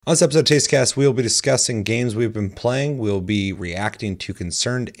On this episode of Tastecast, we'll be discussing games we've been playing. We'll be reacting to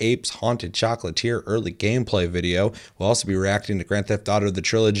Concerned Apes Haunted Chocolatier early gameplay video. We'll also be reacting to Grand Theft Auto The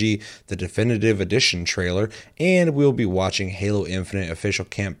Trilogy, the Definitive Edition trailer, and we'll be watching Halo Infinite official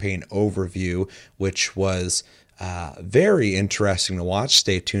campaign overview, which was very interesting to watch.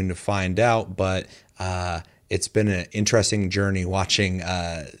 Stay tuned to find out, but it's been an interesting journey watching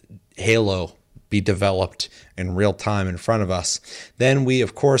Halo be developed in real time in front of us. Then we,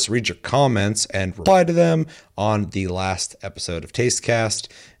 of course, read your comments and reply to them on the last episode of Tastecast.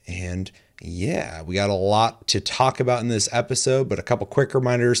 And yeah, we got a lot to talk about in this episode, but a couple quick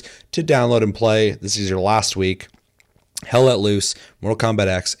reminders to download and play. This is your last week. Hell Let Loose, Mortal Kombat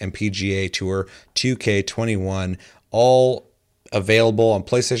X, and PGA Tour 2K21, all available on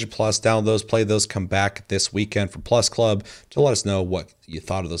PlayStation Plus. Download those, play those, come back this weekend for Plus Club to let us know what you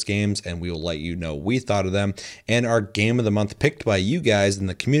thought of those games, and we will let you know we thought of them. And our game of the month picked by you guys in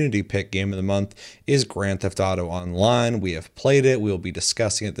the community pick game of the month is Grand Theft Auto Online. We have played it. We will be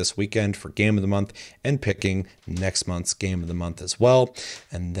discussing it this weekend for game of the month and picking next month's game of the month as well.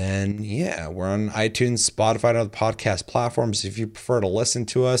 And then, yeah, we're on iTunes, Spotify, and other podcast platforms if you prefer to listen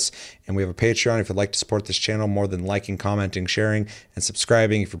to us. And we have a Patreon if you'd like to support this channel more than liking, commenting, sharing, and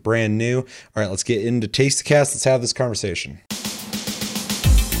subscribing if you're brand new. All right, let's get into Tastecast. Let's have this conversation.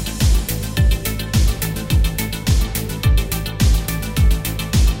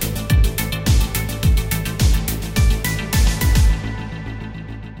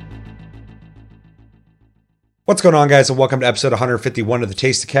 What's going on, guys, and welcome to episode 151 of the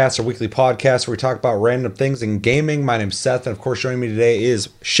Tastecast, our weekly podcast where we talk about random things in gaming. My name's Seth, and of course, joining me today is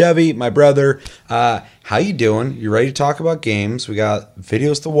Chevy, my brother. How you doing? You ready to talk about games? We got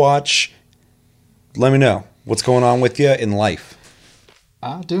videos to watch. Let me know what's going on with you in life.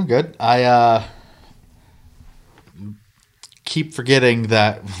 Doing good. I keep forgetting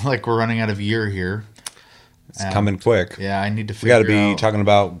that we're running out of year here. It's coming quick. Yeah, I need to figure out. We got to be talking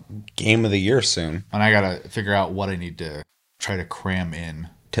about game of the year soon. And I got to figure out what I need to try to cram in.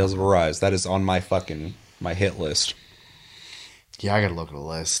 Tales of Arise. That is on my hit list. Yeah, I got to look at the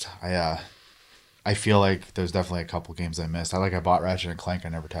list. I feel like there's definitely a couple games I missed. I bought Ratchet and Clank. I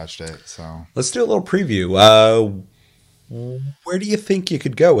never touched it. So let's do a little preview. Where do you think you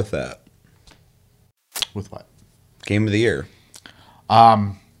could go with that? With what? Game of the year.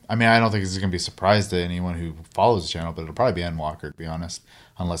 I mean, I don't think this is going to be a surprise to anyone who follows the channel, but it'll probably be Endwalker, to be honest,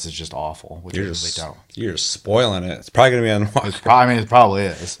 unless it's just awful, which I really doubt. You're just spoiling it. It's probably going to be Endwalker. It probably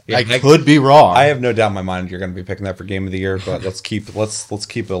is. Yeah, I could be wrong. I have no doubt in my mind you're going to be picking that for Game of the Year, but let's keep it a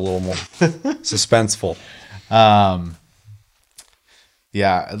little more suspenseful.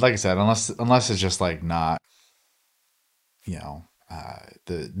 Yeah, like I said, unless it's just not,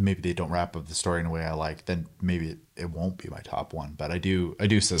 maybe they don't wrap up the story in a way I like, then maybe it won't be my top one. But I do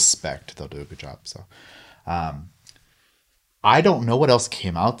suspect they'll do a good job. So, I don't know what else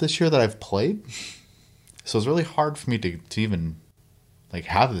came out this year that I've played, so it's really hard for me to even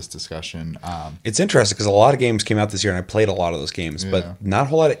have this discussion. It's interesting because a lot of games came out this year, and I played a lot of those games, but not a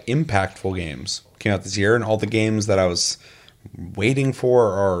whole lot of impactful games came out this year, and all the games that I was waiting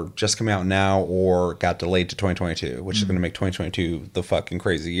for are just coming out now or got delayed to 2022, which is going to make 2022 the fucking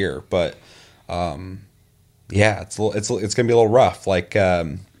crazy year. But yeah, it's going to be a little rough.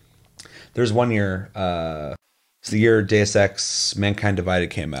 There's one year, it's the year Deus Ex Mankind Divided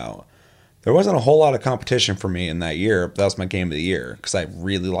came out. There wasn't a whole lot of competition for me in that year, but that was my game of the year because I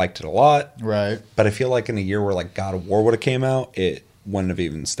really liked it a lot. Right. But I feel like in a year where God of War would have came out, it wouldn't have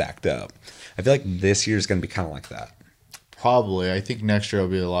even stacked up. I feel like this year is going to be kind of like that. Probably. I think next year will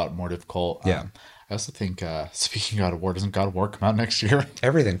be a lot more difficult. Yeah. I also think, speaking of God of War, doesn't God of War come out next year?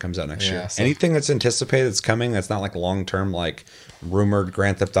 Everything comes out next year. So anything that's anticipated that's coming that's not long-term, rumored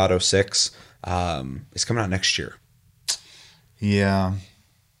Grand Theft Auto 6 is coming out next year. Yeah.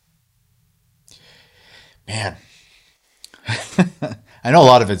 Man. I know a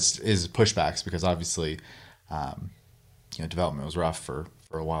lot of it is pushbacks because obviously, development was rough for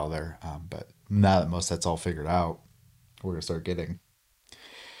a while there. But now that most of that's all figured out, we're going to start getting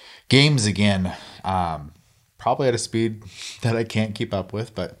games again. Probably at a speed that I can't keep up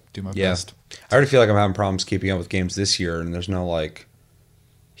with, but do my best. I already feel like I'm having problems keeping up with games this year, and there's no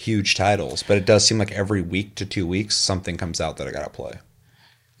huge titles, but it does seem like every week to 2 weeks something comes out that I got to play.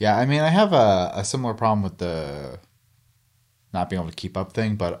 Yeah, I mean, I have a similar problem with the not being able to keep up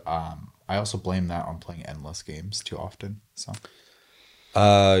thing, but I also blame that on playing endless games too often. So,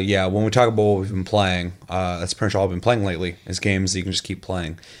 yeah, when we talk about what we've been playing, that's pretty much all I've been playing lately is games that you can just keep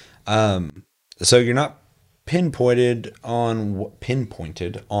playing. So you're not pinpointed on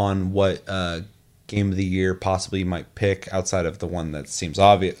what game of the year possibly you might pick outside of the one that seems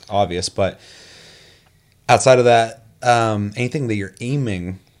obvious, but outside of that, anything that you're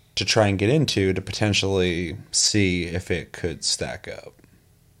aiming to try and get into to potentially see if it could stack up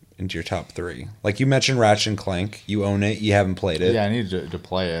into your top 3. Like you mentioned Ratchet and Clank, you own it, you haven't played it. Yeah, I need to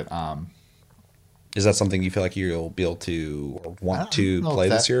play it. Is that something you feel like you'll be able to or want to play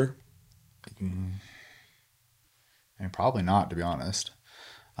this year? I mean, probably not, to be honest.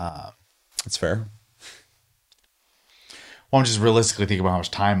 That's fair. Well, I'm just realistically thinking about how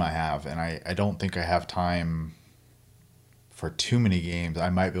much time I have, and I don't think I have time for too many games. I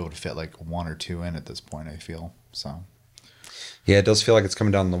might be able to fit like 1 or 2 in at this point, I feel. So, yeah, it does feel like it's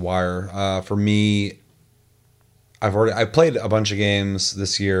coming down the wire. For me, I played a bunch of games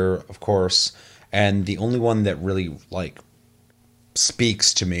this year, of course, and the only one that really like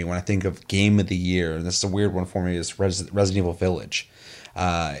speaks to me when I think of game of the year, and this is a weird one for me, is Resident Evil Village.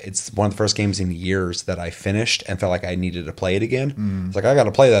 It's one of the first games in years that I finished and felt like I needed to play it again. It's like, I got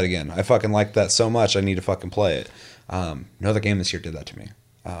to play that again. I fucking like that so much. I need to fucking play it. No other game this year did that to me.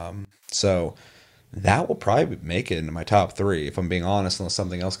 So that will probably make it into my top 3, if I'm being honest, unless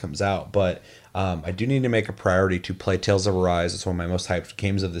something else comes out. But I do need to make a priority to play Tales of Arise. It's one of my most hyped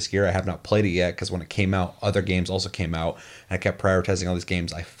games of this year. I have not played it yet because when it came out, other games also came out. And I kept prioritizing all these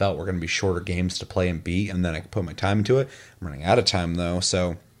games I felt were going to be shorter games to play and beat, and then I could put my time into it. I'm running out of time, though,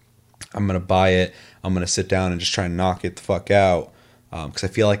 so I'm going to buy it. I'm going to sit down and just try and knock it the fuck out because I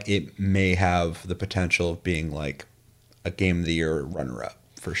feel like it may have the potential of being like a game of the year runner-up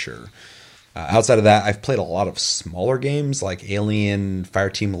for sure. Outside of that, I've played a lot of smaller games like Alien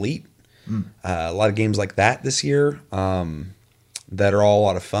Fireteam Elite. A lot of games like that this year that are all a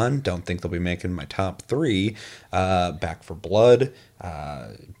lot of fun. Don't think they'll be making my top 3. Back 4 Blood.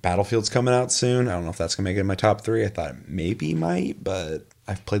 Battlefield's coming out soon. I don't know if that's going to make it in my top 3. I thought it maybe might, but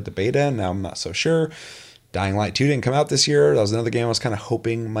I've played the beta and now I'm not so sure. Dying Light 2 didn't come out this year. That was another game I was kind of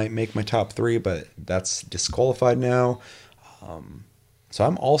hoping might make my top 3, but that's disqualified now. So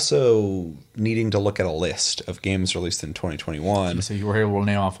I'm also needing to look at a list of games released in 2021. So you were able to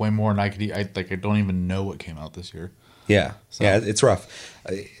name off way more than I could. I don't even know what came out this year. Yeah, so. Yeah, it's rough.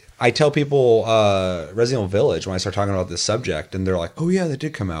 I tell people Resident Evil Village when I start talking about this subject, and they're like, "Oh yeah, that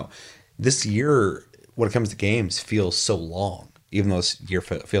did come out." This year, when it comes to games, feels so long. Even though this year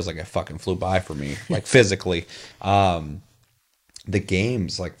feels like it fucking flew by for me, like physically. The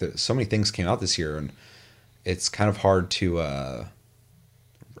games, like so many things came out this year, and it's kind of hard to.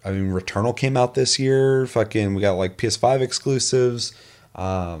 I mean, Returnal came out this year. Fucking, we got like PS5 exclusives.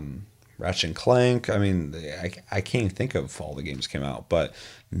 Ratchet and Clank. I mean, I can't even think of all the games came out, but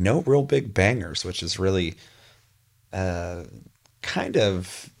no real big bangers, which is really kind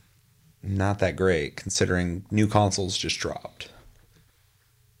of not that great considering new consoles just dropped.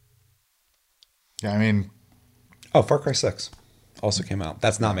 Yeah, I mean... Oh, Far Cry 6 also came out.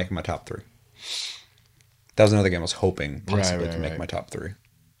 That's not making my top 3. That was another game I was hoping possibly to make my top 3.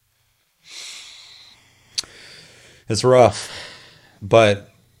 It's rough, but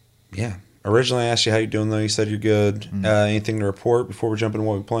yeah. Originally, I asked you how you're doing, though. You said you're good. Anything to report before we jump into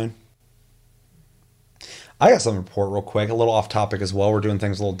what we're playing? I got something to report real quick. A little off topic as well. We're doing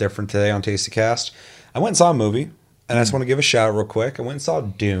things a little different today on Tasty Cast. I went and saw a movie, and I just want to give a shout out real quick. I went and saw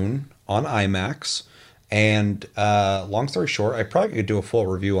Dune on IMAX. And long story short, I probably could do a full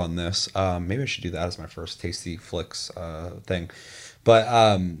review on this. Maybe I should do that as my first Tasty Flicks thing.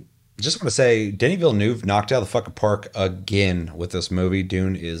 But just want to say, Denis Villeneuve knocked it out of the fucking park again with this movie.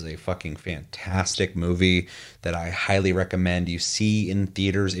 Dune is a fucking fantastic movie that I highly recommend you see in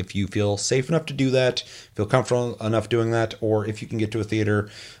theaters if you feel safe enough to do that, feel comfortable enough doing that, or if you can get to a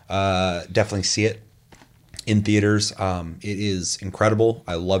theater, definitely see it in theaters. It is incredible.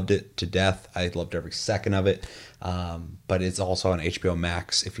 I loved it to death. I loved every second of it. But it's also on HBO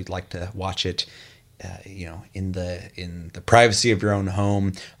Max if you'd like to watch it. In the privacy of your own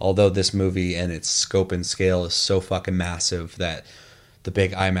home, although this movie and its scope and scale is so fucking massive that the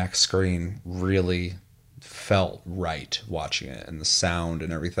big IMAX screen really felt right watching it, and the sound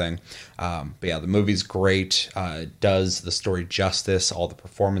and everything. But yeah, the movie's great. It does the story justice. All the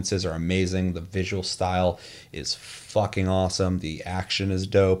performances are amazing. The visual style is fucking awesome. The action is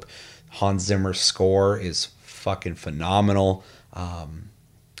dope. Hans Zimmer's score is fucking phenomenal.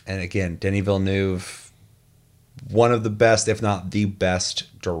 And again, Denis Villeneuve, one of the best, if not the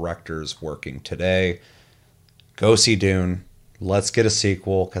best directors working today. Go see Dune. Let's get a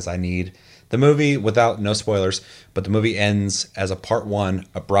sequel because I need the movie without no spoilers. But the movie ends as a part 1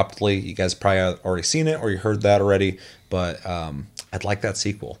 abruptly. You guys probably already seen it or you heard that already. But I'd like that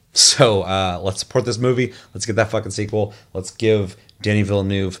sequel. So let's support this movie. Let's get that fucking sequel. Let's give Denis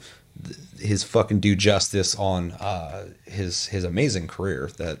Villeneuve his fucking do justice on his amazing career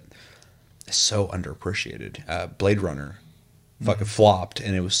that is so underappreciated. Blade Runner fucking flopped,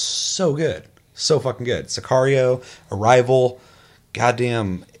 and it was so good, so fucking good. Sicario, Arrival,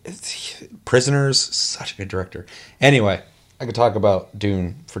 goddamn Prisoners, such a good director. Anyway, I could talk about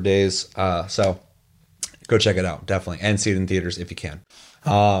Dune for days, so go check it out, definitely, and see it in theaters if you can.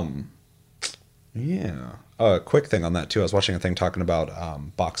 Yeah. A quick thing on that too. I was watching a thing talking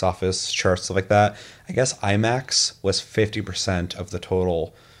about box office charts, stuff like that. I guess IMAX was 50% of the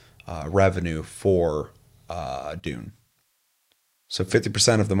total revenue for Dune. So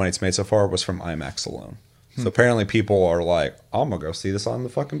 50% of the money it's made so far was from IMAX alone. So apparently people are like, I'm going to go see this on the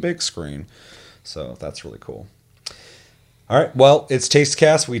fucking big screen. So that's really cool. All right. Well, it's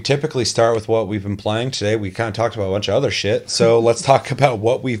Tastecast. We typically start with what we've been playing. Today, we kind of talked about a bunch of other shit. So let's talk about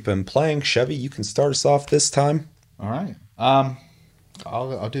what we've been playing. Chevy, you can start us off this time. All right.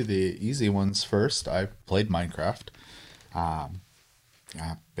 I'll do the easy ones first. I played Minecraft. I've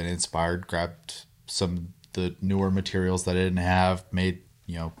been inspired, grabbed some the newer materials that I didn't have, made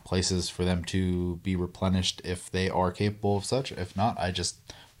places for them to be replenished if they are capable of such. If not, I just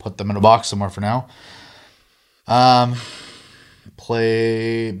put them in a box somewhere for now. Been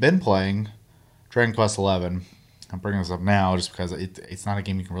playing Dragon Quest XI. I'm bringing this up now just because it's not a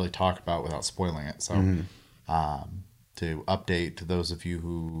game you can really talk about without spoiling it. So, to update to those of you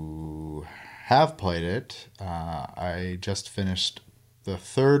who have played it, I just finished the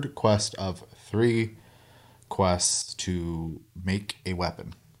third quest of 3 quests to make a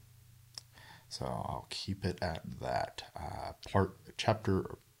weapon. So I'll keep it at that.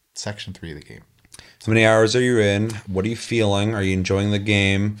 Section 3 of the game. How many hours are you in? What are you feeling? Are you enjoying the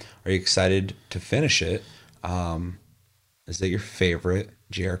game? Are you excited to finish it? Is it your favorite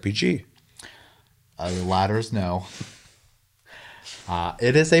JRPG? The latter is no.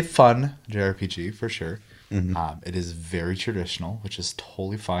 It is a fun JRPG for sure. It is very traditional, which is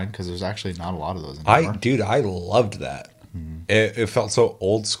totally fine because there's actually not a lot of those anymore. I loved that. It felt so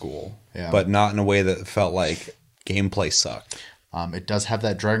old school, but not in a way that felt like gameplay sucked. It does have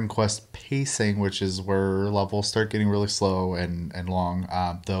that Dragon Quest pacing, which is where levels start getting really slow and long,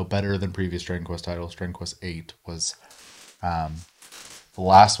 though better than previous Dragon Quest titles. Dragon Quest VIII was the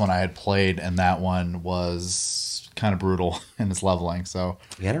last one I had played, and that one was kind of brutal in its leveling. So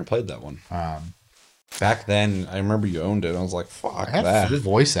yeah, I never played that one. Back then, I remember you owned it. I was like, fuck I had that.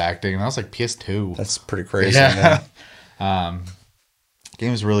 voice acting, and that was like PS2. That's pretty crazy. Yeah.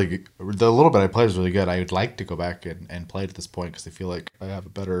 Game is really good. The little bit I played was really good. I would like to go back and play it at this point because I feel like I have a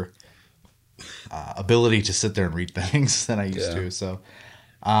better ability to sit there and read things than I used to. So,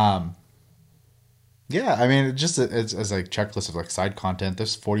 yeah, I mean, it's like checklist of like side content.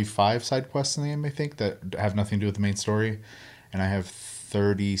 There's 45 side quests in the game, I think, that have nothing to do with the main story, and I have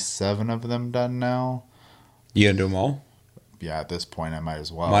 37 of them done now. You gonna do them all? Yeah, at this point, I might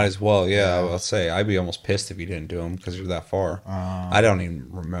as well. Might as well, yeah. I'll say I'd be almost pissed if you didn't do them because you're that far. I don't even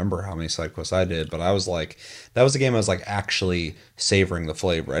remember how many side quests I did, but I was like, that was a game I was like actually savoring the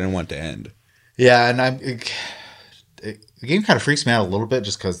flavor. I didn't want it to end. Yeah, and the game kind of freaks me out a little bit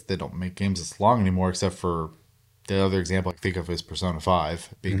just because they don't make games this long anymore, except for the other example I think of is Persona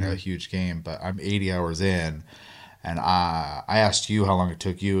 5 being a huge game. But I'm 80 hours in, and I asked you how long it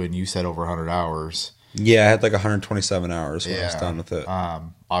took you, and you said over 100 hours. Yeah, I had like 127 hours when I was done with it.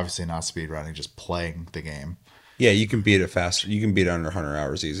 Obviously not speedrunning, just playing the game. Yeah, you can beat it faster. You can beat it under 100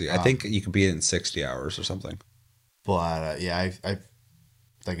 hours easy. I think you can beat it in 60 hours or something. But I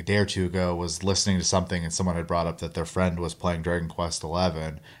like a day or two ago was listening to something and someone had brought up that their friend was playing Dragon Quest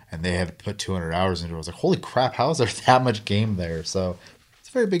 11 and they had put 200 hours into it. I was like, holy crap, how is there that much game there? So it's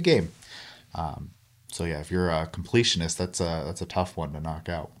a very big game. So yeah, if you're a completionist, that's a tough one to knock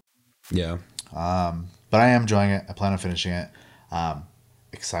out. Yeah. But I am enjoying it. I plan on finishing it.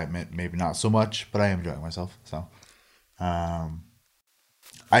 Excitement, maybe not so much, but I am enjoying myself. So, I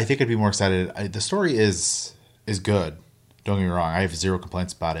think I'd be more excited. The story is good. Don't get me wrong. I have zero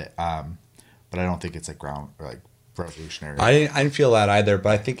complaints about it. But I don't think it's like revolutionary. I didn't feel that either,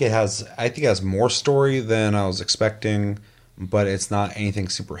 but I think it has more story than I was expecting, but it's not anything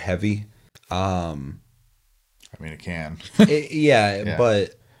super heavy. I mean, it can. Yeah,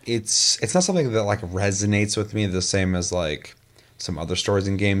 but it's not something that like resonates with me the same as like some other stories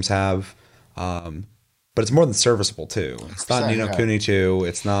and games have. But it's more than serviceable too. It's not Ni no Kuni 2.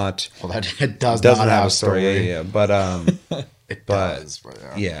 It's not. Well, it doesn't have a story. Yeah. But it does.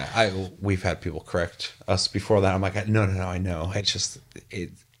 But we've had people correct us before that. I'm like, no, I know.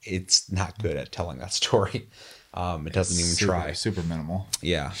 It's not good at telling that story. It doesn't even try. Super minimal.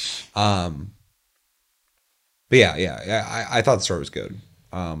 Yeah. But yeah. I thought the story was good.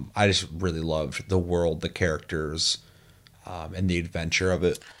 I just really loved the world, the characters, and the adventure of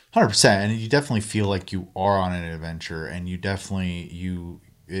it. 100%, and you definitely feel like you are on an adventure, and you definitely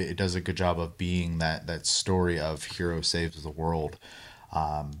it does a good job of being that story of hero saves the world,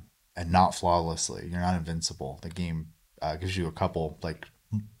 and not flawlessly. You're not invincible. The game gives you a couple like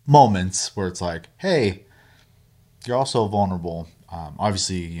moments where it's like, hey, you're also vulnerable.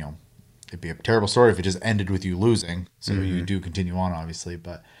 Obviously, it'd be a terrible story if it just ended with you losing. So you do continue on, obviously,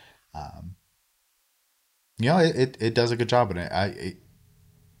 but it does a good job in it. I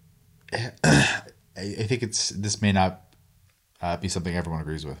think this may not be something everyone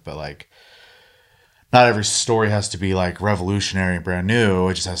agrees with, but like, not every story has to be like revolutionary and brand new.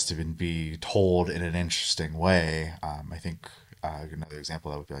 It just has to be told in an interesting way. I think another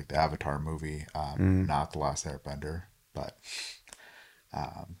example that would be like the Avatar movie, not The Last Airbender, but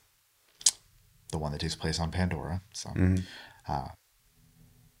the one that takes place on Pandora. So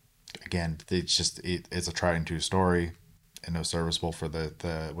again, it's a tried and true story, and it was serviceable for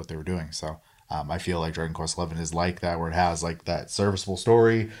the what they were doing. So I feel like Dragon Quest XI is like that, where it has like that serviceable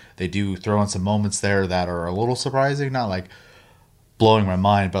story. They do throw in some moments there that are a little surprising, not like blowing my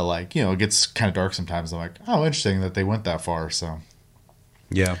mind, but like, it gets kind of dark sometimes. I'm like, oh, interesting that they went that far. So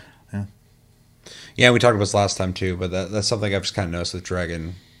yeah. We talked about this last time too, but that's something I've just kind of noticed with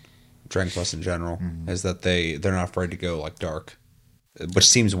Dragon Quest in general, is that they're not afraid to go like dark, which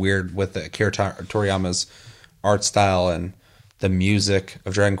seems weird with Akira Toriyama's art style and the music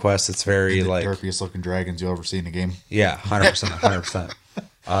of Dragon Quest. It's very like derpiest looking dragons you'll ever see in a game. Yeah, 100%, 100%.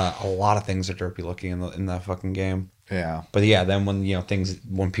 A lot of things are derpy looking in that fucking game. Yeah, but yeah, then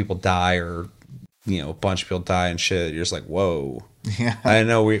when people die, or a bunch of people die and shit, you're just like, whoa. Yeah, I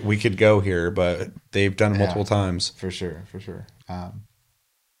know we could go here, but they've done it multiple times. For sure. I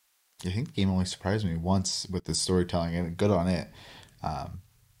think the game only surprised me once with the storytelling, and good on it.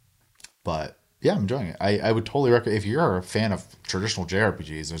 But yeah, I'm enjoying it. I would totally recommend, if you're a fan of traditional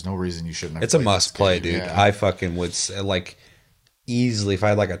JRPGs, there's no reason you shouldn't have. It's a must play, dude. Yeah. I fucking would say, like, easily, if I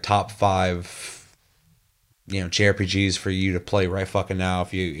had like a top 5, JRPGs for you to play right fucking now,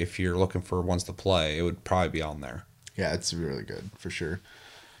 if you're looking for ones to play, it would probably be on there. Yeah, it's really good for sure.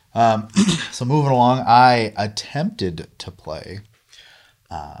 So moving along, I attempted to play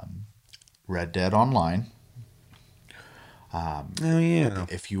Red Dead Online. Oh yeah.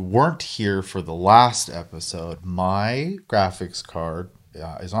 If you weren't here for the last episode, my graphics card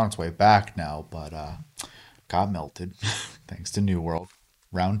is on its way back now, but got melted thanks to New World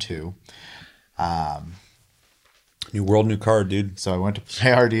Round 2. New World, new card, dude. So I went to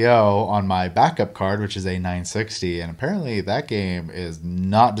play RDO on my backup card, which is a 960, and apparently that game is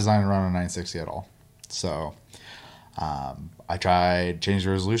not designed to run on a 960 at all. So I tried change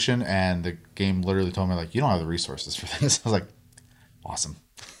the resolution, and the game literally told me, like, you don't have the resources for this. I was like, awesome.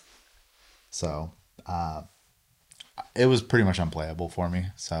 So it was pretty much unplayable for me.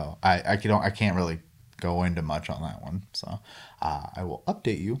 So I can't really go into much on that one. So I will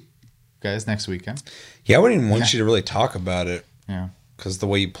update you guys next weekend. Yeah, I wouldn't even want you to really talk about it. Yeah, because the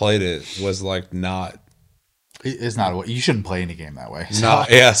way you played it was like not. It's not what you shouldn't play any game that way. So. No,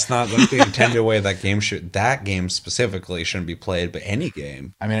 yeah, it's not like the intended way that game should. That game specifically shouldn't be played, but any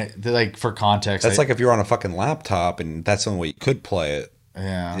game. I mean, like, for context, that's like if you're on a fucking laptop and that's the only way you could play it.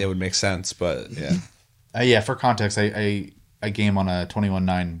 Yeah, it would make sense, but yeah. Yeah, for context, I game on a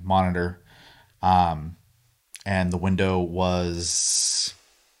 21.9 monitor, and the window was,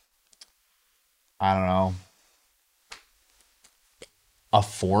 I don't know, a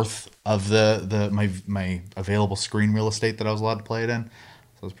fourth of my available screen real estate that I was allowed to play it in,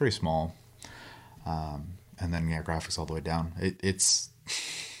 so it's pretty small. And then graphics all the way down. It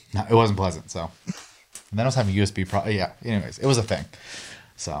wasn't pleasant. So, and then I was having USB. Anyways, it was a thing.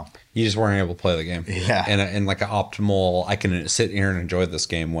 So you just weren't able to play the game. Yeah, in like an optimal, I can sit here and enjoy this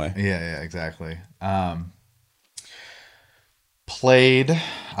game way. Yeah, exactly. Played.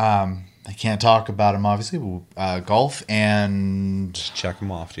 I can't talk about him, obviously. Golf and... Check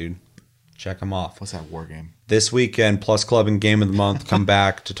them off, dude. Check them off. What's that war game? This weekend, Plus Club and Game of the Month come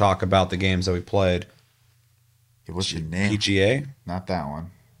back to talk about the games that we played. What's your name? PGA? Not that one.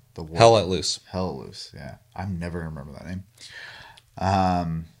 The war Hell Let Loose. Hell Let Loose, yeah. I'm never going to remember that name.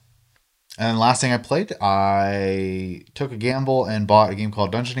 And then last thing I played, I took a gamble and bought a game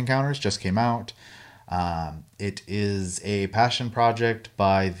called Dungeon Encounters. Just came out. It is a passion project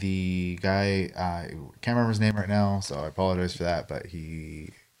by the guy, I can't remember his name right now, so I apologize for that, but he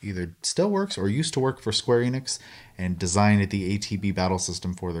either still works or used to work for Square Enix and designed the ATB battle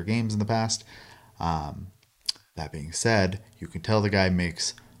system for their games in the past. That being said, you can tell the guy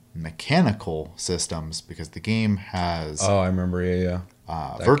makes mechanical systems because the game has... Oh, I remember, yeah.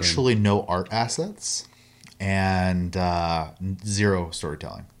 virtually no art assets and zero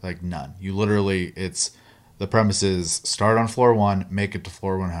storytelling, like none. You literally, the premise is start on floor 1, make it to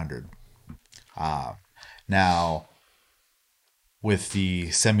floor 100. Now, with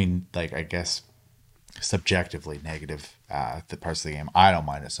the I guess, subjectively negative the parts of the game, I don't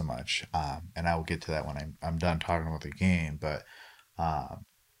mind it so much, and I will get to that when I'm done talking about the game. But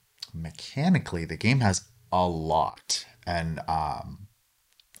mechanically, the game has a lot, and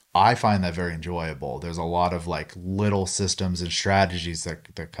I find that very enjoyable. There's a lot of like little systems and strategies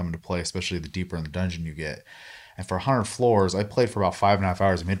that come into play, especially the deeper in the dungeon you get. And for 100 floors, I played for about 5.5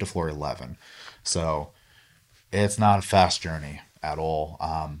 hours, made to floor 11. So it's not a fast journey at all.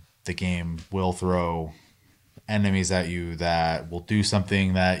 The game will throw enemies at you that will do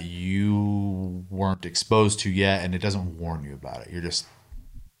something that you weren't exposed to yet, and it doesn't warn you about it.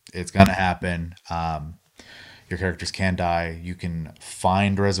 It's going to happen. Your characters can die. You can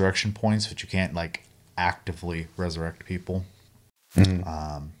find resurrection points, but you can't like actively resurrect people.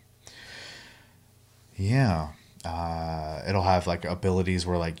 Mm-hmm. It'll have like abilities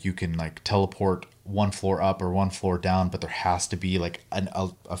where like you can like teleport one floor up or one floor down, but there has to be like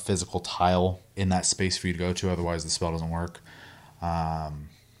a physical tile in that space for you to go to. Otherwise the spell doesn't work.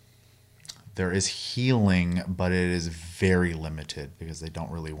 There is healing, but it is very limited because they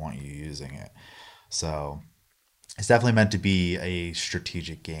don't really want you using it. So it's definitely meant to be a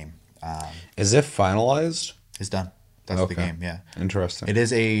strategic game. Is it finalized? It's done. That's the game, yeah. Interesting. It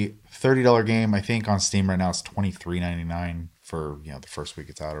is a $30 game. I think on Steam right now it's $23.99 for the first week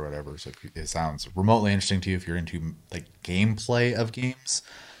it's out or whatever. So it sounds remotely interesting to you if you're into like gameplay of games.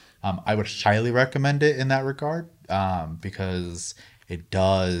 I would highly recommend it in that regard because it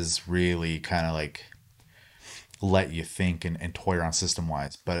does really kind of like let you think and toy around system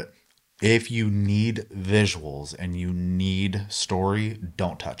wise. But if you need visuals and you need story,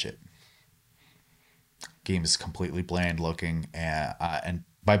 don't touch it. Game is completely bland looking, and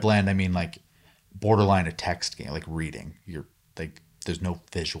by bland I mean like borderline a text game, like reading. You're like, there's no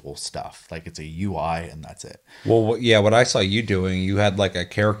visual stuff. Like it's a UI and that's it. Well, yeah, what I saw you doing, you had like a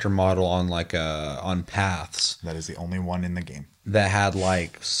character model on like on paths. That is the only one in the game that had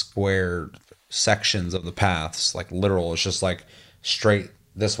like square sections of the paths, like literal. It's just like straight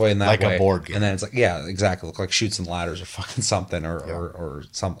this way and that like way. A board game. And then it's like, yeah, exactly. Look like Chutes and Ladders or fucking something or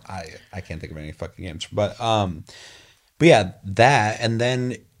some. I can't think of any fucking games, but yeah, that. And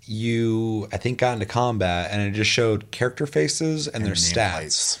then you, I think, got into combat and it just showed character faces and their stats.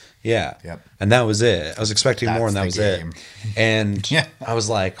 Plates. Yeah. Yep. And that was it. I was expecting more and that was game. it. And yeah. I was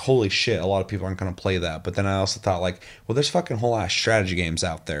like, holy shit, a lot of people aren't going to play that. But then I also thought like, well, there's fucking whole ass strategy games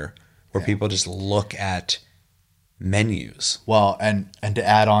out there where people just look at menus. Well, and to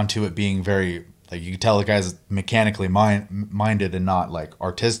add on to it being very, like, you can tell the guy's mechanically minded and not like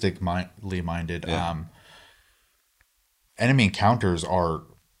artistically minded. Yeah. Enemy encounters are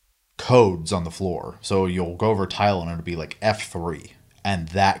codes on the floor. So you'll go over a tile and it'll be like F3. And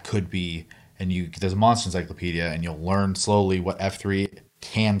that could be, and there's a monster encyclopedia and you'll learn slowly what F3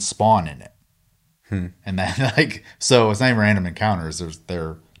 can spawn in it. And then like, so it's not even random encounters.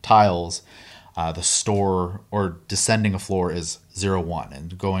 They're tiles. The store or descending a floor is 0-1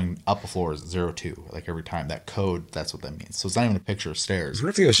 and going up a floor is 0-2. Like every time that code, that's what that means. So it's not even a picture of stairs. I wonder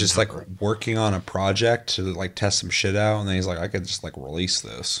if he was just like working on a project to like test some shit out, and then he's like, I could just like release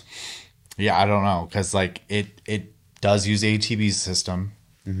this. Yeah, I don't know, because like it does use ATB's system,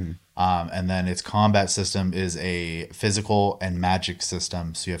 and then its combat system is a physical and magic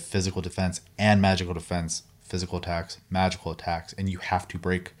system. So you have physical defense and magical defense, physical attacks, magical attacks, and you have to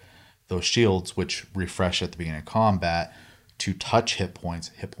break those shields, which refresh at the beginning of combat, to touch hit points.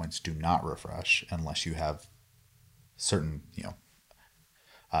 Hit points do not refresh unless you have certain,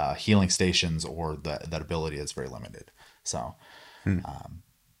 healing stations or that ability is very limited. So,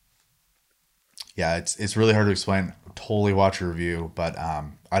 yeah, it's really hard to explain. Totally watch a review, but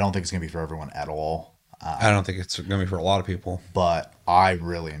I don't think it's gonna be for everyone at all. I don't think it's gonna be for a lot of people, but I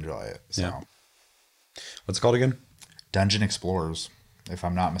really enjoy it. So, yeah. What's it called again? Dungeon Explorers. If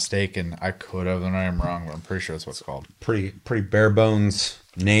I'm not mistaken, I could have, and I am wrong, but I'm pretty sure that's what it's called. Pretty bare bones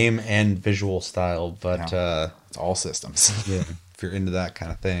name and visual style, but it's all systems. Yeah, if you're into that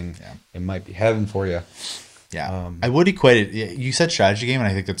kind of thing, it might be heaven for you. Yeah, I would equate it. You said strategy game, and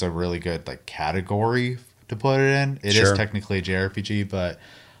I think that's a really good like category to put it in. It is technically a JRPG, but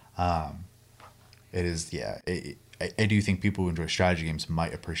it is. Yeah, I do think people who enjoy strategy games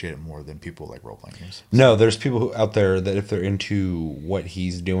might appreciate it more than people who like role-playing games. No, there's people out there that if they're into what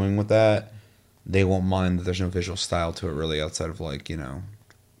he's doing with that, they won't mind that there's no visual style to it really outside of like,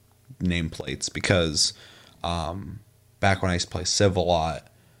 nameplates, because back when I used to play Civ a lot,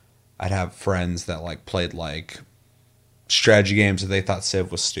 I'd have friends that like played like strategy games that they thought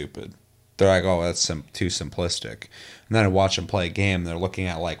Civ was stupid. They're like, oh, that's too simplistic. And then I watch them play a game, and they're looking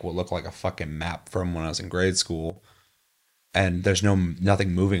at like what looked like a fucking map from when I was in grade school, and there's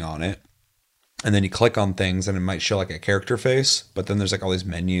nothing moving on it. And then you click on things, and it might show like a character face, but then there's like all these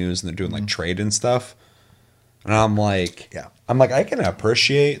menus, and they're doing like trade and stuff. And I'm like, I can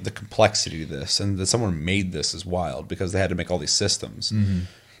appreciate the complexity of this, and that someone made this is wild because they had to make all these systems.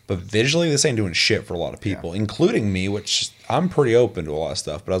 But visually, this ain't doing shit for a lot of people, including me, which I'm pretty open to a lot of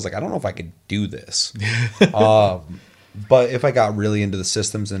stuff. But I was like, I don't know if I could do this. But if I got really into the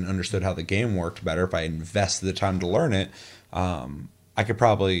systems and understood how the game worked better, if I invested the time to learn it, I could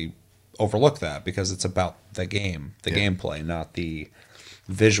probably overlook that because it's about the game, the gameplay, not the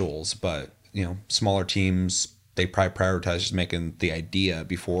visuals. But, you know, smaller teams, they probably prioritize just making the idea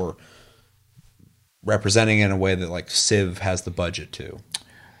before representing it in a way that like Civ has the budget to.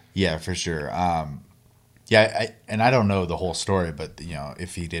 Yeah, for sure. I don't know the whole story, but you know,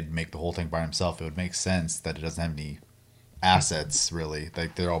 if he did make the whole thing by himself, it would make sense that it doesn't have any assets really.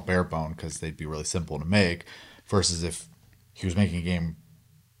 Like they're all bare bone because they'd be really simple to make. Versus if he was making a game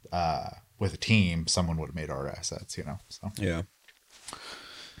with a team, someone would have made our assets. You know. So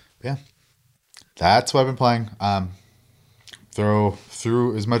yeah, that's what I've been playing. Throw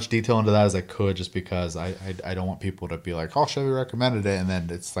through as much detail into that as I could, just because I don't want people to be like, "Oh, Chevy recommended it," and then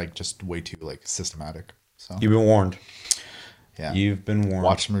it's like just way too like systematic. So you've been warned. Yeah, you've been warned.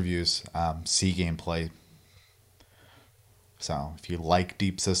 Watch some reviews, see gameplay. So if you like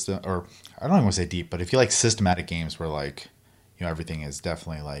deep system, or I don't even want to say deep, but if you like systematic games where like, you know, everything is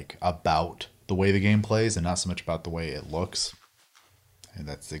definitely like about the way the game plays and not so much about the way it looks, and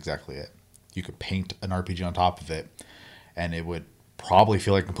that's exactly it. You could paint an RPG on top of it, and it would probably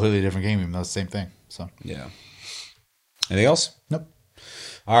feel like a completely different game, even though it's the same thing. So yeah. Anything else? Nope.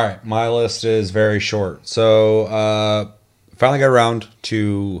 All right, my list is very short. So finally got around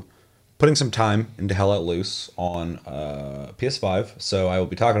to putting some time into Hell Let Loose on PS5. So I will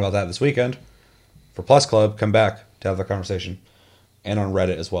be talking about that this weekend for Plus Club. Come back to have the conversation, and on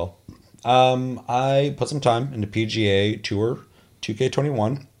Reddit as well. I put some time into PGA Tour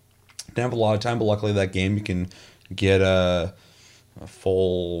 2K21. Didn't have a lot of time, but luckily that game you can get a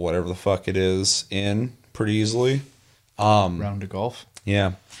full whatever the fuck it is in pretty easily. Round of golf.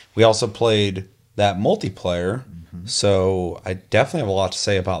 Yeah. We also played that multiplayer, so I definitely have a lot to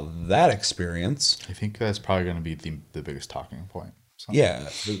say about that experience. I think that's probably going to be the biggest talking point. So. Yeah.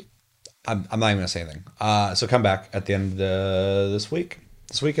 I'm not even going to say anything. So come back at the end of this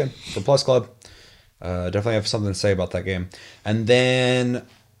weekend for Plus Club. Definitely have something to say about that game. And then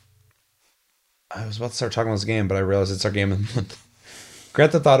I was about to start talking about this game, but I realized it's our game of the month.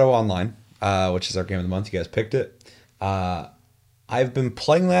 Grand Theft Auto Online, which is our game of the month. You guys picked it. I've been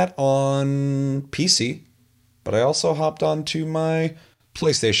playing that on PC, but I also hopped onto my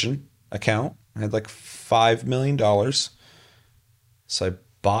PlayStation account. I had like $5 million. So I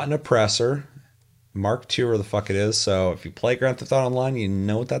bought an oppressor, Mark II or the fuck it is. So if you play Grand Theft Auto Online, you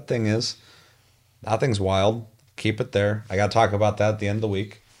know what that thing is. That thing's wild. Keep it there. I got to talk about that at the end of the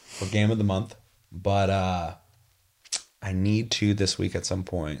week for game of the month. But I need to this week at some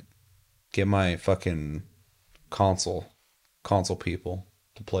point get my fucking console people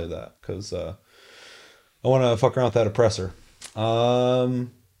to play that because I want to fuck around with that oppressor. And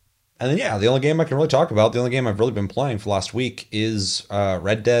then yeah, the only game I can really talk about, the only game I've really been playing for last week is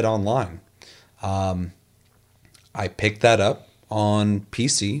Red Dead Online. I picked that up on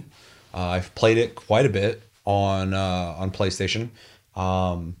PC. I've played it quite a bit on PlayStation.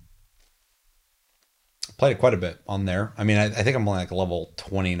 Played it quite a bit on there. I mean, I think I'm like level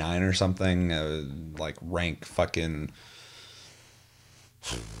 29 or something, like rank fucking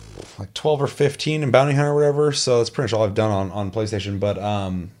like 12 or 15 in Bounty Hunter or whatever. So that's pretty much all I've done on PlayStation. But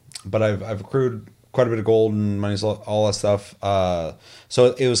I've accrued quite a bit of gold and money, all that stuff.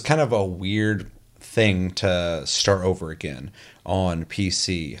 So it was kind of a weird thing to start over again on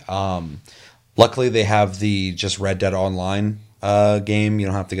PC. Luckily, they have the just Red Dead Online game. You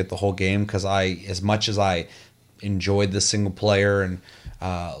don't have to get the whole game because as much as I enjoyed the single player and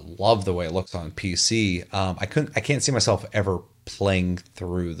love the way it looks on PC, I can't see myself ever playing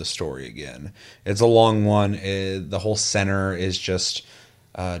through the story again. It's a long one. The whole center is just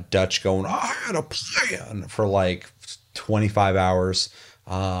Dutch going, I had a plan for like 25 hours.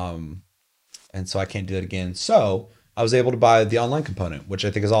 And so I can't do that again. So I was able to buy the online component, which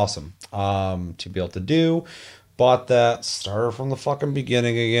I think is awesome to be able to do. Bought that, started from the fucking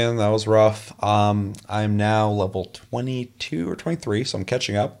beginning again. That was rough. I'm now level 22 or 23, so I'm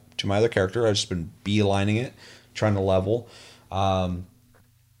catching up to my other character. I've just been beelining it trying to level.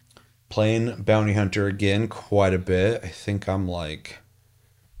 Playing Bounty Hunter again quite a bit. I think I'm like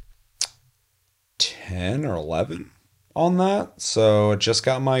 10 or 11 on that. So I just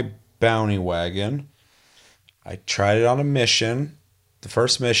got my bounty wagon. I tried it on a mission, the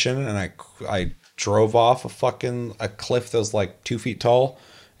first mission, and I drove off a cliff that was like 2 feet tall,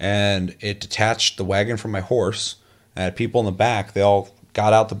 and it detached the wagon from my horse. And I had people in the back. They all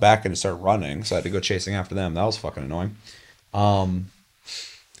got out the back and started running, so I had to go chasing after them. That was fucking annoying.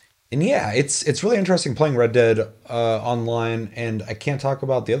 And yeah, it's really interesting playing Red Dead online, and I can't talk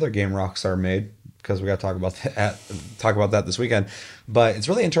about the other game Rockstar made because we got to talk about that this weekend. But it's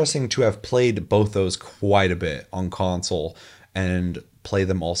really interesting to have played both those quite a bit on console and play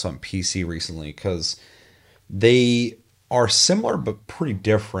them also on PC recently, because they are similar but pretty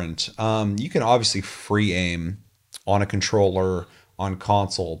different. You can obviously free aim on a controller on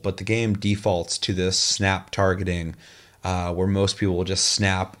console, but the game defaults to this snap targeting, where most people will just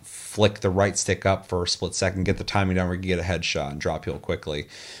snap, flick the right stick up for a split second, get the timing down where you can get a headshot and drop heal quickly.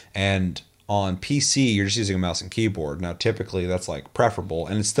 And on PC, you're just using a mouse and keyboard. Now, typically that's like preferable,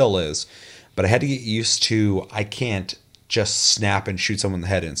 and it still is, but I had to get used to, I can't just snap and shoot someone in the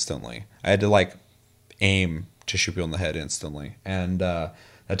head instantly. I had to like aim to shoot people in the head instantly. And that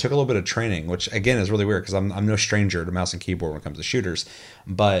took a little bit of training, which again is really weird because I'm no stranger to mouse and keyboard when it comes to shooters.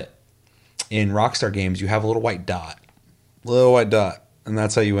 But in Rockstar games, you have a little white dot, and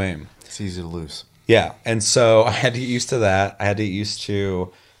that's how you aim. It's easy to lose. Yeah, and so I had to get used to that. I had to get used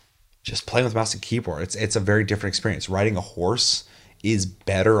to just playing with mouse and keyboard. It's a very different experience. Riding a horse is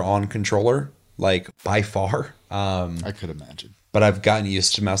better on controller, like by far. I could imagine. But I've gotten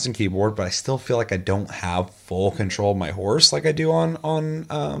used to mouse and keyboard, but I still feel like I don't have full control of my horse like I do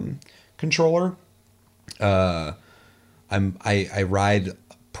on controller. I ride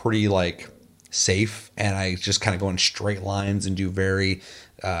pretty like safe, and I just kind of go in straight lines and do very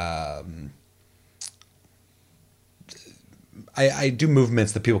I do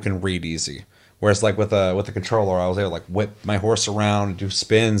movements that people can read easy. Whereas like with a controller, I was able to like whip my horse around, do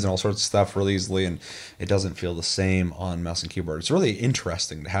spins and all sorts of stuff really easily, and it doesn't feel the same on mouse and keyboard. It's really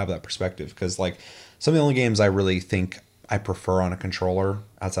interesting to have that perspective, because like some of the only games I really think I prefer on a controller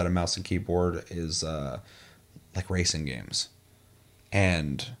outside of mouse and keyboard is like racing games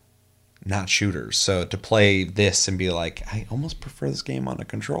and not shooters. So to play this and be like, I almost prefer this game on a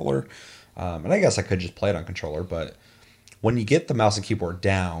controller, and I guess I could just play it on controller, but when you get the mouse and keyboard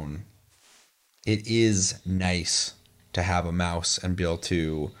down, it is nice to have a mouse and be able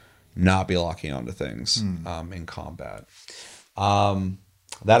to not be locking onto things in combat.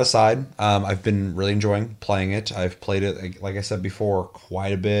 That aside, I've been really enjoying playing it. I've played it, like I said before,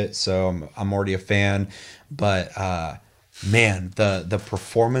 quite a bit, so I'm already a fan. But man, the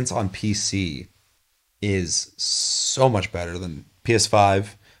performance on PC is so much better than PS5.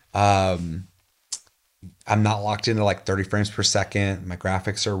 I'm not locked into like 30 frames per second. My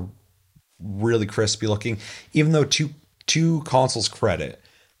graphics are really crispy looking, even though to consoles credit,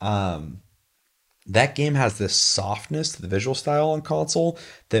 that game has this softness to the visual style on console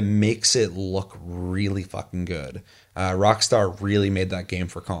that makes it look really fucking good. Rockstar really made that game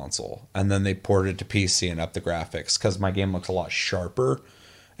for console, and then they ported it to PC and upped the graphics, because my game looks a lot sharper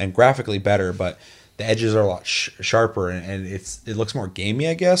and graphically better, but the edges are a lot sharper, and it looks more gamey,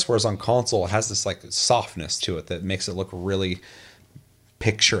 I guess. Whereas on console, it has this like softness to it that makes it look really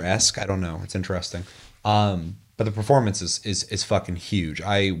picturesque. I don't know. It's interesting. But the performance is fucking huge.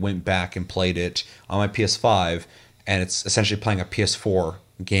 I went back and played it on my PS5, and it's essentially playing a PS4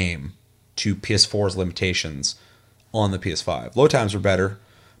 game to PS4's limitations on the PS5. Load times are better,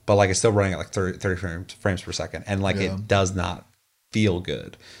 but like it's still running at like 30 frames per second, and like it does not feel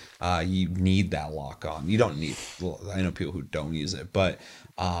good. You need that lock on. You don't need. I know people who don't use it, but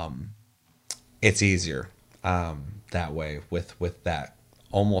it's easier that way with that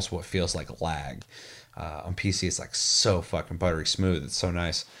almost what feels like lag. On PC, it's like so fucking buttery smooth. It's so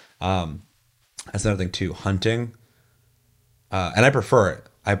nice. That's another thing too. Hunting, and I prefer it.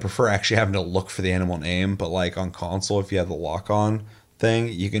 I prefer actually having to look for the animal and aim. But like on console, if you have the lock on thing,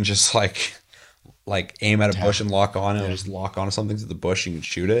 you can just like aim at a bush and lock on, and just lock onto something to the bush. You can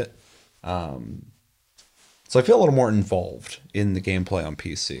shoot it. So I feel a little more involved in the gameplay on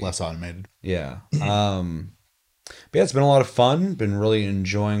PC. Less automated. Yeah. But yeah, it's been a lot of fun. Been really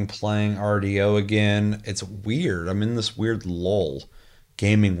enjoying playing RDO again. It's weird. I'm in this weird lull,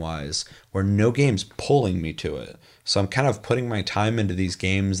 gaming-wise, where no game's pulling me to it. So I'm kind of putting my time into these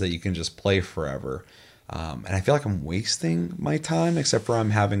games that you can just play forever. And I feel like I'm wasting my time, except for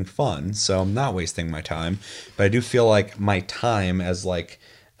I'm having fun. So I'm not wasting my time. But I do feel like my time as like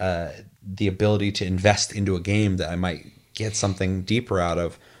the ability to invest into a game that I might get something deeper out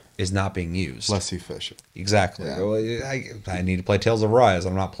of is not being used. Less efficient. Exactly. Yeah. Well, I need to play Tales of Arise.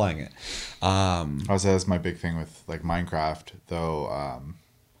 I'm not playing it. Also, that's my big thing with like Minecraft, though.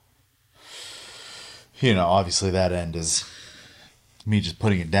 Obviously that end is me just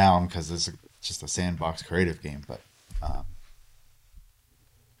putting it down because it's just a sandbox creative game. But I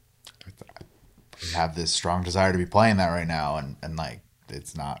have this strong desire to be playing that right now, and like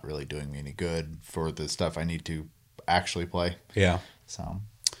it's not really doing me any good for the stuff I need to actually play. Yeah. So.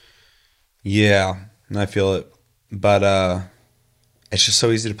 Yeah, I feel it. But it's just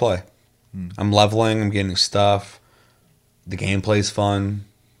so easy to play. I'm leveling, I'm getting stuff. The gameplay's fun.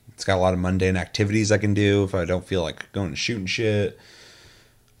 It's got a lot of mundane activities I can do if I don't feel like going and shooting shit.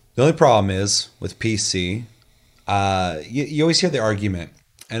 The only problem is with PC, you always hear the argument,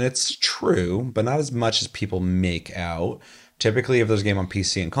 and it's true, but not as much as people make out. Typically, if there's a game on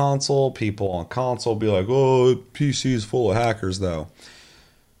PC and console, people on console be like, oh, PC is full of hackers, though.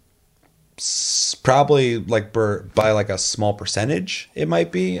 Probably like by like a small percentage, it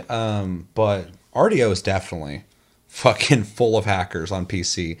might be. But RDO is definitely fucking full of hackers on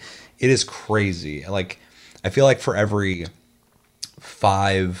PC. It is crazy. Like, I feel like for every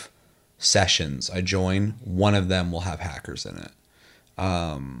 5 sessions I join, one of them will have hackers in it.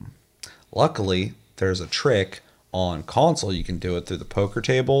 Luckily, there's a trick on console. You can do it through the poker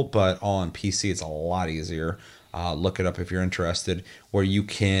table, but on PC, it's a lot easier. Look it up if you're interested, where you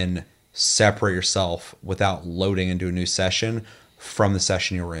can separate yourself without loading into a new session from the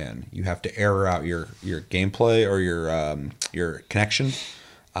session you're in. You have to error out your gameplay or your connection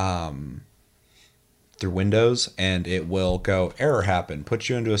through Windows, and it will go error happen, put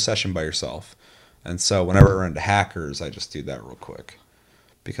you into a session by yourself. And so whenever I run into hackers, I just do that real quick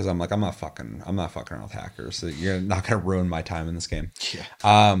because I'm like, I'm not fucking around with hackers. So you're not gonna ruin my time in this game.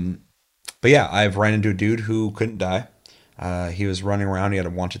 Yeah. But yeah, I've ran into a dude who couldn't die. He was running around. He had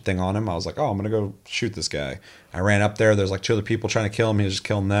a wanted thing on him. I was like, oh, I'm going to go shoot this guy. I ran up there. There's like 2 other people trying to kill him. He was just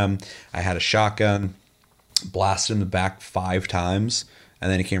killing them. I had a shotgun, blasted him in the back 5 times.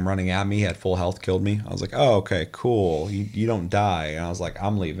 And then he came running at me. He had full health, killed me. I was like, oh, okay, cool. You don't die. And I was like,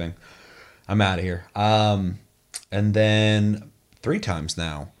 I'm leaving. I'm out of here. And then 3 times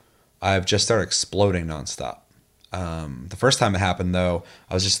now, I've just started exploding nonstop. The first time it happened, though,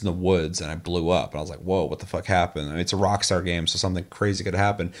 I was just in the woods and I blew up. And I was like, whoa, what the fuck happened? I mean, it's a Rockstar game, so something crazy could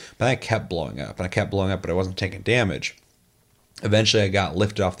happen. But I kept blowing up. And I kept blowing up, but I wasn't taking damage. Eventually, I got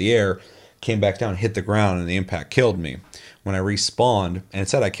lifted off the air, came back down, hit the ground, and the impact killed me. When I respawned, and it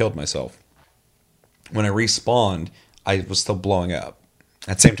said I killed myself. When I respawned, I was still blowing up.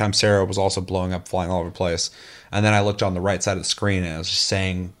 At the same time, Sarah was also blowing up, flying all over the place. And then I looked on the right side of the screen, and it was just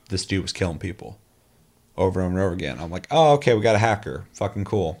saying this dude was killing people. Over and over again. I'm like, oh, okay, we got a hacker. Fucking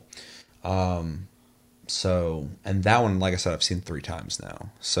cool. So, and that one, like I said, I've seen 3 times now.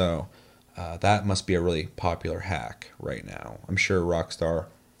 So, that must be a really popular hack right now. I'm sure Rockstar,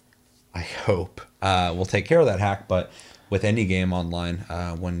 I hope, will take care of that hack. But with any game online,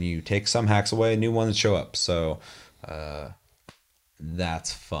 when you take some hacks away, new ones show up. So,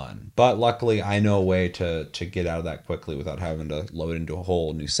 that's fun. But luckily, I know a way to get out of that quickly without having to load into a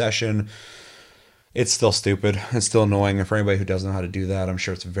whole new session. It's still stupid. It's still annoying. And for anybody who doesn't know how to do that, I'm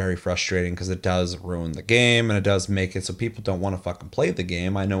sure it's very frustrating because it does ruin the game and it does make it so people don't want to fucking play the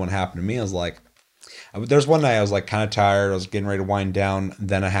game. I know what happened to me. I was like, there's one night I was like kind of tired. I was getting ready to wind down.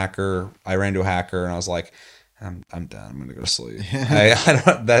 Then I ran to a hacker and I was like, I'm done. I'm going to go to sleep.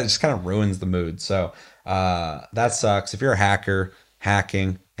 That just kind of ruins the mood. So that sucks. If you're a hacker,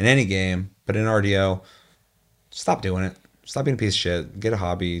 hacking in any game, but in RDO, stop doing it. Stop being a piece of shit. Get a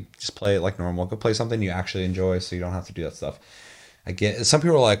hobby. Just play it like normal. Go play something you actually enjoy so you don't have to do that stuff. I get some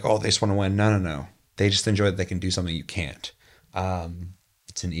people are like, oh, they just want to win. No. They just enjoy that they can do something you can't.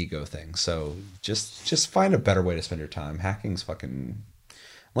 It's an ego thing. So just find a better way to spend your time. Hacking's fucking...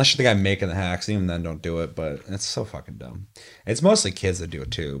 Unless you're the guy making the hacks, even then don't do it. But it's so fucking dumb. It's mostly kids that do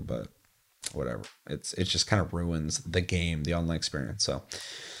it too, but whatever. It just kind of ruins the game, the online experience. So,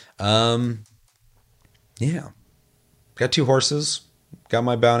 yeah. Got 2 horses, got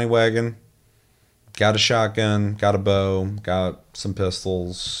my bounty wagon, got a shotgun, got a bow, got some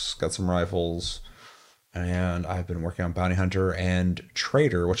pistols, got some rifles, and I've been working on Bounty Hunter and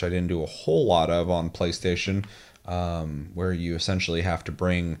Trader, which I didn't do a whole lot of on PlayStation, where you essentially have to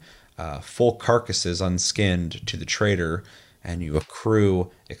bring full carcasses unskinned to the trader, and you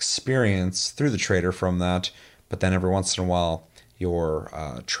accrue experience through the trader from that, but then every once in a while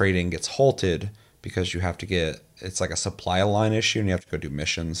your trading gets halted because you have to get... It's like a supply line issue, and you have to go do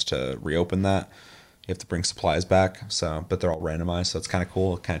missions to reopen that. You have to bring supplies back. So, but they're all randomized, so it's kind of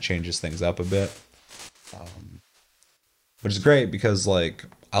cool. It kind of changes things up a bit, which is great because like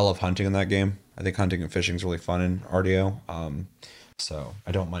I love hunting in that game. I think hunting and fishing is really fun in RDO. So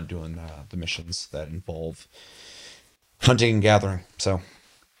I don't mind doing the missions that involve hunting and gathering. So,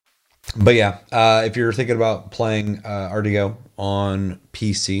 but yeah, if you're thinking about playing RDO on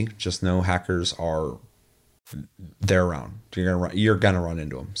PC, just know hackers are they're around. You're gonna run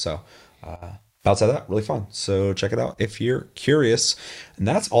into them. So outside of that, really fun. So check it out if you're curious. And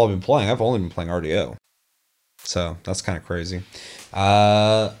that's all I've been playing. I've only been playing RDO. So that's kind of crazy.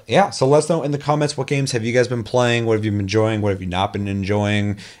 Yeah. So let us know in the comments, what games have you guys been playing? What have you been enjoying? What have you not been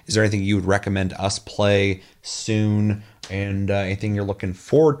enjoying? Is there anything you would recommend us play soon? And anything you're looking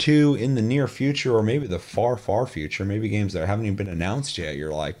forward to in the near future, or maybe the far, far future? Maybe games that haven't even been announced yet.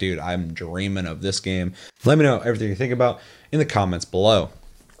 You're like, dude, I'm dreaming of this game. Let me know everything you think about in the comments below.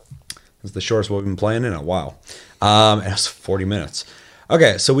 It's the shortest we've been playing in a while. And it's 40 minutes.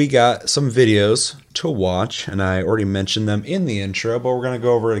 Okay, so we got some videos to watch, and I already mentioned them in the intro, but we're going to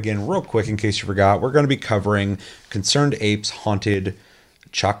go over it again real quick in case you forgot. We're going to be covering Concerned Apes Haunted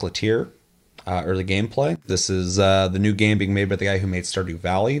Chocolatier early gameplay. This is the new game being made by the guy who made Stardew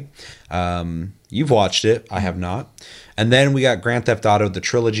Valley. You've watched it. I have not. And then we got Grand Theft Auto, the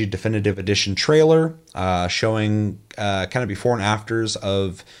Trilogy Definitive Edition trailer, showing kind of before and afters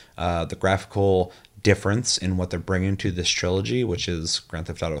of the graphical difference in what they're bringing to this trilogy, which is Grand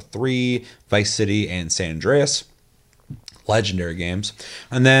Theft Auto 3, Vice City, and San Andreas. Legendary games.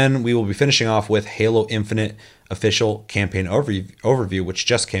 And then we will be finishing off with Halo Infinite official campaign overview, which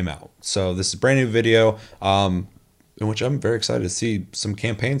just came out. So this is a brand new video, in which I'm very excited to see some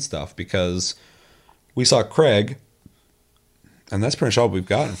campaign stuff, because we saw Craig, and that's pretty much all we've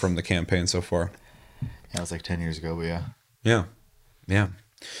gotten from the campaign so far. Yeah, it was like 10 years ago, but yeah. Yeah.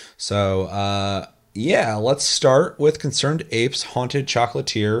 So, yeah, let's start with Concerned Apes Haunted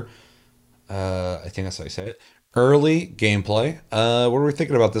Chocolatier. I think that's how you say it. Early gameplay. What are we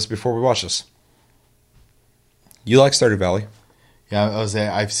thinking about this before we watch this? You like Stardew Valley? Yeah,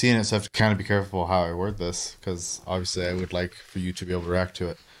 I've seen it, so I have to kind of be careful how I word this, because obviously I would like for you to be able to react to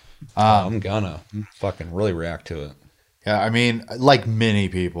it. I'm gonna fucking really react to it. Yeah, I mean, like many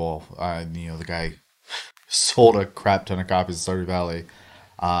people, the guy sold a crap ton of copies of Stardew Valley.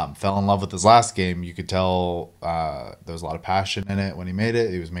 Fell in love with his last game. You could tell there was a lot of passion in it when he made it.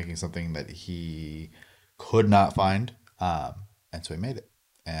 He was making something that he could not find, and so he made it.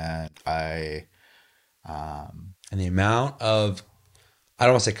 And and the amount of, I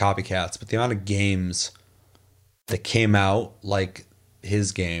don't want to say copycats, but the amount of games that came out like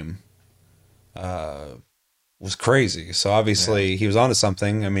his game was crazy. So obviously he was onto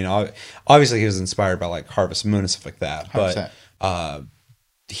something. I mean, obviously he was inspired by like Harvest Moon and stuff like that, 100%. But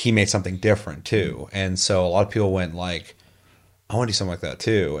he made something different too. And so a lot of people went like, I want to do something like that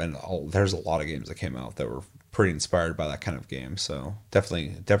too. And there's a lot of games that came out that were pretty inspired by that kind of game. So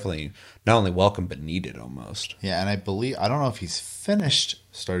definitely not only welcome, but needed almost. Yeah. And I don't know if he's finished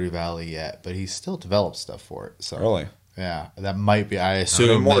Stardew Valley yet, but he still develops stuff for it. So really? Yeah, that might be. I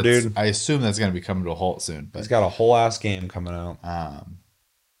assume more, dude. I assume that's going to be coming to a halt soon. But he's got a whole ass game coming out.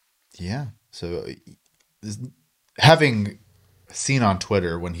 Yeah. So having seen on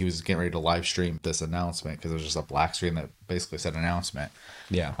Twitter when he was getting ready to live stream this announcement, because it was just a black screen that basically said announcement.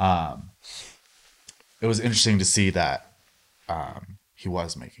 Yeah. It was interesting to see that he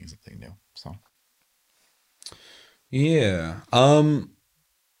was making something new. So. Yeah.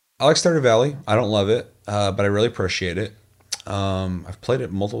 I like Stardew Valley. I don't love it, but I really appreciate it. I've played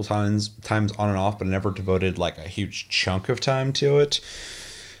it multiple times on and off, but I never devoted like a huge chunk of time to it.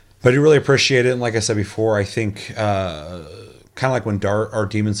 But I really appreciate it. And like I said before, I think kind of like when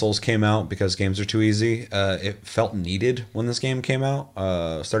Demon Souls came out, because games are too easy, it felt needed when this game came out,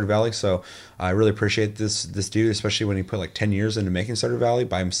 Stardew Valley. So I really appreciate this dude, especially when he put like 10 years into making Stardew Valley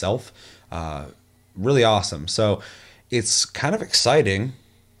by himself. Really awesome. So it's kind of exciting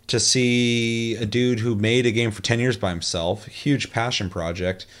to see a dude who made a game for 10 years by himself, huge passion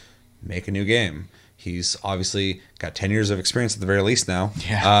project, make a new game. He's obviously got 10 years of experience at the very least now.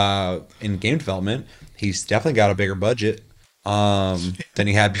 Yeah. In game development. He's definitely got a bigger budget than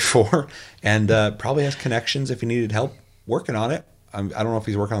he had before, and probably has connections if he needed help working on it. I don't know if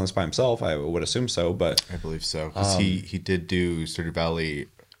he's working on this by himself. I would assume so, but I believe so, because he did do Stardew Valley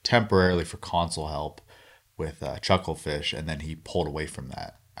temporarily for console help with Chucklefish, and then he pulled away from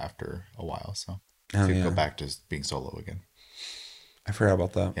that after a while, so he could go back to being solo again. I forgot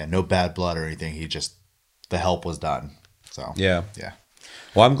about that. Yeah, no bad blood or anything. The help was done. So yeah.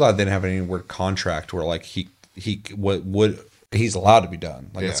 Well, I'm glad they didn't have any word contract where like he's allowed to be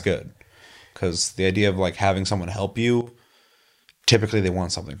done. Like it's good, because the idea of like having someone help you, typically they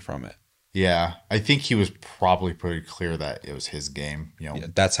want something from it. Yeah, I think he was probably pretty clear that it was his game. You know, Yeah,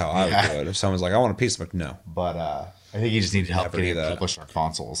 that's how I would do it. If someone's like, I want a piece, I'm like, no. but I think he just needed help Never do getting that. published our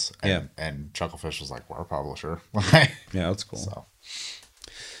consoles. Yeah. And Chucklefish was like, "We're a publisher." Yeah, that's cool. So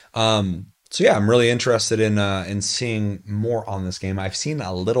So yeah, I'm really interested in seeing more on this game. I've seen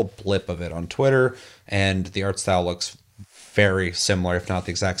a little blip of it on Twitter, and the art style looks very similar, if not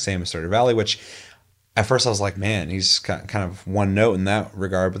the exact same as Stardew Valley. Which at first I was like, man, he's kind of one note in that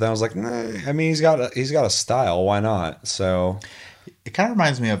regard. But then I was like, nah, I mean, he's got a style. Why not? So it kind of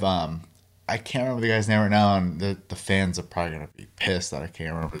reminds me of I can't remember the guy's name right now, and the fans are probably gonna be pissed that I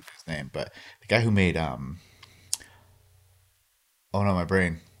can't remember his name. But the guy who made oh no, my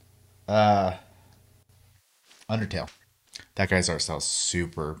brain. Undertale. That guy's art style is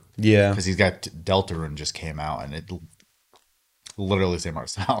super. yeah, Because he's got Deltarune just came out, and it literally same art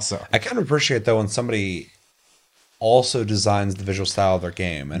style. So I kind of appreciate though when somebody also designs the visual style of their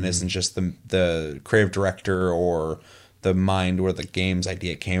game and isn't just the creative director or the mind where the game's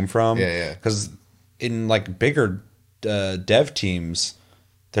idea came from. Yeah. Because in like bigger dev teams,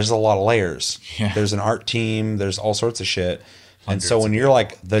 there's a lot of layers. Yeah. There's an art team. There's all sorts of shit. And so when you're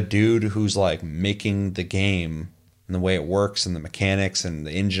like the dude who's like making the game and the way it works and the mechanics and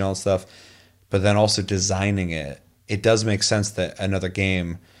the engine and all that stuff, but then also designing it, it does make sense that another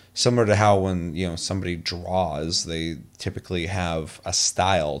game, similar to how when somebody draws, they typically have a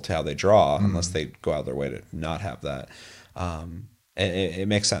style to how they draw, unless they go out of their way to not have that. It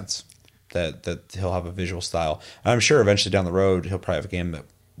makes sense that he'll have a visual style. And I'm sure eventually down the road he'll probably have a game that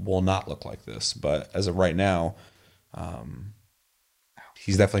will not look like this, but as of right now,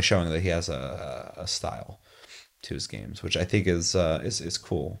 he's definitely showing that he has a style to his games, which I think is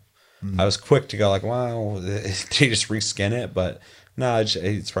cool. I was quick to go like, wow, did he just reskin it? But no,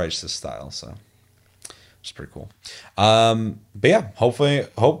 it's probably just his style, so it's pretty cool. But yeah,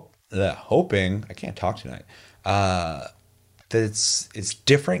 hoping I can't talk tonight. That it's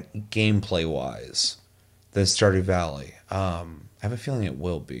different gameplay wise than Stardew Valley. I have a feeling it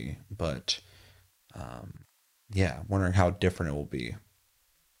will be, but yeah, wondering how different it will be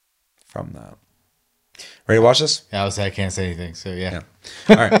from that. Ready to watch this? yeah, I can't say anything. So yeah.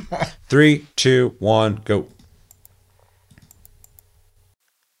 All right. 3, 2, 1, go.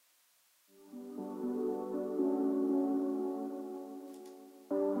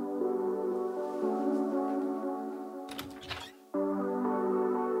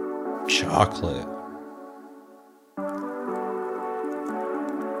 Chocolate.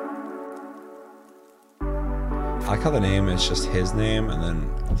 I like how the name is just his name and then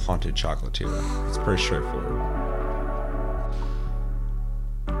Haunted Chocolatier. It's pretty straightforward.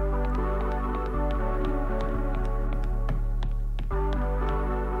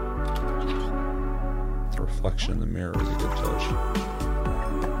 The reflection in the mirror is a good touch.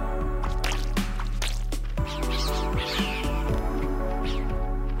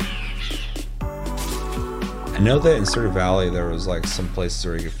 I know that in Stardew Valley there was like some places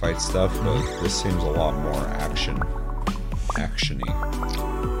where you could fight stuff, but this seems a lot more actiony.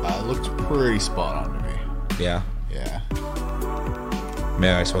 It looked pretty spot on to me. Yeah. Yeah.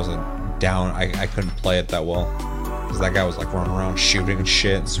 Maybe I just wasn't down. I couldn't play it that well because that guy was like running around shooting and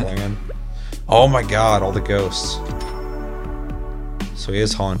shit and swinging. Oh my god, all the ghosts. So he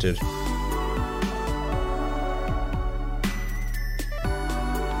is haunted.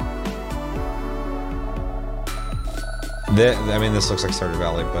 I mean, this looks like Stardew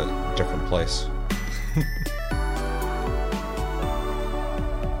Valley, but different place.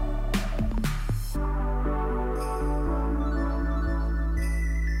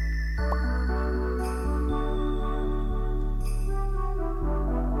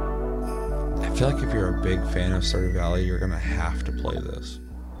 I feel like if you're a big fan of Stardew Valley, you're gonna have to play this.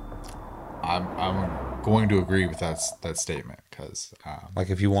 I'm going to agree with that statement because Like,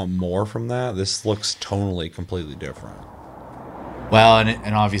 if you want more from that, this looks tonally completely different. well,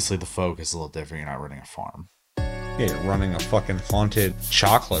 and obviously the focus is a little different. You're not running a farm. Yeah, you're running a fucking haunted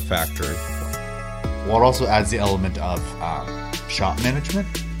chocolate factory. Well, it also adds the element of shop management.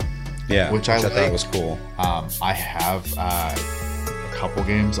 Yeah, which I thought like. was cool. I have a couple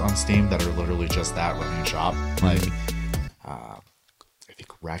games on Steam that are literally just that, running a shop. Like, I think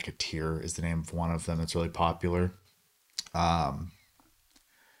Racketeer is the name of one of them that's really popular. And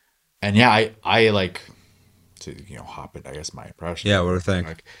yeah, I like to hop in. I guess my impression. Yeah, what do you think?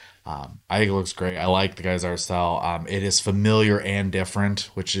 Like, I think it looks great. I like the guy's art style. It is familiar and different,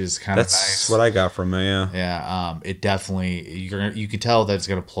 which is kind of nice. That's what I got from it. Yeah. Yeah, it definitely you can tell that it's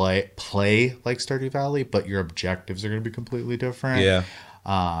gonna play like Stardew Valley, but your objectives are gonna be completely different. Yeah.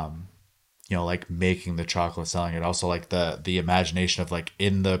 like making the chocolate, selling it. Also, like the imagination of like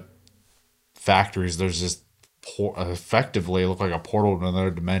in the factories, there's just effectively look like a portal to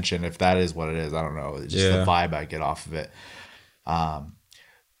another dimension. If that is what it is, I don't know. It's just the vibe I get off of it.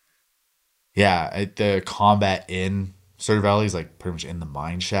 The combat in Stardew Valley is like pretty much in the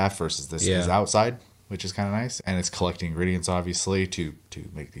mine shaft versus this is outside, which is kind of nice. And it's collecting ingredients, obviously, to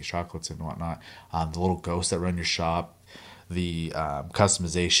make these chocolates and whatnot. The little ghosts that run your shop, the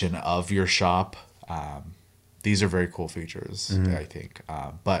customization of your shop. These are very cool features, I think.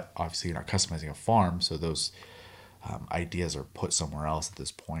 But obviously, you're not customizing a farm, so those ideas are put somewhere else at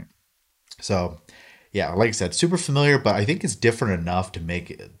this point. So, yeah, like I said, super familiar, but I think it's different enough to make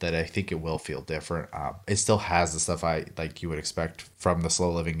it that I think it will feel different. It still has the stuff I like you would expect from the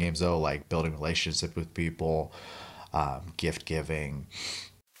slow living games, though, like building relationships with people, gift giving.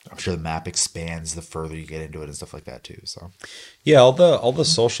 I'm sure the map expands the further you get into it and stuff like that too. So yeah, all the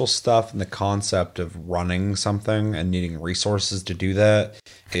social stuff and the concept of running something and needing resources to do that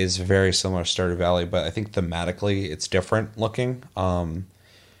is very similar to Stardew Valley, but I think thematically it's different looking.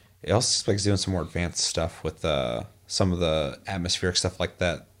 It also expects doing some more advanced stuff with some of the atmospheric stuff, like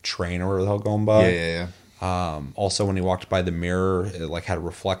that train or whatever the hell going by. Yeah. Also, when you walked by the mirror, it like had a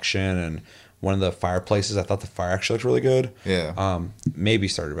reflection, and one of the fireplaces, I thought the fire actually looked really good. Yeah. Maybe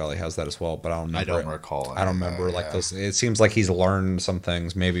Stardew Valley has that as well, but I don't remember. I don't recall. I don't remember like those. It seems like he's learned some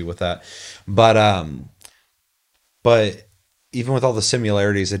things maybe with that, but even with all the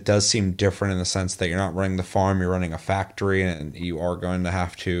similarities, it does seem different in the sense that you're not running the farm, you're running a factory, and you are going to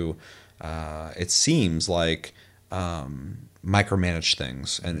have to. It seems like micromanage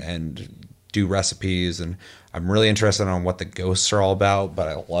things and do recipes, and I'm really interested on what the ghosts are all about, but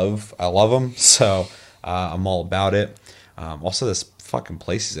I love them, so I'm all about it. Also, this fucking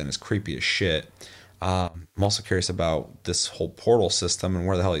place he's in is creepy as shit. I'm also curious about this whole portal system and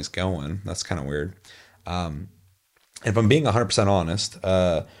where the hell he's going. That's kind of weird. If I'm being 100% honest,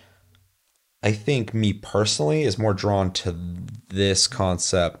 I think me personally is more drawn to this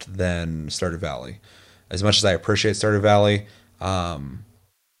concept than Stardew Valley. As much as I appreciate Stardew Valley, I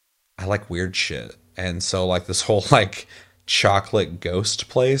like weird shit. And so like this whole like chocolate ghost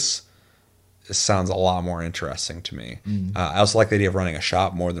place sounds a lot more interesting to me. I also like the idea of running a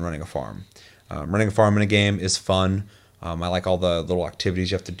shop more than running a farm. Running a farm in a game is fun. I like all the little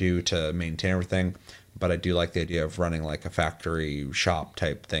activities you have to do to maintain everything. But I do like the idea of running like a factory shop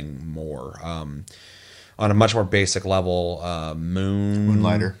type thing more. On a much more basic level,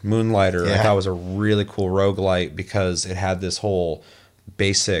 Moonlighter, Yeah. I thought was a really cool roguelite because it had this whole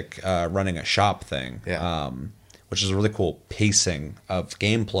basic running a shop thing, which is a really cool pacing of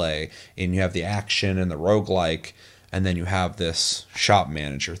gameplay. And you have the action and the roguelike, and then you have this shop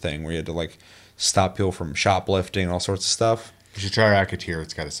manager thing where you had to like stop people from shoplifting and all sorts of stuff. You should try Racketeer.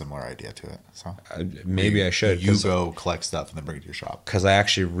 It's got a similar idea to it. So maybe I should. You go collect stuff and then bring it to your shop. Because I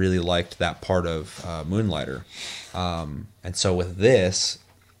actually really liked that part of Moonlighter. And so with this,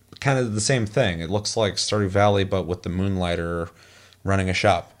 kind of the same thing. It looks like Stardew Valley, but with the Moonlighter running a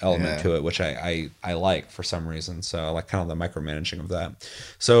shop element to it, which I like for some reason. So I like kind of the micromanaging of that.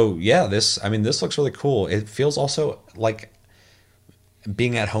 So yeah, this looks really cool. It feels also like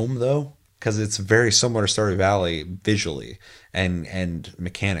being at home though, because it's very similar to Stardew Valley visually and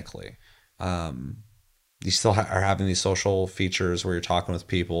mechanically. You still are having these social features where you're talking with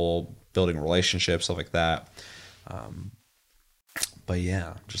people, building relationships, stuff like that. But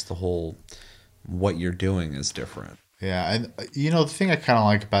yeah, just the whole what you're doing is different. Yeah, and the thing I kind of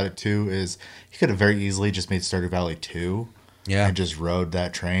like about it too is he could have very easily just made Stardew Valley 2. Yeah. And just rode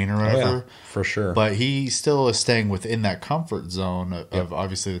that train or whatever. Oh, yeah, for sure. But he still is staying within that comfort zone of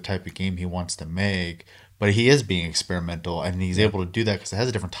obviously the type of game he wants to make. But he is being experimental, and he's able to do that because it has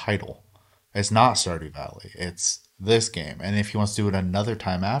a different title. It's not Stardew Valley. It's this game. And if he wants to do it another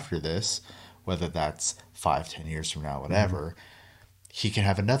time after this, whether that's 5-10 years from now, whatever, he can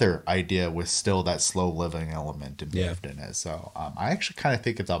have another idea with still that slow living element involved in it. So I actually kind of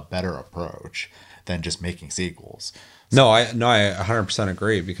think it's a better approach than just making sequels. No, I 100%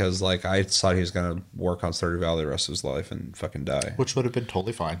 agree because like I thought he was gonna work on Stardew Valley the rest of his life and fucking die, which would have been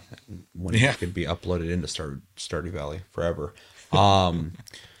totally fine when he could be uploaded into Stardew Valley forever.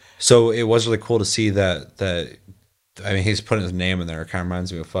 So it was really cool to see that. I mean, he's putting his name in there. It kind of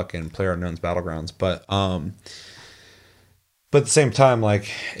reminds me of fucking PlayerUnknown's Battlegrounds, but at the same time, like,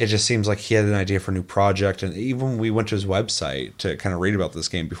 it just seems like he had an idea for a new project. And even when we went to his website to kind of read about this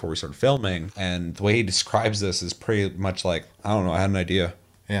game before we started filming, and the way he describes this is pretty much like, I don't know, I had an idea.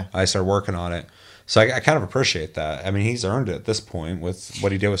 Yeah. I started working on it. So I kind of appreciate that. I mean, he's earned it at this point with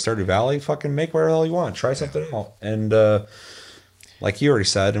what he did with Stardew Valley. Fucking make whatever the hell you want. Try something else. And like you already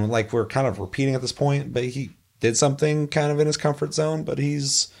said, and like we're kind of repeating at this point, but he did something kind of in his comfort zone, but he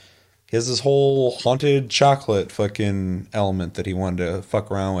has this whole haunted chocolate fucking element that he wanted to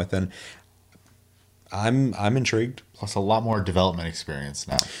fuck around with, and I'm intrigued. Plus a lot more development experience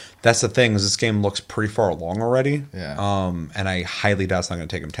now. That's the thing, is this game looks pretty far along already. Yeah. And I highly doubt it's not going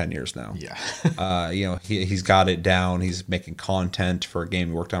to take him 10 years now. Yeah. You know, he's got it down. He's making content for a game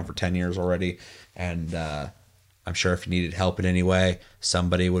he worked on for 10 years already. And I'm sure if he needed help in any way,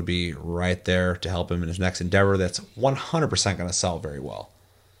 somebody would be right there to help him in his next endeavor that's 100% going to sell very well.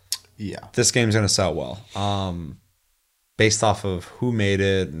 Yeah. This game's going to sell well. Based off of who made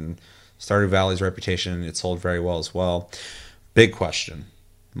it and Stardew Valley's reputation, it sold very well as well. Big question.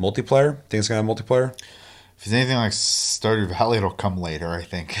 Multiplayer? Think it's going to have multiplayer? If it's anything like Stardew Valley, it'll come later, I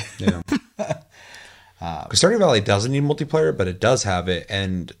think. Yeah. Because Stardew Valley doesn't need multiplayer, but it does have it.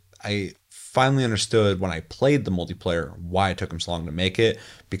 And I finally understood when I played the multiplayer why it took them so long to make it,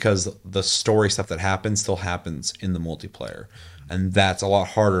 because the story stuff that happens still happens in the multiplayer. And that's a lot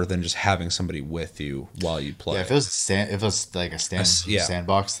harder than just having somebody with you while you play. Yeah, if it was like a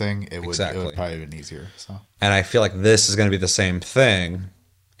sandbox thing, it would probably have been easier. So. And I feel like this is going to be the same thing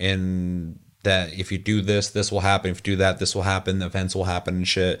in that if you do this, this will happen. If you do that, this will happen. The events will happen and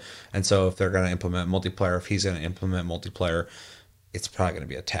shit. And so if they're going to implement multiplayer, if he's going to implement multiplayer, it's probably going to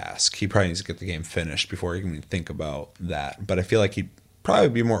be a task. He probably needs to get the game finished before he can even think about that. But I feel like he'd probably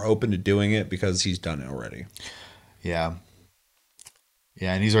be more open to doing it because he's done it already. Yeah.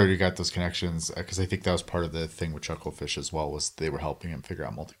 Yeah, and he's already got those connections because I think that was part of the thing with Chucklefish as well, was they were helping him figure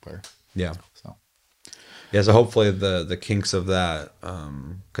out multiplayer. Yeah. So hopefully the kinks of that,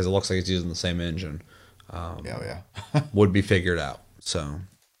 because it looks like he's using the same engine, would be figured out. So,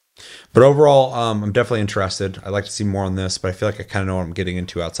 but overall, I'm definitely interested. I'd like to see more on this, but I feel like I kind of know what I'm getting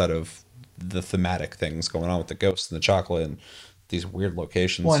into outside of the thematic things going on with the ghosts and the chocolate and these weird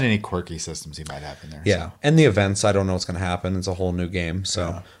locations. Well, and any quirky systems he might have in there. Yeah, so. And the events, I don't know what's going to happen. It's a whole new game,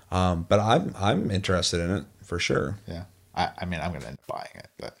 so. Yeah. But I'm interested in it for sure. Yeah, I mean, I'm going to end up buying it,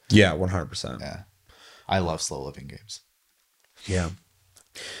 but yeah, 100%. Yeah, I love slow living games. Yeah,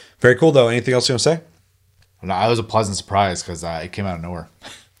 very cool though. Anything else you want to say? No, I was a pleasant surprise because it came out of nowhere.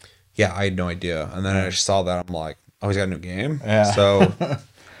 Yeah, I had no idea, and then I just saw that. I'm like, oh, he's got a new game. Yeah. So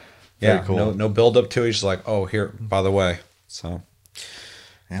yeah, cool. No build up to it. He's just like, oh, here, by the way. So,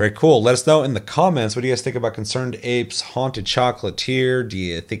 very cool. Let us know in the comments, what do you guys think about Concerned Apes Haunted Chocolatier? Do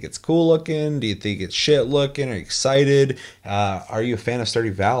you think it's cool looking? Do you think it's shit looking? Are you excited? Are you a fan of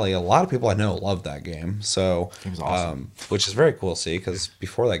Stardew Valley? A lot of people I know love that game. So, game's awesome. Which is very cool to see, because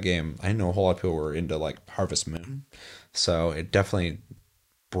before that game, I know a whole lot of people were into like Harvest Moon. So, it definitely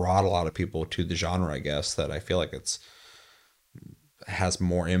brought a lot of people to the genre, I guess, that I feel like has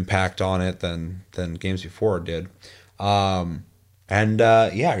more impact on it than games before it did. You're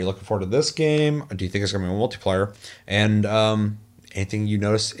looking forward to this game. Do you think it's going to be a multiplayer? And anything you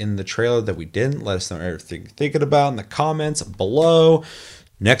noticed in the trailer that we didn't, let us know everything you're thinking about in the comments below.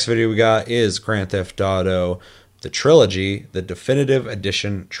 Next video we got is Grand Theft Auto, the Trilogy, the Definitive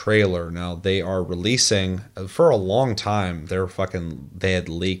Edition trailer. Now, they are releasing, for a long time, they had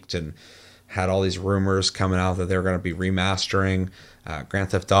leaked and had all these rumors coming out that they were going to be remastering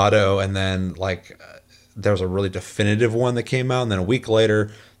Grand Theft Auto, and then there was a really definitive one that came out, and then a week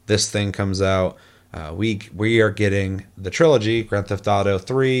later, this thing comes out. We are getting the trilogy, Grand Theft Auto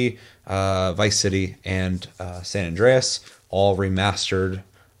 3, Vice City, and San Andreas, all remastered,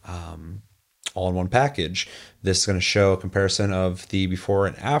 all in one package. This is going to show a comparison of the before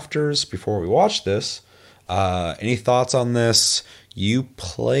and afters before we watch this. Any thoughts on this? You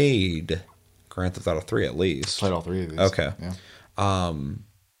played Grand Theft Auto 3 at least. Played all three of these. Okay. Yeah.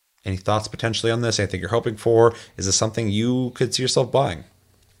 Any thoughts potentially on this? Anything you're hoping for? Is this something you could see yourself buying?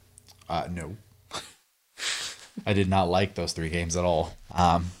 No. I did not like those three games at all.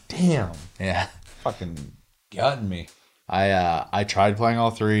 Damn. Yeah. Fucking gutting me. I tried playing all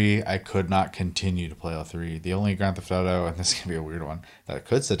three. I could not continue to play all three. The only Grand Theft Auto, and this is going to be a weird one, that I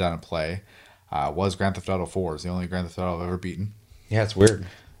could sit down and play was Grand Theft Auto 4. It's the only Grand Theft Auto I've ever beaten. Yeah, it's weird.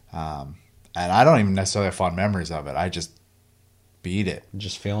 And I don't even necessarily have fond memories of it. I just beat it.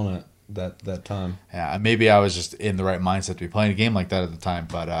 Just feeling it that time. Yeah, maybe I was just in the right mindset to be playing a game like that at the time,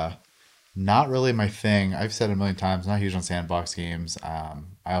 but not really my thing. I've said it a million times, not huge on sandbox games. I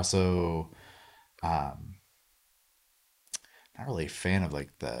also not really a fan of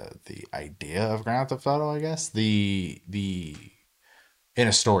the idea of Grand Theft Auto, I guess. The in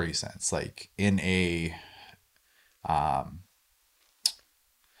a story sense, in a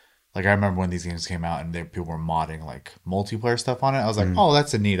I remember when these games came out and people were modding multiplayer stuff on it. I was like, oh,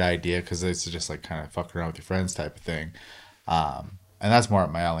 that's a neat idea because it's just kind of fuck around with your friends type of thing. and that's more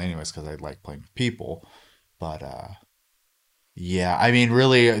up my alley anyways because I like playing with people. But yeah, I mean,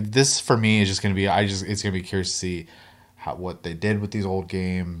 really, this for me is just gonna be it's gonna be curious to see what they did with these old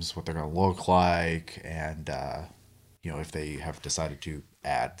games, what they're gonna look like, and if they have decided to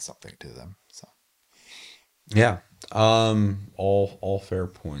add something to them. So Yeah. All fair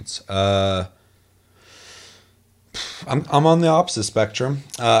points. I'm on the opposite spectrum.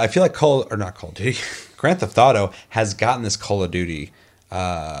 I feel like Call of Duty, Grand Theft Auto has gotten this Call of Duty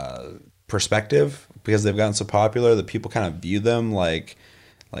perspective because they've gotten so popular that people kind of view them like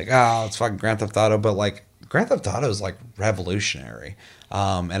oh, it's fucking Grand Theft Auto, but like Grand Theft Auto is like revolutionary.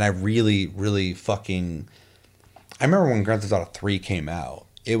 And I really really fucking I remember when Grand Theft Auto 3 came out.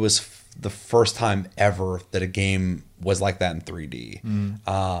 It was the first time ever that a game was like that in 3D.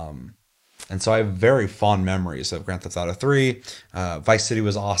 And so I have very fond memories of Grand Theft Auto 3. Vice City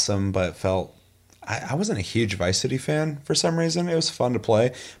was awesome, but I wasn't a huge Vice City fan for some reason. It was fun to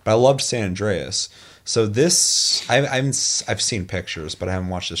play, but I loved San Andreas. So this, I've seen pictures, but I haven't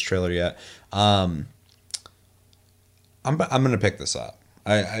watched this trailer yet. I'm gonna pick this up.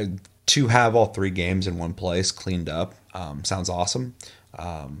 To have all three games in one place cleaned up sounds awesome.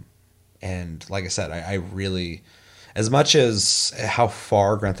 And like I said, I really, as much as how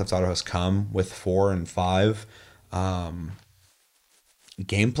far Grand Theft Auto has come with 4 and 5,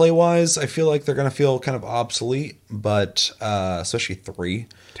 gameplay wise, I feel like they're gonna feel kind of obsolete. But especially 3.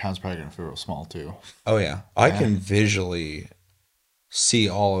 Town's probably gonna feel real small too. Oh yeah, I can visually see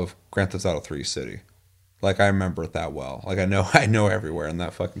all of Grand Theft Auto 3 City. Like I remember it that well. Like I know everywhere in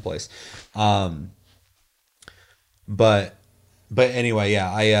that fucking place. But anyway,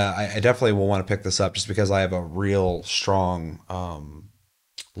 yeah, I definitely will want to pick this up just because I have a real strong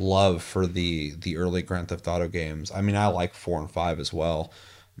love for the early Grand Theft Auto games. I mean, I like 4 and 5 as well,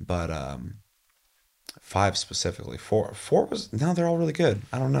 but 5 specifically. 4 was, no, they're all really good.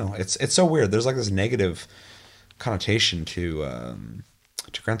 I don't know. It's so weird. There's like this negative connotation to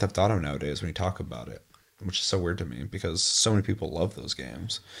Grand Theft Auto nowadays when you talk about it, which is so weird to me because so many people love those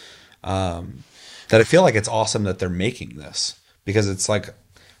games. That I feel like it's awesome that they're making this. Because it's like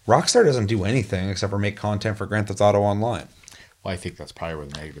Rockstar doesn't do anything except for make content for Grand Theft Auto Online. Well, I think that's probably where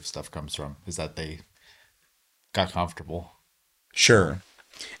the negative stuff comes from, is that they got comfortable. Sure.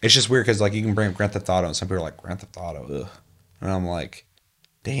 It's just weird because like you can bring up Grand Theft Auto and some people are like, Grand Theft Auto, ugh. And I'm like,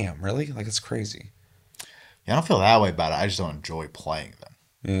 damn, really? Like it's crazy. Yeah, I don't feel that way about it. I just don't enjoy playing them.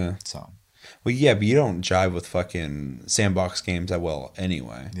 Yeah. So. Well, yeah, but you don't jive with fucking sandbox games that well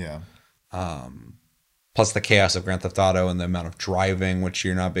anyway. Yeah. Plus the chaos of Grand Theft Auto and the amount of driving, which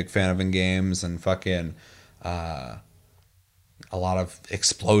you're not a big fan of in games, and fucking a lot of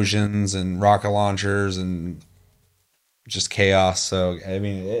explosions and rocket launchers and just chaos. So I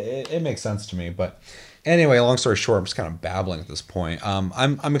mean, it makes sense to me. But anyway, long story short, I'm just kind of babbling at this point.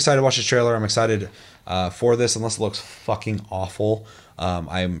 I'm excited to watch the trailer. I'm excited for this, unless it looks fucking awful.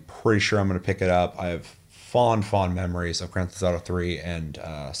 I'm pretty sure I'm going to pick it up. I have fond memories of Grand Theft Auto 3 and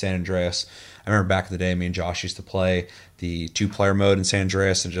San Andreas. I remember back in the day, me and Josh used to play the 2-player mode in San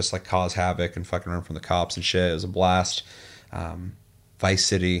Andreas and just like cause havoc and fucking run from the cops and shit. It was a blast. Vice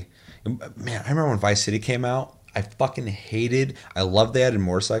City. Man, I remember when Vice City came out, I loved they added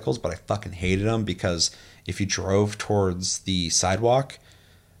motorcycles, but I fucking hated them because if you drove towards the sidewalk,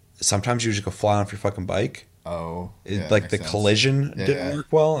 sometimes you just go fly off your fucking bike. Oh, yeah, like the collision didn't work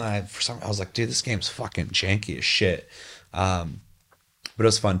well, and I was like, dude, this game's fucking janky as shit. But it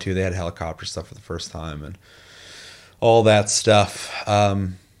was fun too. They had helicopter stuff for the first time and all that stuff.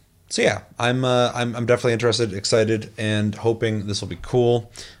 So yeah, I'm definitely interested, excited, and hoping this will be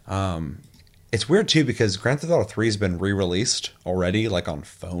cool. It's weird too because Grand Theft Auto 3 has been re-released already, like on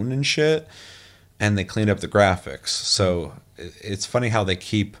phone and shit, and they cleaned up the graphics. So it's funny how they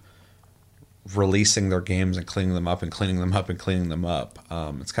keep releasing their games and cleaning them up and cleaning them up and cleaning them up.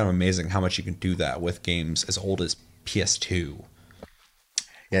 It's kind of amazing how much you can do that with games as old as PS2.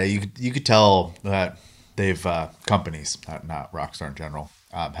 Yeah, you could tell that they've companies, not Rockstar in general,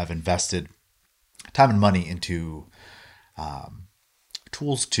 have invested time and money into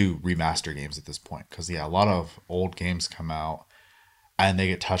tools to remaster games at this point. Because a lot of old games come out and they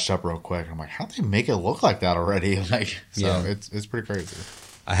get touched up real quick. I'm like, how do they make it look like that already? It's pretty crazy.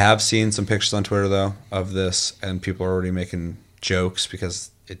 I have seen some pictures on Twitter though of this, and people are already making jokes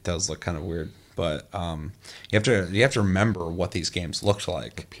because it does look kind of weird. But you have to remember what these games looked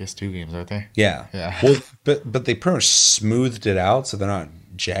like. PS2 games, aren't they? Yeah. Well, but they pretty much smoothed it out so they're not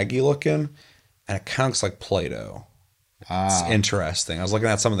jaggy looking, and it kind of looks like Play-Doh. It's interesting. I was looking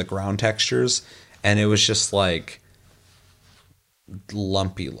at some of the ground textures, and it was just like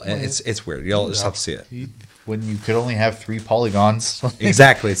lumpy. It's weird. You'll just have to see it. When you could only have 3 polygons.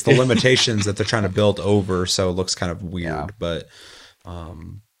 Exactly. It's the limitations that they're trying to build over, so it looks kind of weird. Yeah. But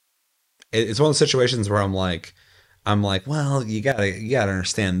it's one of the situations where I'm like, well, you gotta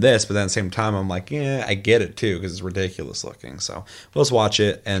understand this, but then at the same time, I'm like, yeah, I get it too because it's ridiculous looking. So let's watch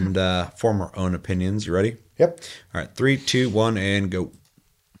it and form our own opinions. You ready? Yep. All right, 3, 2, 1, and go.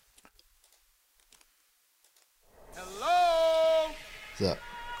 Hello. So,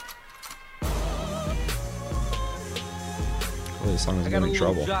 Oh, this song is I got a giving me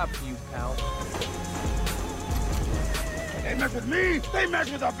little trouble. job for you, pal. They mess with me, they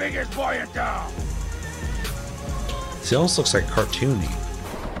mess with the biggest boy in town. See, it almost looks like cartoony,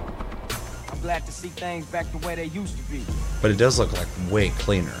 I'm glad to see things back the way they used to be. but it does look like way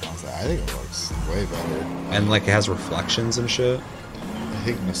cleaner, I think it looks way better. and like it has reflections and shit. I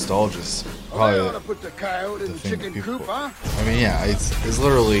think nostalgia's Well, they probably ought to put the coyote in the thing that chicken people- coop, huh? I mean, yeah, it's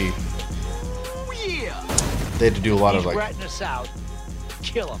literally Oh, yeah. they had to do a lot of like ratting us out.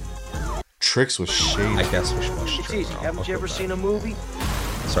 Kill him. tricks with shading. I guess we should watch the It's trailer. easy. I'll Haven't you ever look at seen that. a movie?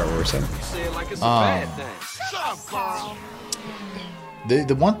 Sorry, what were we saying? You say it like it's a bad thing. Shut up, Carl.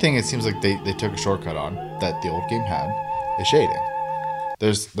 The one thing it seems like they took a shortcut on that the old game had is shading.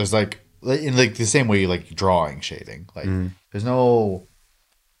 There's like in like the same way you like drawing shading. Like there's no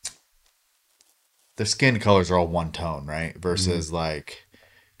the skin colors are all one tone, right? Versus like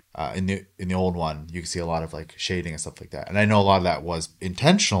in the old one you can see a lot of like shading and stuff like that. And I know a lot of that was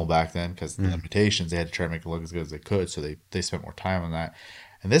intentional back then because the limitations, they had to try to make it look as good as they could, so they spent more time on that.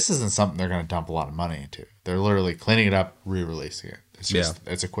 And this isn't something they're going to dump a lot of money into. They're literally cleaning it up, re-releasing it. It's just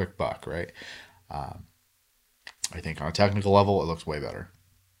it's a quick buck, right? I think on a technical level, it looks way better,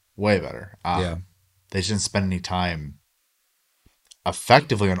 way better. Yeah. They didn't spend any time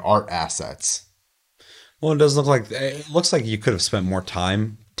effectively on art assets. Well, it looks like you could have spent more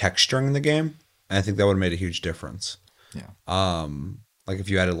time texturing the game, and I think that would have made a huge difference. Yeah, Like if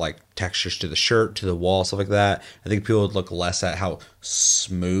you added like textures to the shirt, to the wall, stuff like that, I think people would look less at how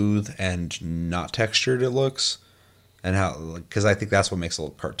smooth and not textured it looks, and how, because I think that's what makes it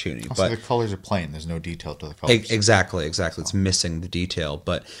look cartoony. also But the colors are plain. There's no detail to the colors. exactly. It's missing the detail.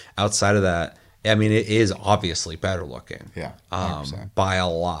 But outside of that, I mean, it is obviously better looking. Yeah, 100%. By a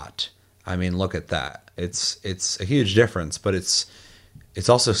lot. I mean, look at that. It's a huge difference, but it's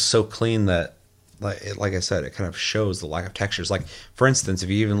also so clean that, like I said, it kind of shows the lack of textures. Like, for instance, if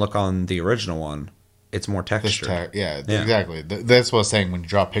you even look on the original one, it's more textured. Yeah, exactly. That's what I was saying. When you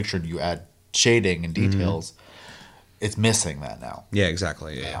draw a picture and you add shading and details, it's missing that now. Yeah,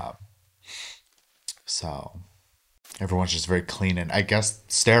 exactly. Yeah. So everyone's just very clean and I guess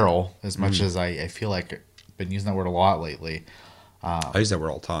sterile as much as I feel like I've been using that word a lot lately. I use that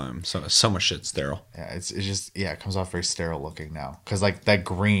word all the time. So much shit's sterile. Yeah, it's just it comes off very sterile looking now. Because like that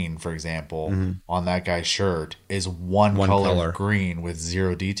green, for example, on that guy's shirt is one color of green with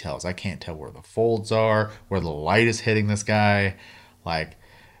zero details. I can't tell where the folds are, where the light is hitting this guy. Like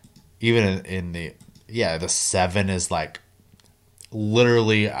even in the 7 is like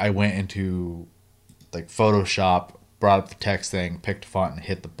literally I went into like Photoshop, brought up the text thing, picked a font and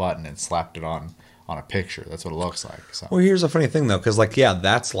hit the button and slapped it on a picture. That's what it looks like. So Well, here's a funny thing though, because like, yeah,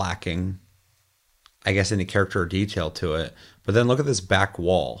 that's lacking, I guess, any character or detail to it. But then look at this back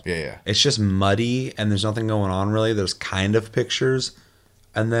wall. Yeah. It's just muddy and there's nothing going on really. There's kind of pictures,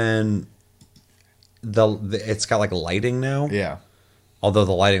 and then it's got like lighting now. yeah, Although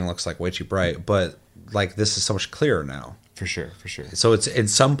the lighting looks like way too bright, but like this is so much clearer now. for sure. So it's in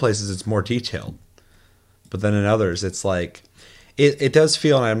some places it's more detailed, but then in others it's like it does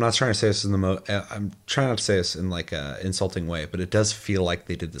feel. And I'm not trying to say this in I'm trying not to say this in like a insulting way, but it does feel like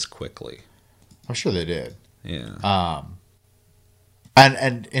they did this quickly. I'm sure they did. Yeah.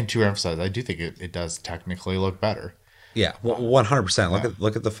 And to emphasize, I do think it does technically look better. Yeah. 100%.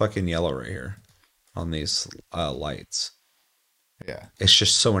 Look at the fucking yellow right here on these lights. Yeah. It's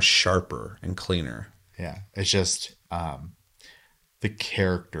just so much sharper and cleaner. Yeah. It's just the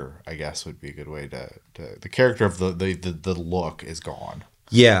character, I guess, would be a good way to the character of the look is gone.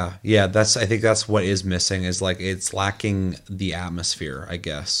 Yeah. I think that's what is missing, is like it's lacking the atmosphere, I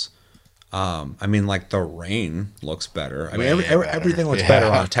guess. I mean, like the rain looks better. I mean, everything looks better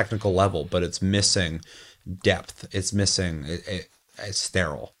on a technical level, but it's missing depth. It's missing. It's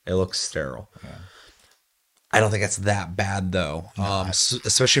sterile. It looks sterile. Yeah. I don't think it's that bad though,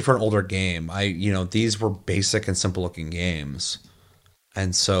 especially for an older game. These were basic and simple looking games,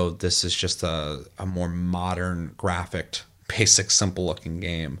 and so this is just a more modern, graphic, basic, simple looking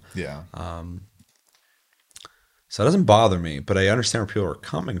game. Yeah. So it doesn't bother me, but I understand where people are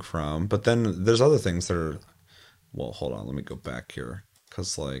coming from. But then there's other things that are well, hold on, let me go back here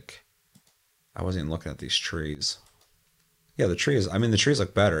because like I wasn't even looking at these trees. Yeah, the trees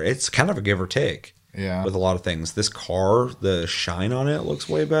look better. It's kind of a give or take. Yeah. With a lot of things. This car, the shine on it looks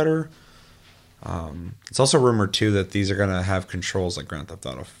way better. It's also rumored too that these are going to have controls like Grand Theft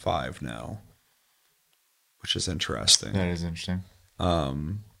Auto 5 now, which is interesting. That is interesting.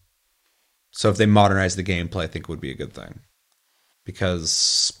 So if they modernize the gameplay, I think it would be a good thing.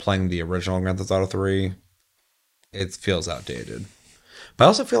 Because playing the original Grand Theft Auto 3, it feels outdated. But I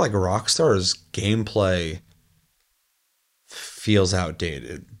also feel like Rockstar's gameplay feels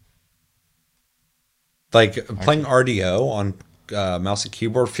outdated. Like playing RDO on mouse and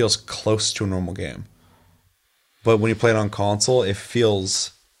keyboard feels close to a normal game. But when you play it on console, it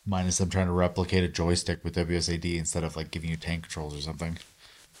feels... Minus them trying to replicate a joystick with WSAD instead of like giving you tank controls or something.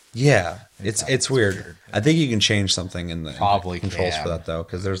 Yeah, it's weird. I think you can change something in the controls for that though,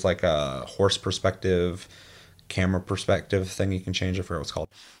 because there's like a horse perspective, camera perspective thing you can change. I forget what it's called.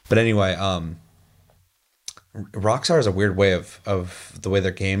 But anyway, Rockstar is a weird way of the way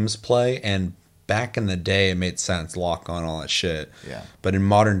their games play, and back in the day it made sense, lock on all that shit. Yeah. But in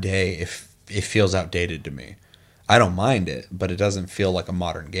modern day, it feels outdated to me. I don't mind it, but it doesn't feel like a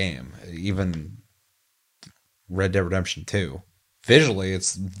modern game. Even Red Dead Redemption 2. Visually,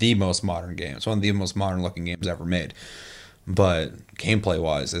 it's the most modern game. It's one of the most modern looking games ever made. But gameplay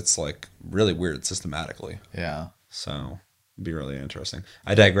wise, it's like really weird systematically. Yeah. So it'd be really interesting.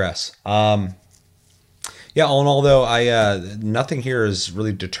 I digress. Yeah, all in all though, nothing here is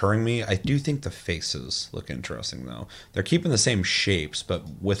really deterring me. I do think the faces look interesting though. They're keeping the same shapes, but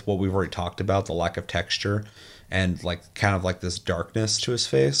with what we've already talked about, the lack of texture and like kind of like this darkness to his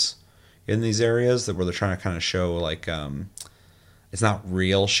face in these areas where they're trying to kind of show like it's not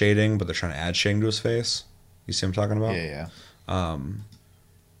real shading, but they're trying to add shading to his face. You see what I'm talking about? Yeah.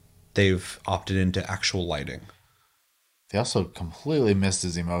 They've opted into actual lighting. They also completely missed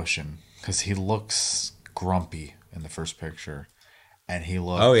his emotion because he looks grumpy in the first picture, and he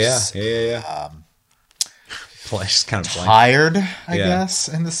looks Just kind of tired, I guess,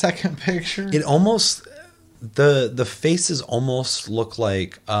 in the second picture. It almost the faces almost look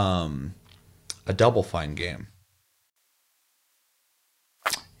like a Double Fine game.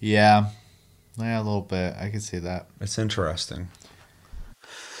 Yeah, a little bit. I can see that. It's interesting.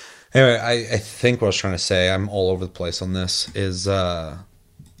 Anyway, I think what I was trying to say, I'm all over the place on this, is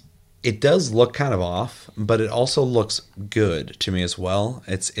it does look kind of off, but it also looks good to me as well.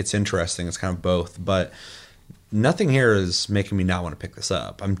 It's interesting. It's kind of both, but nothing here is making me not want to pick this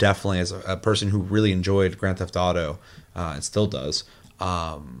up. I'm definitely, as a person who really enjoyed Grand Theft Auto, and still does,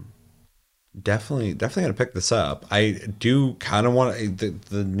 definitely gonna pick this up. I do kind of want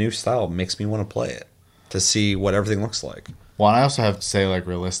the new style makes me want to play it to see what everything looks like. Well, and I also have to say, like,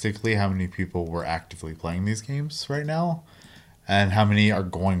 realistically, how many people were actively playing these games right now, and how many are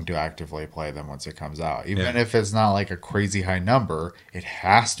going to actively play them once it comes out. Even if it's not like a crazy high number, it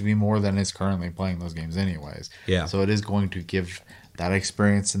has to be more than is currently playing those games anyways. Yeah. So it is going to give that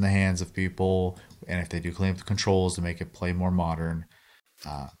experience in the hands of people, and if they do clean up the controls to make it play more modern,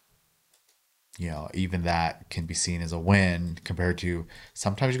 even that can be seen as a win compared to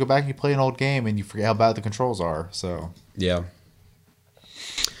sometimes you go back and you play an old game and you forget how bad the controls are. So yeah,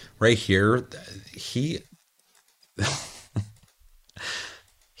 right here, he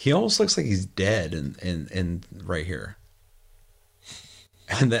almost looks like he's dead in right here.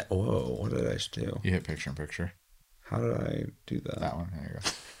 And that what did I do? You hit picture in picture. How did I do that? That one. There you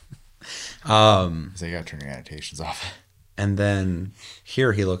go. So you gotta turn your annotations off. And then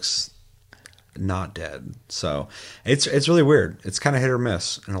here he looks not dead. So it's really weird. It's kind of hit or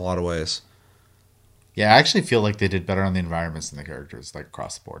miss in a lot of ways. Yeah, I actually feel like they did better on the environments than the characters, like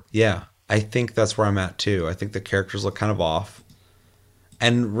across the board. Yeah, I think that's where I'm at too. I think the characters look kind of off.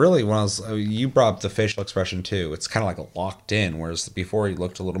 And really, you brought up the facial expression too. It's kind of like locked in, whereas before he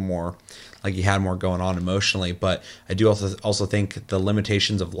looked a little more like he had more going on emotionally. But I do also think the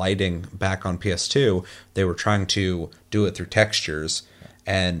limitations of lighting back on PS2, they were trying to do it through textures.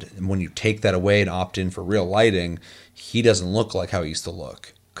 And when you take that away and opt in for real lighting, he doesn't look like how he used to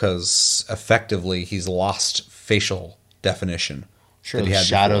look because effectively he's lost facial definition. Sure, the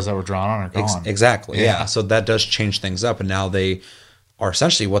shadows that were drawn on are gone. Exactly, yeah. So that does change things up, and now they are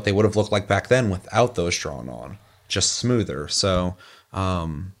essentially what they would have looked like back then without those drawn on, just smoother. So I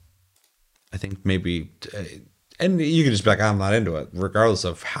think maybe, and you can just be like, I'm not into it, regardless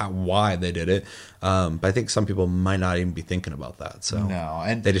of why they did it. But I think some people might not even be thinking about that. So no,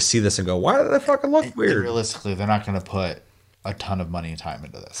 and they just see this and go, why do they fucking look weird? Realistically, they're not going to put a ton of money and time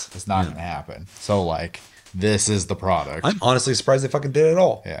into this. It's not going to happen. So like, this is the product. I'm honestly surprised they fucking did it at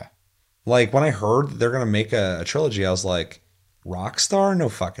all. Yeah. Like, when I heard that they're going to make a trilogy, I was like, Rockstar? No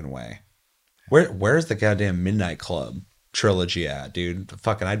fucking way. Where's the goddamn Midnight Club trilogy at, dude?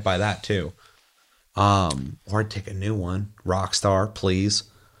 Fucking, I'd buy that too. Or I'd take a new one. Rockstar, please.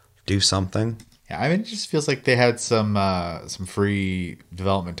 Do something. Yeah, I mean, it just feels like they had some free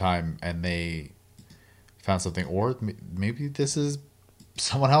development time and they found something. Or maybe this is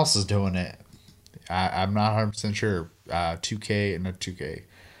someone else is doing it. I'm not 100% sure. 2K and not 2K.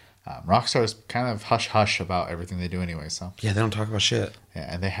 Rockstar is kind of hush-hush about everything they do anyway, so. Yeah, they don't talk about shit.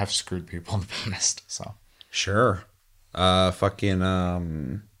 Yeah, and they have screwed people in the past, so. Sure.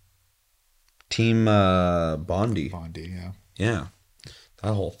 Team Bondi. Bondi, yeah. Yeah.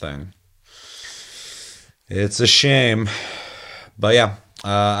 That whole thing. It's a shame. But yeah,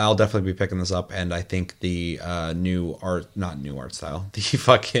 I'll definitely be picking this up, and I think the not new art style,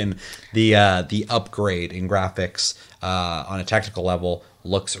 the upgrade in graphics on a technical level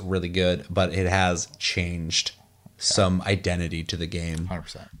looks really good, but it has changed some identity to the game.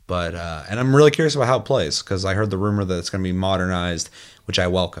 100%. But and I'm really curious about how it plays, because I heard the rumor that it's going to be modernized, which I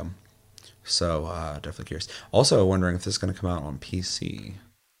welcome. So definitely curious. Also wondering if this is going to come out on PC.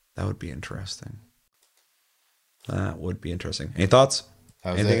 That would be interesting. That would be interesting. Any thoughts?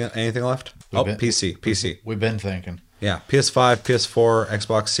 Anything left? PC. We've been thinking. Yeah, PS5, PS4,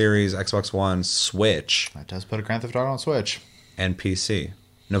 Xbox Series, Xbox One, Switch, That does put a Grand Theft Auto on Switch. and PC.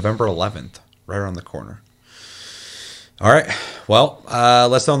 November 11th, right around the corner. All right. Well,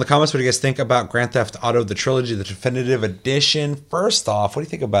 let's know in the comments what you guys think about Grand Theft Auto, the trilogy, the definitive edition. First off, what do you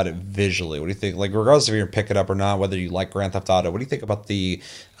think about it visually? What do you think? Like, regardless if you're going to pick it up or not, whether you like Grand Theft Auto, what do you think about the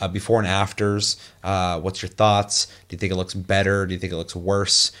before and afters? What's your thoughts? Do you think it looks better? Do you think it looks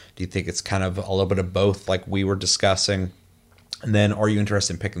worse? Do you think it's kind of a little bit of both, like we were discussing? And then, are you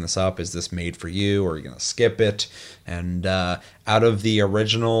interested in picking this up? Is this made for you, or are you going to skip it? And out of the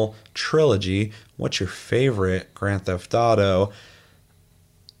original trilogy, what's your favorite Grand Theft Auto?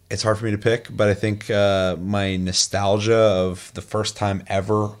 It's hard for me to pick, but I think my nostalgia of the first time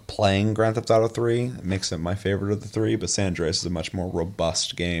ever playing Grand Theft Auto 3 makes it my favorite of the three, but San Andreas is a much more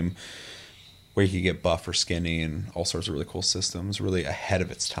robust game where you can get buff or skinny and all sorts of really cool systems, really ahead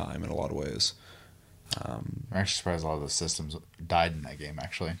of its time in a lot of ways. I'm actually surprised a lot of the systems died in that game,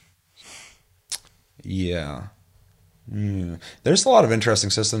 actually. Yeah. There's a lot of interesting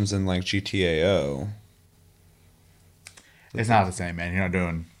systems in like GTAO. It's not the same, man.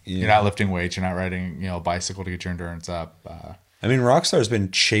 You're not lifting weights. You're not riding, a bicycle to get your endurance up. I mean, Rockstar's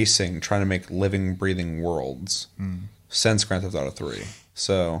been trying to make living, breathing worlds since Grand Theft Auto 3.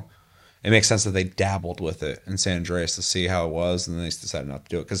 So it makes sense that they dabbled with it in San Andreas to see how it was, and then they decided not to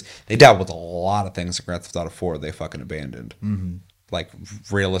do it because they dabbled with a lot of things in Grand Theft Auto 4 they fucking abandoned. Mm-hmm. Like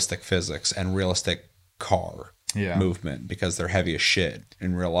realistic physics and realistic car movement, because they're heavy as shit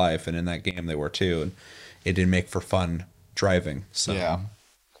in real life, and in that game they were too, and it didn't make for fun driving. So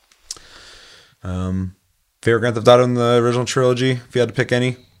favorite Grand Theft Auto in the original trilogy, if you had to pick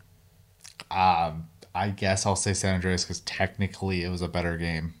any? I guess I'll say San Andreas because technically it was a better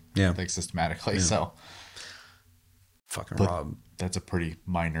game. Yeah. Like systematically, so. Fucking But Rob. that's a pretty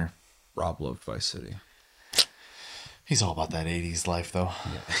minor. Rob loved Vice City. He's all about that 80s life, though.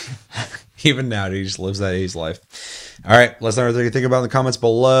 Even now, he just lives that 80s life. All right, let's know what you think about in the comments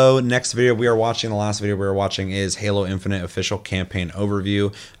below. Next video the last video we are watching is Halo Infinite official campaign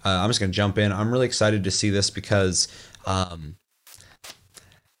overview. I'm just going to jump in. I'm really excited to see this because I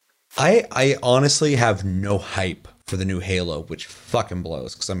honestly have no hype for the new Halo, which fucking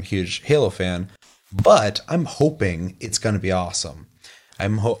blows because I'm a huge Halo fan. But I'm hoping it's going to be awesome.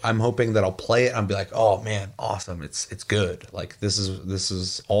 I'm hoping that I'll play it and I'll be like, oh man, awesome. It's good. Like this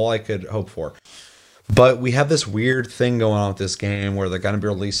is all I could hope for. But we have this weird thing going on with this game where they're going to be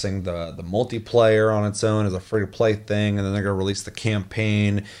releasing the multiplayer on its own as a free-to-play thing, and then they're going to release the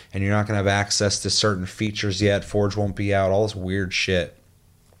campaign, and you're not going to have access to certain features yet. Forge won't be out, all this weird shit.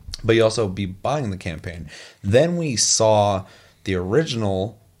 But you also be buying the campaign. Then we saw the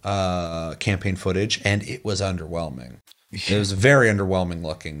original campaign footage, and it was underwhelming. It was very underwhelming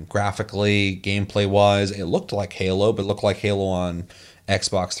looking. Graphically, gameplay-wise, it looked like Halo, but it looked like Halo on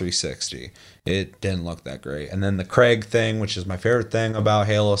Xbox 360. It didn't look that great. And then the Craig thing, which is my favorite thing about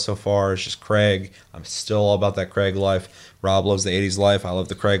Halo so far, is just Craig. I'm still all about that Craig life. Rob loves the 80s life. I love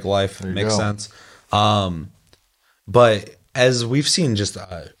the Craig life. Makes sense. But as we've seen,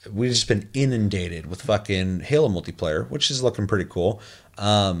 we've just been inundated with fucking Halo multiplayer, which is looking pretty cool.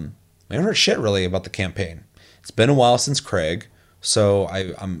 I haven't heard shit really about the campaign. It's been a while since Craig, so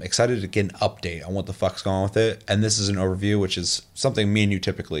I'm excited to get an update on what the fuck's going on with it. And this is an overview, which is something me and you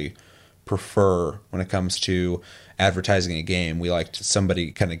typically prefer when it comes to advertising a game. We like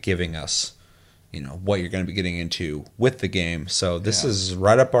somebody kind of giving us, what you're going to be getting into with the game. So this is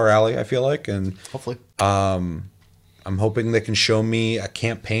right up our alley, I feel like. And Hopefully. I'm hoping they can show me a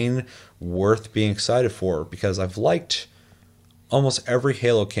campaign worth being excited for, because I've liked almost every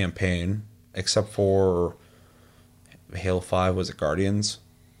Halo campaign except for Halo 5. Was it Guardians?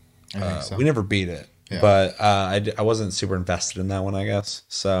 I think so. We never beat it, but I wasn't super invested in that one, I guess.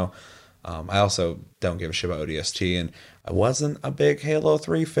 So I also don't give a shit about ODST, and I wasn't a big Halo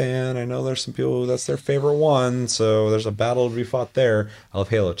 3 fan. I know there's some people that's their favorite one, so there's a battle to be fought there. I love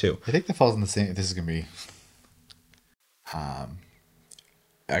Halo 2. I think that falls in the same. This is gonna be, I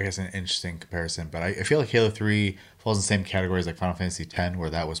guess, an interesting comparison, but I feel like Halo 3 falls in the same categories like Final Fantasy X, where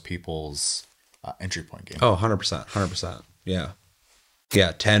that was people's entry point game. Oh, 100%. 100%. Yeah.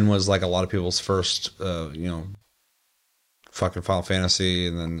 Yeah, 10 was like a lot of people's first, fucking Final Fantasy,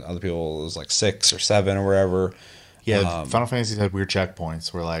 and then other people, it was like 6 or 7 or wherever. Yeah, Final Fantasy had weird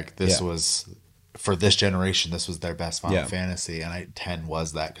checkpoints where like this was, for this generation, this was their best Final Fantasy, and 10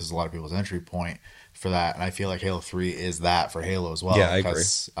 was that because a lot of people's entry point for that, and I feel like Halo 3 is that for Halo as well. Yeah, I agree.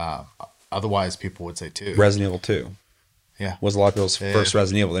 Otherwise, people would say 2. Resident Evil 2. Yeah, was a lot of people's first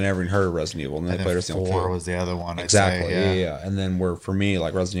Resident Evil. They never even heard of Resident Evil, and then they played Resident Evil 2. 4 was the other one. Exactly. I'd say, yeah. And then for me,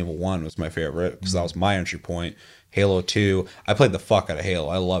 like Resident Evil 1 was my favorite because that was my entry point. Halo 2, I played the fuck out of Halo.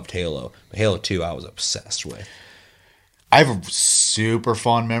 I loved Halo. But Halo 2, I was obsessed with. I have super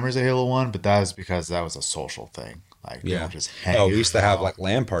fond memories of Halo 1, but that was because that was a social thing. Like, people just hang out. We used to have like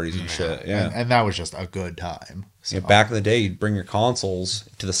LAN parties and shit. Yeah. And that was just a good time. So. Yeah, back in the day, you'd bring your consoles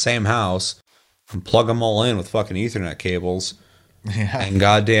to the same house and plug them all in with fucking Ethernet cables. Yeah. And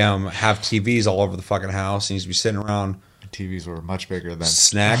goddamn have TVs all over the fucking house. And you'd be sitting around. TVs were much bigger than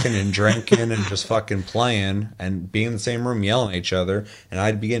snacking and drinking and just fucking playing and being in the same room yelling at each other. And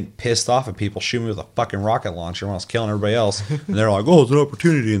I'd be getting pissed off at people shooting me with a fucking rocket launcher when I was killing everybody else. And they're like, oh, it's an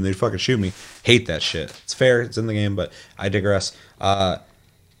opportunity. And they'd fucking shoot me. Hate that shit. It's fair. It's in the game, but I digress. I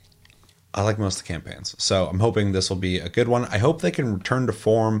like most of the campaigns. So I'm hoping this will be a good one. I hope they can return to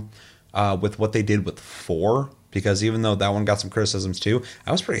form with what they did with 4. Because even though that one got some criticisms too,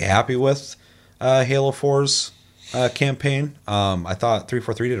 I was pretty happy with Halo 4's campaign. I thought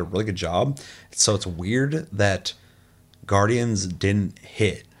 343 did a really good job. So it's weird that Guardians didn't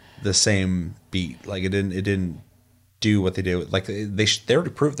hit the same beat. Like it didn't do what they did. Like they already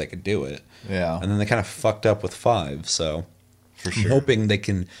proved they could do it. Yeah. And then they kind of fucked up with 5. So for sure. I'm hoping they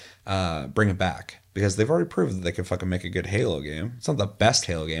can bring it back because they've already proved that they can fucking make a good Halo game. It's not the best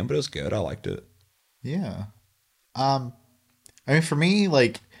Halo game, but it was good. I liked it. Yeah. I mean, for me,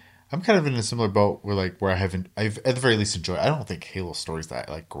 like, I'm kind of in a similar boat where I've at the very least enjoyed. I don't think Halo stories that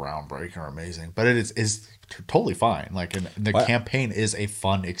like groundbreaking or amazing, but it is totally fine. Like, and the campaign is a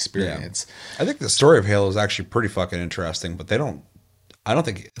fun experience. Yeah. I think the story of Halo is actually pretty fucking interesting, but I don't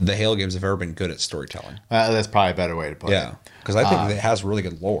think the Halo games have ever been good at storytelling. That's probably a better way to put it. Yeah, because I think it has really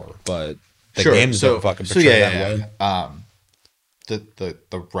good lore, but the sure. games don't fucking portray that way. The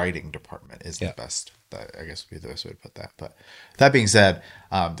writing department is the best. That I guess would be the best way to put that. But that being said,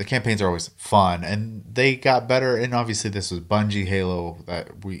 the campaigns are always fun, and they got better. And obviously, this was Bungie Halo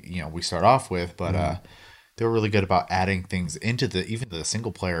that we start off with, but they were really good about adding things into even the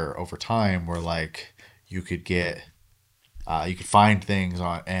single player over time, where like you could find things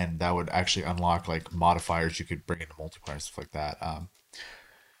on, and that would actually unlock like modifiers you could bring into multiplayer and stuff like that. It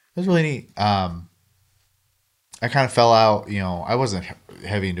was really neat. I kind of fell out, I wasn't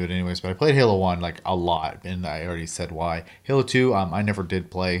heavy into it anyways, but I played Halo 1 like a lot, and I already said why. Halo 2, I never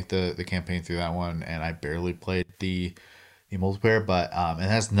did play the campaign through that one, and I barely played the multiplayer, but it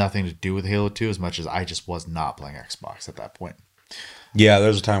has nothing to do with Halo 2 as much as I just was not playing Xbox at that point. Yeah,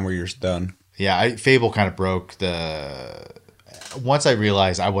 there's a time where you're done. Yeah, Fable kind of broke once I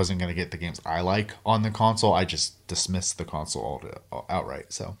realized I wasn't going to get the games I like on the console, I just dismissed the console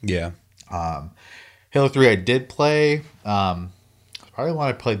outright, so. Yeah. Halo 3 I did play. Probably one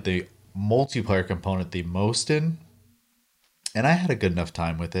I played the multiplayer component the most in. And I had a good enough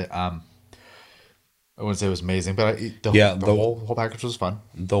time with it. I wouldn't say it was amazing, but the whole package was fun.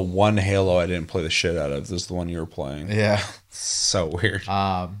 The one Halo I didn't play the shit out of is the one you were playing. Yeah. So weird.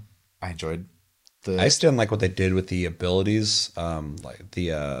 I enjoyed I just didn't like what they did with the abilities. I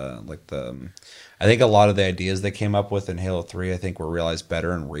think a lot of the ideas they came up with in Halo 3 I think were realized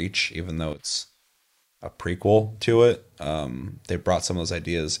better in Reach, even though it's a prequel to it. They brought some of those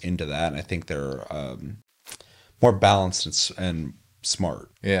ideas into that, and I think they're more balanced and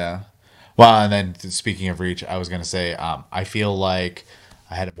smart. Yeah. Well, and then speaking of Reach, I was going to say, I feel like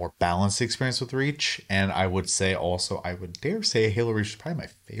I had a more balanced experience with Reach, and I would dare say Halo Reach is probably my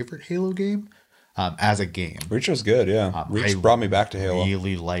favorite Halo game as a game. Reach was good, yeah. Reach I brought me back to Halo.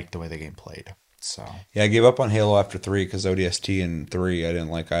 Really liked the way the game played. So Yeah, I gave up on Halo after 3 because ODST and 3 I didn't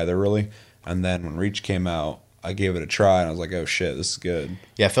like either really. And then when Reach came out, I gave it a try and I was like, oh shit, this is good.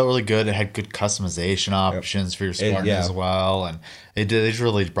 yeah, it felt really good. It had good customization options for your squadron yeah. as well, and it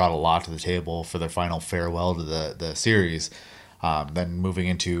really brought a lot to the table for their final farewell to the series. Then moving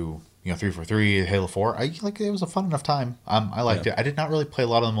into 343, Halo 4, it was a fun enough time. I liked it. I did not really play a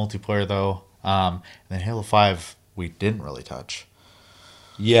lot of the multiplayer though. And then Halo 5 we didn't really touch.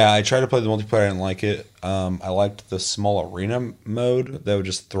 Yeah, I tried to play the multiplayer. I didn't like it. I liked the small arena mode that would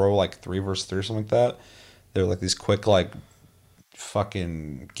just throw like 3 versus 3 or something like that. They were like these quick, like,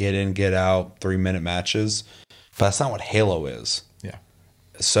 fucking get in, get out, 3-minute matches. But that's not what Halo is. Yeah.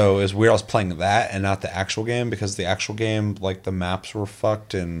 So it was weird I was playing that and not the actual game, because the actual game, like, the maps were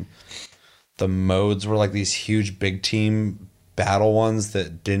fucked and the modes were like these huge big team battle ones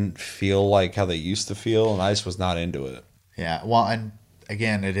that didn't feel like how they used to feel, and I just was not into it. Yeah. Well, and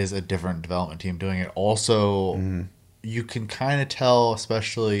again, it is a different development team doing it. Also, you can kind of tell,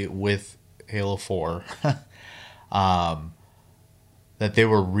 especially with Halo 4, that they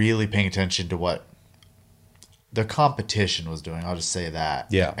were really paying attention to what the competition was doing. I'll just say that.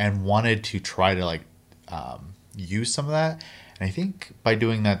 Yeah. And wanted to try to use some of that. And I think by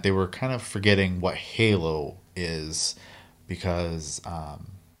doing that, they were kind of forgetting what Halo is, because I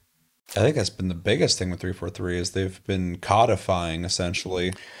think that's been the biggest thing with 343 is they've been codifying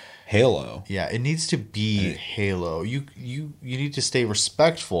essentially Halo. yeah, it needs to be Halo. You need to stay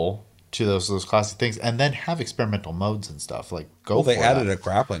respectful to those classic things, and then have experimental modes and stuff. Like Well, they added a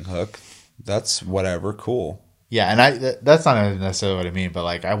grappling hook. That's whatever, cool. Yeah, and that's not necessarily what I mean,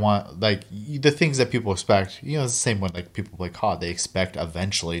 but I want the things that people expect. It's the same when people play COD. They expect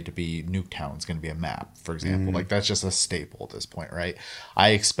eventually to be Nuketown's going to be a map, for example. That's just a staple at this point, right? I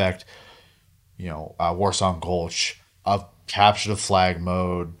expect, Warsong Gulch, a capture the flag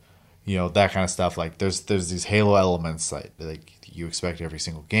mode, that kind of stuff. There's these Halo elements that you expect every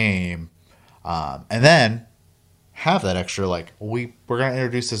single game, and then have that extra we're gonna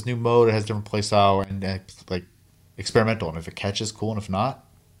introduce this new mode. It has different playstyle and experimental, and if it catches, cool, and if not,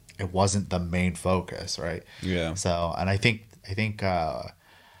 it wasn't the main focus, right? Yeah. So, and I think at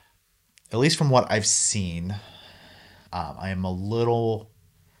least from what I've seen, I am a little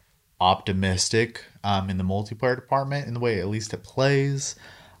optimistic in the multiplayer department, in the way at least it plays,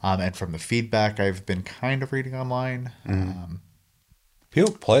 and from the feedback I've been kind of reading online.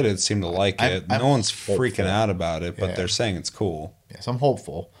 People who played it seem to like it. I'm no one's hopeful. freaking out about it, but Yeah. they're saying it's cool. Yes, I'm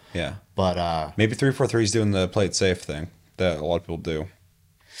hopeful, Yeah. but Maybe 343 is doing the play it safe thing that a lot of people do.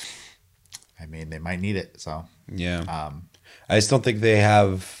 I mean, they might need it. So Yeah. I just don't think they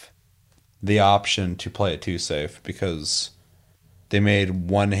have the option to play it too safe, because they made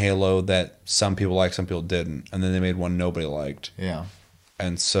one Halo that some people liked, some people didn't, and then they made one nobody liked. yeah.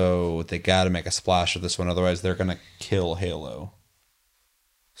 And so they got to make a splash of this one, otherwise they're going to kill Halo.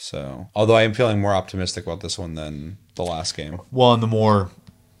 So, although I am feeling more optimistic about this one than the last game. Well, and the more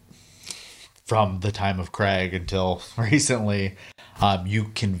from the time of Craig until recently, you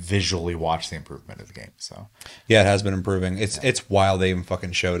can visually watch the improvement of the game. So Yeah, it has been improving. It's wild they even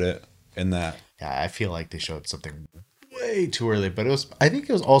fucking showed it in that. yeah, I feel like they showed something way too early, but I think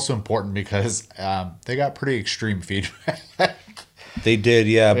it was also important because they got pretty extreme feedback. They did,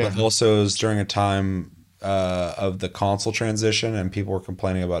 yeah, but also it was during a time of the console transition, and people were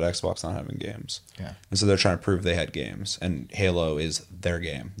complaining about Xbox not having games. Yeah. And so they're trying to prove they had games, and Halo is their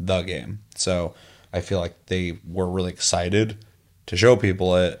game, the game. So I feel like they were really excited to show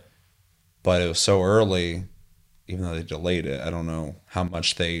people it, but it was so early, even though they delayed it. I don't know how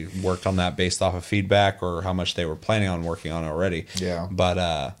much they worked on that based off of feedback or how much they were planning on working on already. Yeah.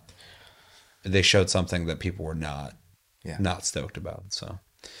 But they showed something that people were not stoked about. So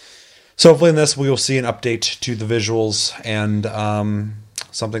hopefully in this we will see an update to the visuals and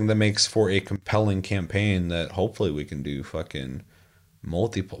something that makes for a compelling campaign that hopefully we can do fucking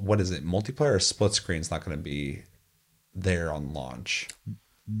multiplayer or split screen is not going to be there on launch.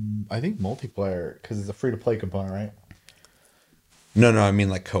 I think multiplayer, because it's a free-to-play component, right? No, I mean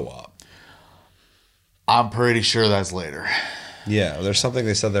like co-op. I'm pretty sure that's later. Yeah, there's something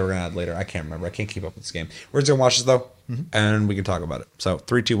they said they were going to add later. I can't remember. I can't keep up with this game. We're just going to watch this, though, and we can talk about it. So,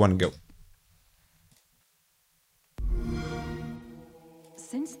 3, 2, 1, go.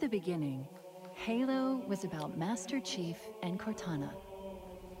 Since the beginning, Halo was about Master Chief and Cortana,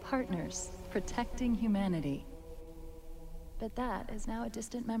 partners protecting humanity. But that is now a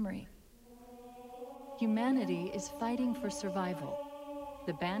distant memory. Humanity is fighting for survival,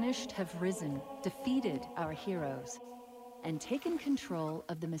 The Banished have risen, defeated our heroes, and taken control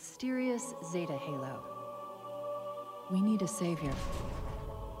of the mysterious Zeta Halo. We need a savior.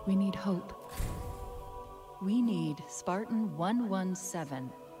 We need hope. We need Spartan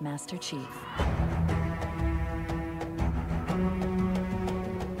 117, Master Chief.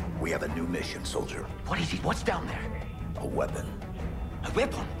 We have a new mission, soldier. What is it? What's down there? A weapon. A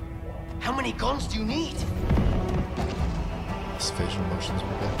weapon? How many guns do you need? His facial motions were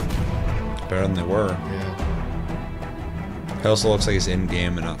good. Better than they were. Yeah. It also looks like he's in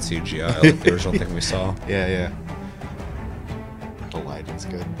game and not CGI, like the original thing we saw. Yeah. The lighting's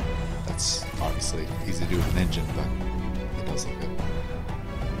good. That's obviously easy to do with an engine, but it does look good.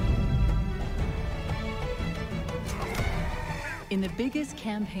 In the biggest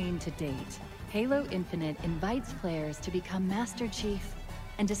campaign to date, Halo Infinite invites players to become Master Chief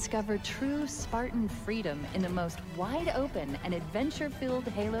and discover true Spartan freedom in the most wide-open and adventure-filled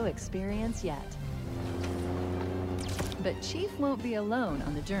Halo experience yet. But Chief won't be alone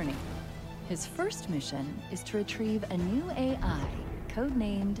on the journey. His first mission is to retrieve a new AI,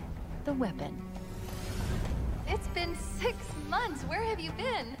 codenamed the Weapon. It's been 6 months. Where have you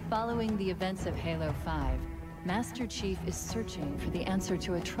been? Following the events of Halo 5, Master Chief is searching for the answer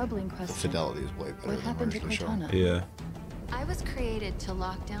to a troubling The question. fidelity is way better What than happened to originally shown. Cortana? Yeah. I was created to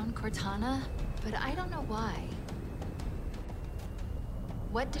lock down Cortana, but I don't know why.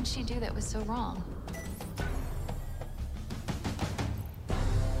 What did she do that was so wrong?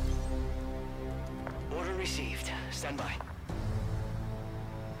 Order received. Stand by.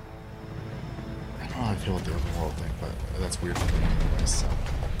 I don't know how I feel with the open world thing, but that's weird for me anyway, so.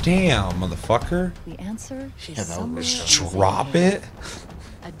 Damn, motherfucker. The answer is Yeah, that somewhere was on Just the drop Zeta it.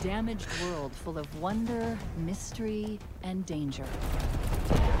 A damaged world full of wonder, mystery, and danger.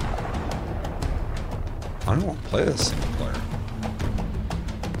 I don't want to play this single player.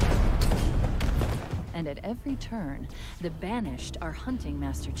 And at every turn, the Banished are hunting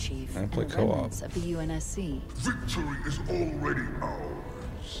Master Chief I and play the co-op. remnants of the UNSC. Victory is already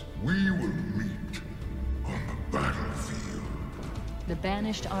ours. We will meet on the battlefield. The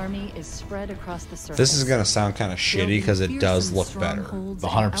Banished army is spread across the surface. This is gonna sound kind of shitty because it does look better. The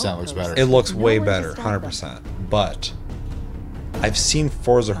 100% looks better. It looks way better, 100%. But I've seen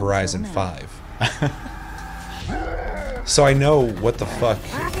Forza Horizon 5. So I know what the fuck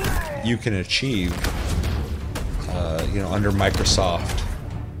you can achieve, under Microsoft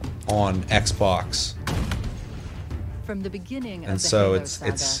on Xbox. From the beginning And of the so Halo it's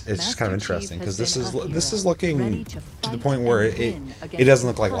saga, just Master kind of Chief interesting because has this been a is hero, looking ready to the fight point where and it win it against doesn't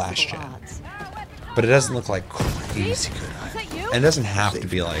look like last gen, impossible odds. but it doesn't look like crazy good. And it doesn't have to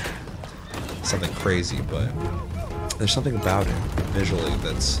be like something crazy, but there's something about it visually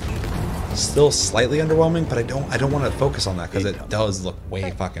that's still slightly underwhelming. But I don't want to focus on that because it does look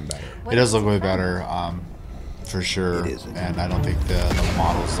way fucking better. It does look way better, for sure. And I don't think the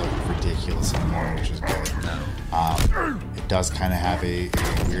models look ridiculous anymore, which is good. It does kind of have a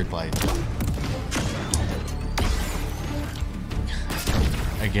weird, like,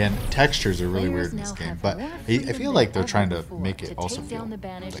 again, textures are really weird in this game, but I feel like they're trying to make it also feel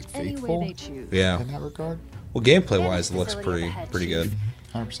like faithful Yeah. in that regard. Well, gameplay wise, it looks pretty good.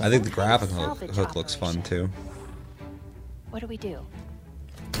 100%. I think the graphic hook looks fun too. What do we do?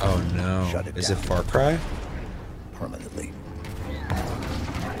 Oh no! Shut it Is it down. Far Cry? Permanently.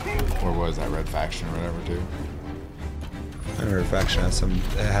 Or was that Red Faction or whatever too? I remember Faction had some.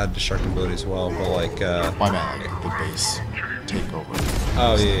 It had destructibility as well, but like. Well, I meant like the base takeover.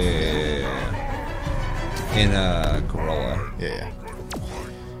 Oh yeah. In Gorilla. Yeah.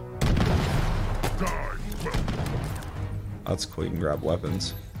 That's cool. You can grab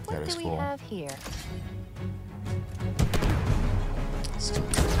weapons. That What is do we cool. have here?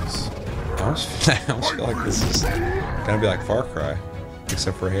 I almost feel like this is gonna be like Far Cry,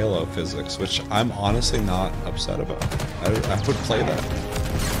 except for Halo physics, which I'm honestly not upset about. I would play that.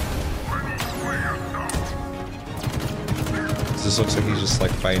 This looks like he's just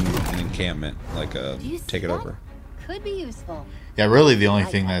like fighting an encampment, like take it over. Could be useful. Yeah, really the only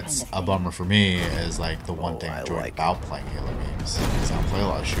thing that's a bummer for me is like the one thing I enjoy about playing Halo games is I don't play a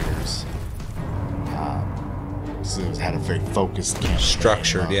lot of shooters. So it had a very focused campaign.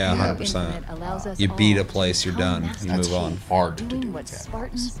 Structured, yeah, Halo 100%. Infinite allows us You beat a all place, you're to done. become You That's move on. hard to Doing do what with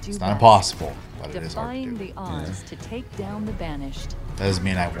Spartans Xbox. do It's not best. impossible, but it is hard to Defying do. the odds to take down the Banished. That doesn't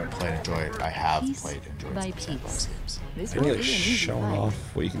mean I won't play and enjoy it. I have Piece played and enjoyed by some sandbox piece. games. This They're won't really be an easy showing fight.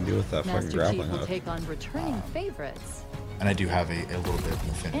 off what you can do with that fucking Master Chief grappling will hook. take on returning favorites And I do have a little bit of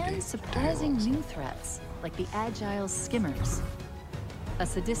affinity and to surprising Halo. new threats like the agile skimmers. A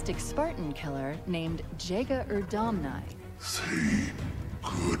sadistic Spartan killer named Jaga Urdomnai. See,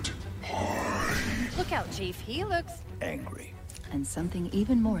 good pie. Look out, Chief. He looks... Angry. And something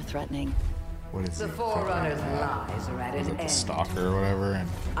even more threatening. What is The it? Forerunner's lies are at Was an it the end. Stalker or whatever? And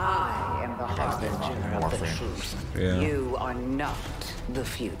I am the harbinger of the Warframe. truth. Yeah. You are not the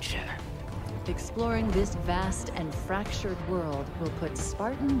future. Exploring this vast and fractured world will put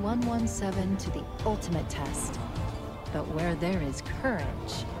Spartan 117 to the ultimate test. But where there is courage,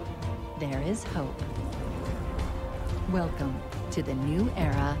 there is hope. Welcome to the new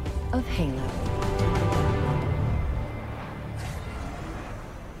era of Halo.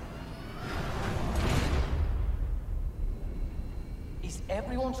 Is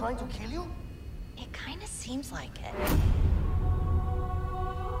everyone trying to kill you? It kind of seems like it.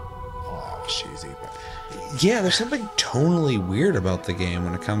 Oh, that was cheesy. But Yeah, there's something tonally weird about the game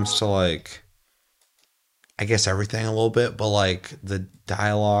when it comes to like, I guess everything a little bit, but like the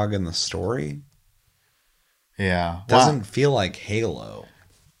dialogue and the story yeah, doesn't feel like Halo.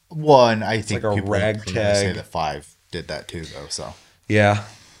 One, I think like a people are gonna say ragtag. that 5 did that too, though. So Yeah.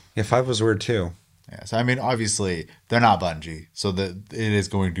 Yeah, 5 was weird too. yeah, so I mean, obviously they're not Bungie, so that it is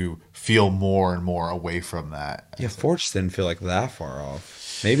going to feel more and more away from that. Yeah, Forge didn't feel like that far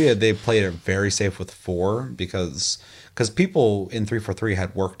off. Maybe they played it very safe with 4 because people in 343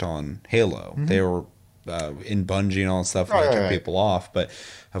 had worked on Halo. They were in Bungie and all that stuff, and they took people off. But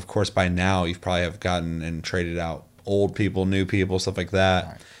of course, by now you've probably have gotten and traded out old people, new people, stuff like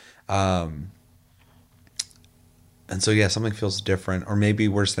that. And so yeah, something feels different, or maybe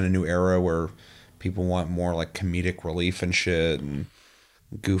we're just in a new era where people want more like comedic relief and shit and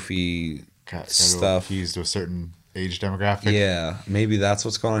goofy stuff. Used to a certain age demographic. Yeah, maybe that's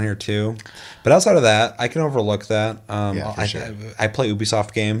what's going on here too. But outside of that, I can overlook that. Yeah, for sure. I play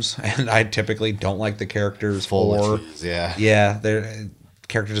Ubisoft games, and I typically don't like the characters Full or of cheese, yeah. yeah, they're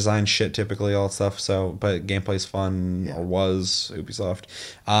character design shit typically, all that stuff. So, but gameplay's fun or was Ubisoft.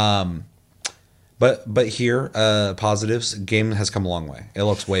 But here, positives, game has come a long way. It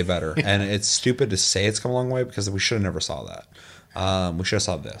looks way better, and it's stupid to say it's come a long way because we should have never saw that. We should have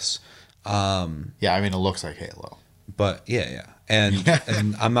saw this. Yeah, I mean, it looks like Halo. But yeah, and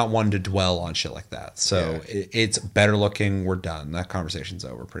I'm not one to dwell on shit like that. So it's better looking. We're done. That conversation's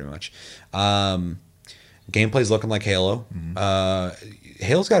over pretty much. Gameplay's looking like Halo.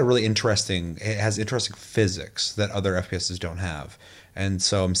 Halo's got a really interesting. It has interesting physics that other FPSs don't have. And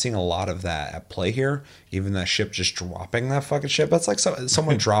so I'm seeing a lot of that at play here. Even that ship just dropping that fucking ship. That's like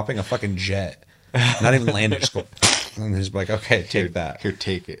someone dropping a fucking jet. Not even landing. Just go, and just like, okay, take that. Here,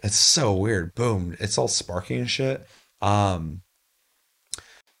 take it. It's so weird. Boom. It's all sparking and shit. So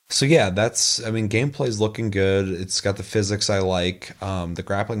yeah, gameplay's looking good. It's got the physics I like. The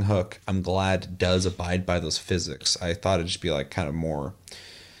grappling hook, I'm glad does abide by those physics. I thought it'd just be like kind of more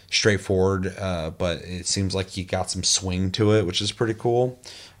straightforward, but it seems like you got some swing to it, which is pretty cool.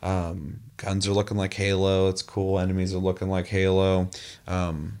 Guns are looking like Halo. It's cool. Enemies are looking like Halo.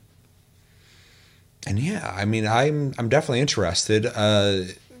 And yeah, I mean, I'm definitely interested.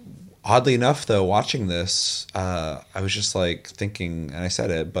 Oddly enough, though, watching this, I was just like thinking, and I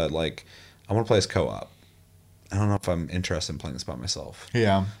said it, but like, I want to play as co-op. I don't know if I'm interested in playing this by myself.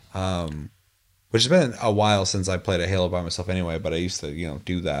 Yeah. Which has been a while since I played a Halo by myself anyway, but I used to,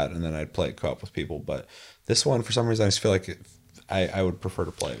 do that, and then I'd play co-op with people. But this one, for some reason, I just feel like I would prefer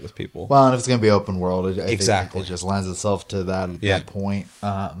to play it with people. Well, and if it's going to be open world, I exactly. think it just lends itself to that at that point.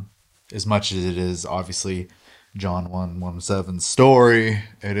 As much as it is, obviously, John 117's story,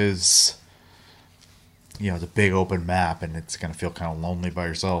 it is, it's a big open map, and it's going to feel kind of lonely by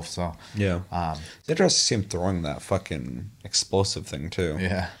yourself. So yeah. It's interesting to see him throwing that fucking explosive thing, too.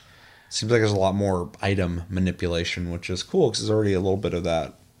 Yeah. Seems like there's a lot more item manipulation, which is cool because there's already a little bit of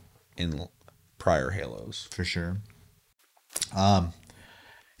that in prior Halos. For sure.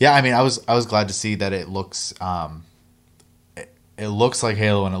 Yeah, I mean, I was glad to see that it looks it looks like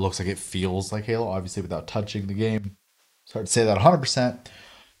Halo, and it looks like it feels like Halo, obviously without touching the game. It's hard to say that 100%,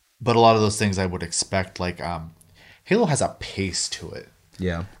 but a lot of those things I would expect, like Halo has a pace to it.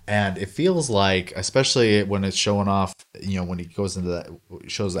 Yeah. And it feels like, especially when it's showing off, when he goes into that,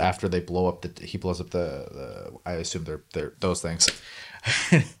 shows after they blow up he blows up the I assume they're those things.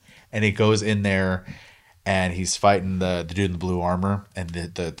 And he goes in there and he's fighting the dude in the blue armor, and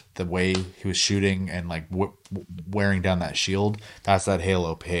the way he was shooting and like wearing down that shield, that's that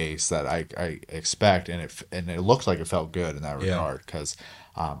Halo pace that I expect, and it looked like it felt good in that regard, because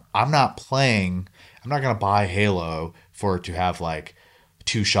I'm not gonna buy Halo for it to have like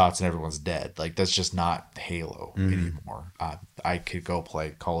 2 shots and everyone's dead. Like, that's just not Halo anymore. I could go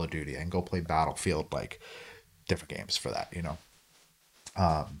play Call of Duty and go play Battlefield, like different games for that,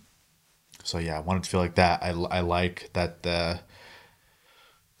 So yeah, I wanted to feel like that. I like that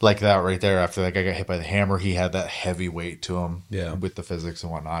like that right there. After that guy got hit by the hammer, he had that heavy weight to him. Yeah. With the physics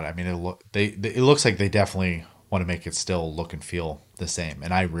and whatnot. I mean, it looks like they definitely want to make it still look and feel the same,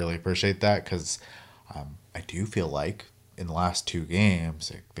 and I really appreciate that because I do feel like in the last 2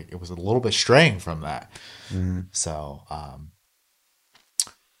 games it was a little bit straying from that. So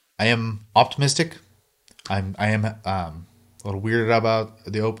I am optimistic. I am a little weirded about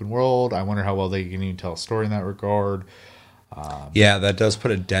the open world. I wonder how well they can even tell a story in that regard. Yeah, that does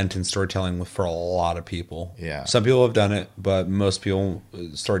put a dent in storytelling for a lot of people. Yeah. Some people have done it, but most people,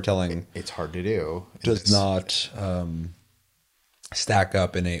 storytelling It's hard to do. does not stack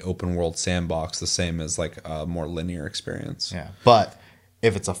up in a open world sandbox the same as like a more linear experience. Yeah. But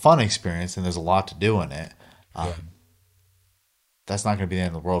if it's a fun experience and there's a lot to do in it, that's not going to be the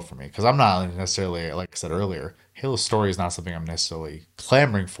end of the world for me. Because I'm not necessarily, like I said earlier, Halo's story is not something I'm necessarily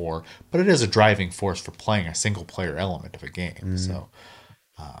clamoring for, but it is a driving force for playing a single player element of a game. So,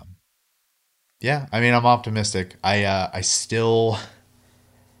 yeah, I mean, I'm optimistic. I still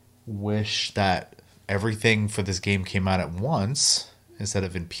wish that everything for this game came out at once instead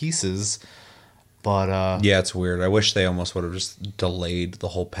of in pieces. But yeah, it's weird. I wish they almost would have just delayed the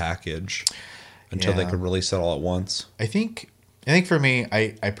whole package until they could release it all at once. I think for me,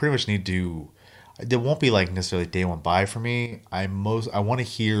 I pretty much need to. There won't be like necessarily day one buy for me. I want to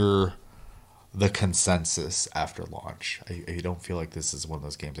hear the consensus after launch. I don't feel like this is one of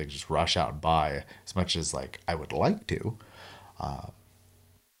those games I can just rush out and buy as much as like I would like to.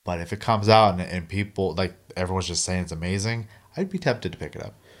 But if it comes out and people like everyone's just saying it's amazing, I'd be tempted to pick it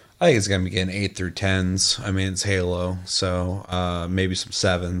up. I think it's going to be getting 8 through 10s. I mean, it's Halo, so maybe some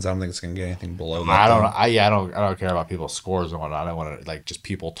 7s. I don't think it's going to get anything below that. I don't care about people's scores and whatnot. I want to like just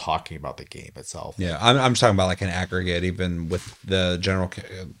people talking about the game itself. Yeah, I'm talking about like an aggregate, even with the general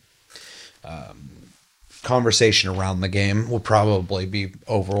conversation around the game will probably be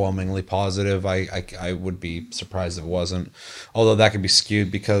overwhelmingly positive. I would be surprised if it wasn't. Although that could be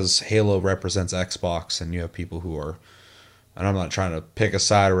skewed because Halo represents Xbox, and you have people who are. And I'm not trying to pick a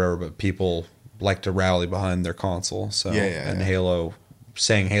side or whatever, but people like to rally behind their console. So, Halo,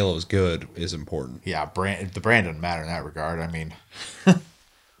 saying Halo is good is important. Yeah, the brand doesn't matter in that regard. I mean,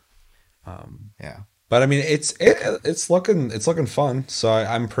 yeah. But I mean, it's looking fun. So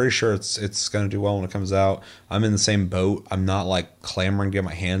I'm pretty sure it's going to do well when it comes out. I'm in the same boat. I'm not like clamoring to get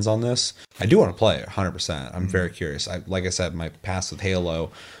my hands on this. I do want to play it 100%. I'm very curious. Like I said, my past with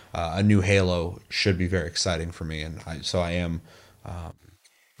Halo. A new Halo should be very exciting for me, and I am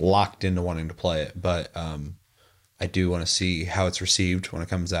locked into wanting to play it. But I do want to see how it's received when it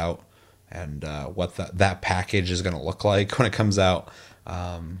comes out, and what that package is going to look like when it comes out.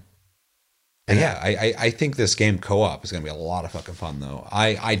 I think this game co-op is going to be a lot of fucking fun, though.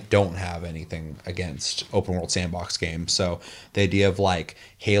 I don't have anything against open world sandbox games. So the idea of like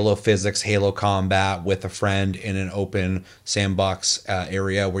Halo physics, Halo combat with a friend in an open sandbox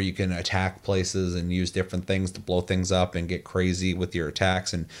area where you can attack places and use different things to blow things up and get crazy with your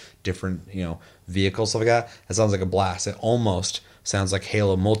attacks and different, vehicles, stuff like that. That sounds like a blast. It almost sounds like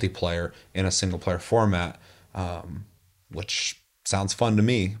Halo multiplayer in a single player format, which sounds fun to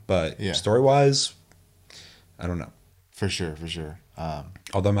me, but story-wise, I don't know. For sure.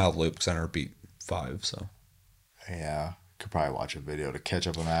 Although I'm out of the loop because I never beat 5, so. Yeah, could probably watch a video to catch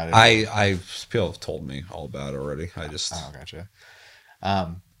up on that. People have told me all about it already. I just... Oh, gotcha.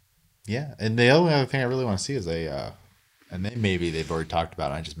 Yeah, and the only other thing I really want to see is and then maybe they've already talked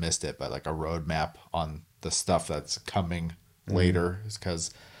about it, I just missed it, but like a roadmap on the stuff that's coming later, is because...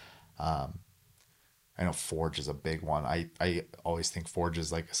 I know Forge is a big one. I always think Forge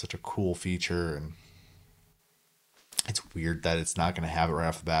is like such a cool feature, and it's weird that it's not going to have it right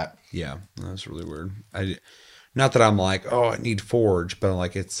off the bat. Yeah, that's really weird. Not that I'm like, oh, I need Forge, but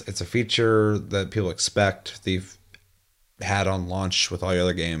like it's a feature that people expect. They've had on launch with all your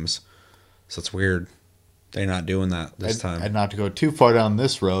other games, so it's weird they're not doing that this time. And not to go too far down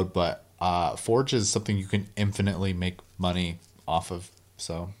this road, but Forge is something you can infinitely make money off of.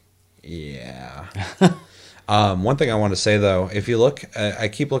 So. Yeah. One thing I want to say though, if you look, I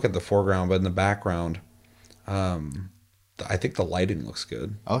keep looking at the foreground, but in the background, I think the lighting looks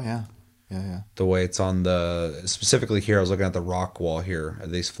good. Oh yeah. The way it's on specifically here, I was looking at the rock wall here.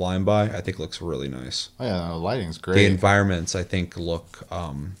 These flying by, I think looks really nice. Oh yeah, the lighting's great. The environments, I think, look,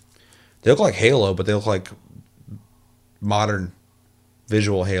 they look like Halo, but they look like modern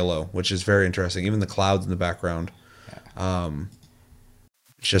visual Halo, which is very interesting. Even the clouds in the background. Yeah.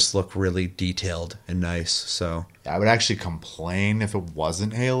 Just look really detailed and nice. So I would actually complain if it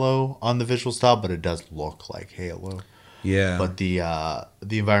wasn't Halo on the visual style, but it does look like Halo. Yeah. But the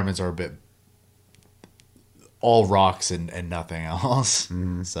environments are a bit all rocks and nothing else.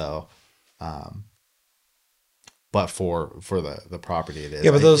 So, but for the property it is.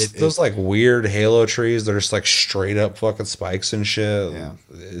 Yeah, but those like weird Halo trees, they're just like straight up fucking spikes and shit. Yeah.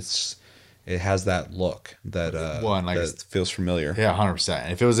 It has that look that that feels familiar. Yeah,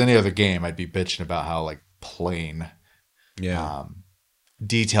 100%. If it was any other game, I'd be bitching about how like plain,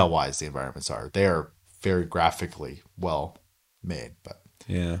 detail wise the environments are. They are very graphically well made, but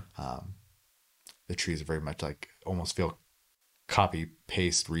the trees are very much like almost feel copy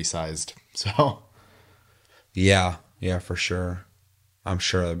paste resized. So yeah, for sure. I'm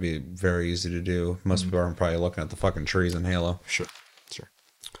sure that'd be very easy to do. Most people are probably looking at the fucking trees in Halo. Sure.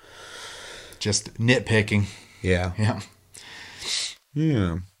 Just nitpicking. Yeah. Yeah.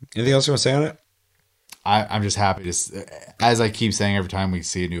 Anything else you want to say on it? I'm just happy to, as I keep saying every time we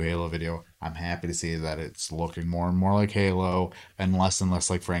see a new Halo video, I'm happy to see that it's looking more and more like Halo and less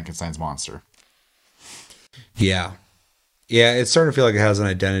like Frankenstein's monster. Yeah. Yeah, it's starting to feel like it has an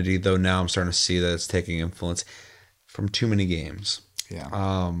identity, though now I'm starting to see that it's taking influence from too many games.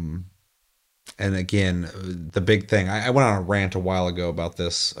 Yeah. And again, the big thing, I went on a rant a while ago about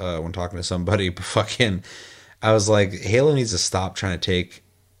this when talking to somebody, but I was like, Halo needs to stop trying to take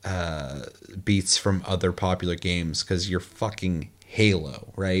beats from other popular games because you're fucking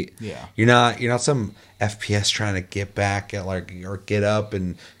Halo, right? Yeah. You're not some FPS trying to get back at like or get up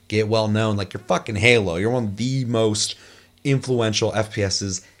and get well known. Like you're fucking Halo. You're one of the most influential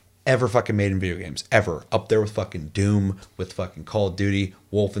FPSs ever fucking made in video games, ever. Up there with fucking Doom, with fucking Call of Duty,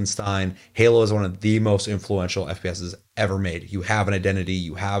 Wolfenstein. Halo is one of the most influential FPSs ever made. You have an identity.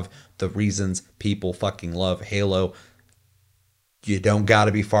 You have the reasons people fucking love Halo. You don't got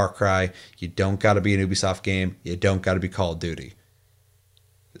to be Far Cry. You don't got to be an Ubisoft game. You don't got to be Call of Duty.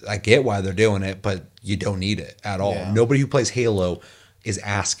 I get why they're doing it, but you don't need it at all. Yeah. Nobody who plays Halo is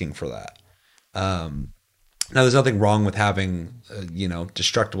asking for that. Now, there's nothing wrong with having,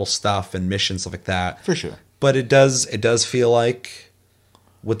 destructible stuff and missions, stuff like that. For sure. But it does feel like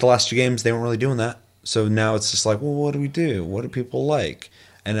with the last two games, they weren't really doing that. So now it's just like, well, what do we do? What do people like?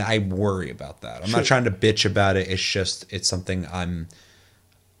 And I worry about that. I'm not trying to bitch about it. It's just, it's something I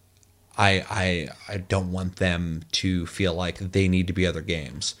don't want them to feel like they need to be other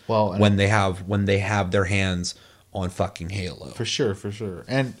games. Well, when they have their hands on fucking Halo. For sure.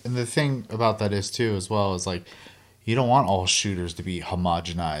 And the thing about that is too, as well, is like, you don't want all shooters to be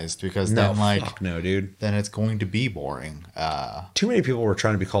homogenized because no, dude. Then it's going to be boring. Too many people were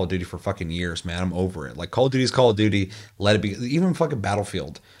trying to be Call of Duty for fucking years, man. I'm over it. Like Call of Duty's Call of Duty. Let it be. Even fucking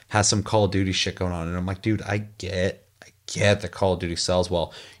Battlefield has some Call of Duty shit going on, and I'm like, dude, I get that Call of Duty sells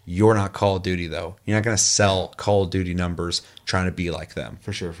well. You're not Call of Duty though. You're not gonna sell Call of Duty numbers trying to be like them.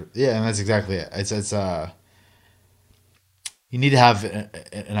 For sure. Yeah, and that's exactly it. It's you need to have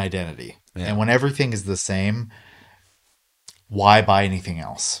an identity, and when everything is the same, why buy anything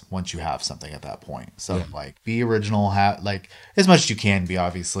else once you have something at that point? So like, be original, have like as much as you can be,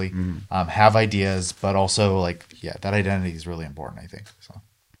 obviously, have ideas, but also like, that identity is really important, I think. So.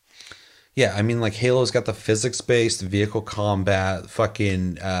 Yeah, I mean, like Halo's got the physics-based vehicle combat.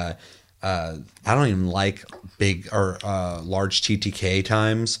 Fucking, I don't even like big or large TTK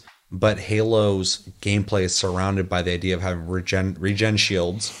times, but Halo's gameplay is surrounded by the idea of having regen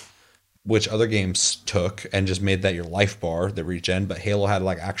shields, which other games took and just made that your life bar, the regen. But Halo had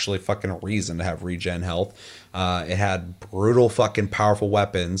like actually fucking a reason to have regen health. It had brutal fucking powerful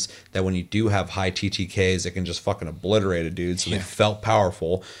weapons that when you do have high TTKs, it can just fucking obliterate a dude. So they felt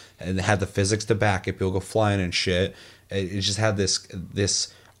powerful, and they had the physics to back it. People go flying and shit. It just had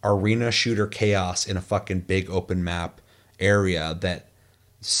this arena shooter chaos in a fucking big open map area that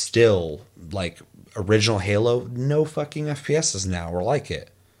still, like original Halo, no fucking FPSs now are like it.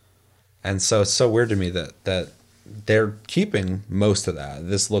 And so it's so weird to me that they're keeping most of that.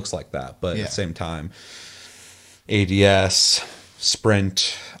 This looks like that, but at the same time, ADS,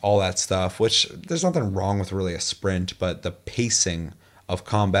 sprint, all that stuff, which there's nothing wrong with really a sprint, but the pacing of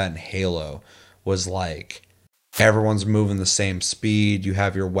combat in Halo was like everyone's moving the same speed. You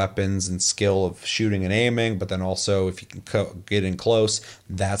have your weapons and skill of shooting and aiming, but then also if you can get in close,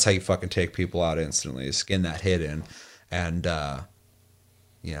 that's how you fucking take people out instantly. Is getting that hit in. And,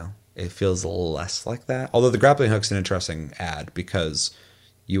 it feels less like that. Although the grappling hook's an interesting add because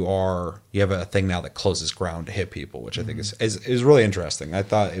you have a thing now that closes ground to hit people, which I think is really interesting. I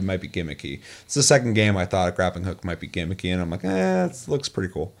thought it might be gimmicky. It's the second game I thought a grappling hook might be gimmicky, and I'm like, it looks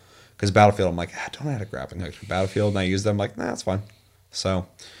pretty cool. Because Battlefield, I'm like, I don't have a grappling hook. Battlefield, and I use them, like, it's fine. So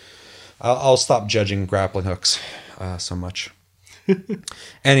I'll stop judging grappling hooks so much.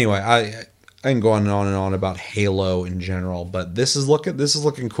 Anyway, I can go on and on about Halo in general, but this is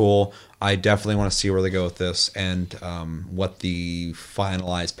looking cool. I definitely want to see where they go with this and what the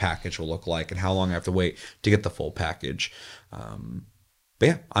finalized package will look like and how long I have to wait to get the full package. But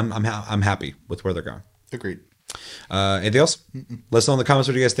yeah, I'm happy with where they're going. Agreed. Anything else? Let us know in the comments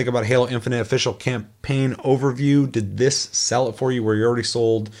what you guys think about Halo Infinite official campaign overview. Did this sell it for you? Were you already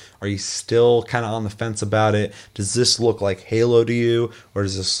sold? Are you still kind of on the fence about it? Does this look like Halo to you? Or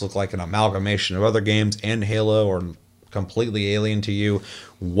does this look like an amalgamation of other games and Halo, or completely alien to you?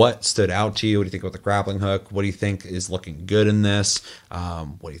 What stood out to you? What do you think about the grappling hook? What do you think is looking good in this?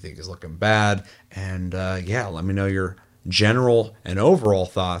 What do you think is looking bad? And yeah, let me know your general and overall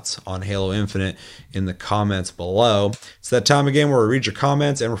thoughts on Halo Infinite in the comments below. It's that time again where we read your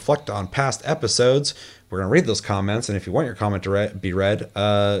comments and reflect on past episodes. We're going to read those comments, and if you want your comment to be read,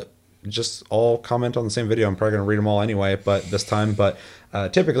 just all comment on the same video. I'm probably going to read them all anyway, but this time. But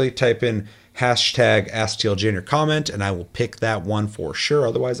typically type in hashtag AskTLG in your comment, and I will pick that one for sure.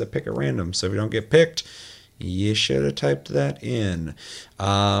 Otherwise, I pick at random. So if you don't get picked, you should have typed that in.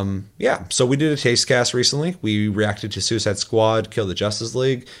 Yeah, so we did a taste cast recently. We reacted to Suicide Squad, Kill the Justice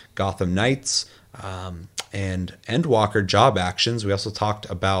League, Gotham Knights, and Endwalker Job Actions. We also talked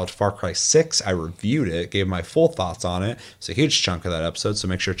about Far Cry 6. I reviewed it, gave my full thoughts on it. It's a huge chunk of that episode, so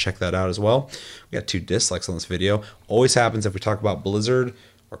make sure to check that out as well. We got 2 dislikes on this video. Always happens if we talk about Blizzard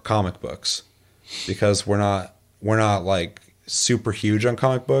or comic books, because we're not like super huge on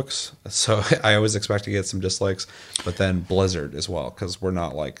comic books, so I always expect to get some dislikes. But then Blizzard as well, because we're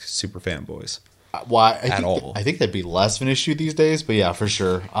not like super fanboys. Well, I think that'd be less of an issue these days, but yeah, for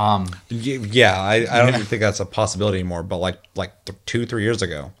sure. Yeah, I don't even think that's a possibility anymore. But like 2-3 years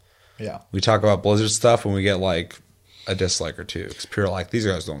ago, yeah, we talk about Blizzard stuff and we get like a dislike or two, because people are like, these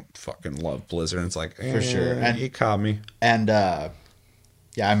guys don't fucking love Blizzard. And it's like, for sure, and he caught me. And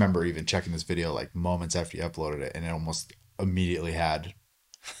yeah, I remember even checking this video like moments after you uploaded it, and it almost immediately had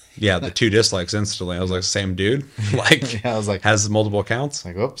the 2 dislikes instantly. I was like, same dude, like, yeah, I was like, has multiple accounts,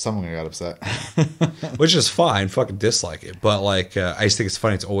 like, oh, someone got upset. Which is fine, fucking dislike it, but like I just think it's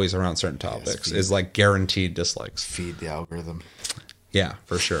funny, it's always around certain topics. It's like guaranteed dislikes. Feed the algorithm. Yeah,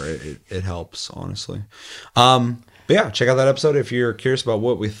 for sure, it helps, honestly. But yeah, check out that episode if you're curious about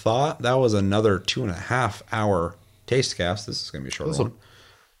what we thought. That was another 2.5 hour taste cast. This is gonna be a short one.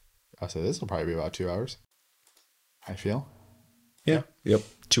 I said this will probably be about 2 hours, I feel. Yeah. Yep.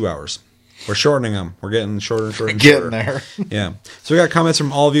 2 hours. We're shortening them. We're getting shorter and shorter. Getting there. Yeah. So we got comments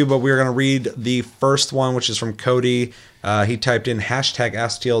from all of you, but we're going to read the first one, which is from Cody. He typed in hashtag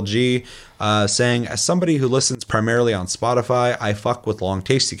AskTLG, saying, as somebody who listens primarily on Spotify, I fuck with long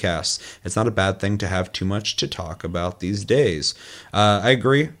tasty casts. It's not a bad thing to have too much to talk about these days. I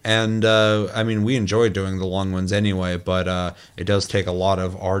agree. And I mean, we enjoy doing the long ones anyway, but it does take a lot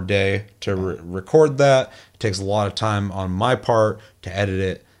of our day to record that. It takes a lot of time on my part to edit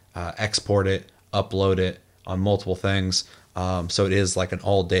it, export it, upload it on multiple things. So it is like an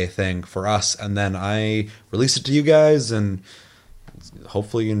all day thing for us, and then I release it to you guys, and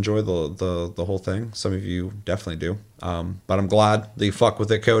hopefully you enjoy the whole thing. Some of you definitely do, but I'm glad that you fuck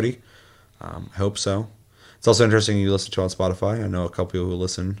with it, Cody. I hope so. It's also interesting you listen to on Spotify. I know a couple people who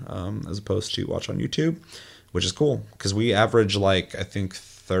listen as opposed to watch on YouTube, which is cool, because we average like, I think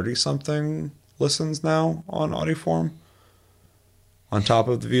 30 something listens now on audio form on top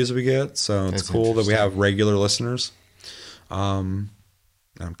of the views we get. So it's cool that we have regular listeners. I'm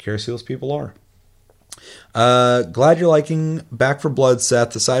curious who those people are. Glad you're liking Back 4 Blood,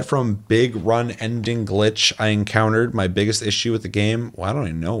 Seth. Aside from big run ending glitch I encountered, my biggest issue with the game, well, I don't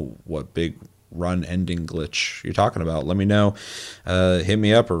even know what big run ending glitch you're talking about. Let me know. Hit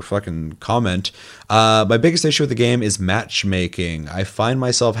me up or fucking comment. My biggest issue with the game is matchmaking. I find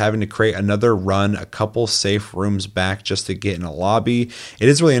myself having to create another run a couple safe rooms back just to get in a lobby. It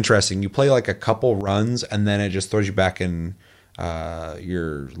is really interesting. You play like a couple runs and then it just throws you back in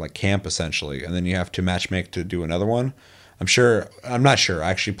your like camp essentially, and then you have to matchmake to do another one. I'm not sure. I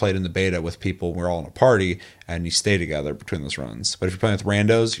actually played in the beta with people. We're all in a party, and you stay together between those runs. But if you're playing with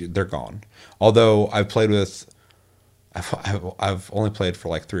randos, they're gone. Although I've only played for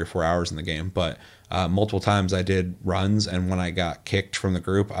like 3 or 4 hours in the game, but multiple times I did runs, and when I got kicked from the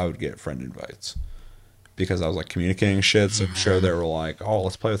group, I would get friend invites because I was like communicating shit. So I'm sure they were like, "Oh,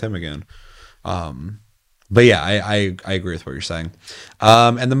 let's play with him again." But yeah, I agree with what you're saying.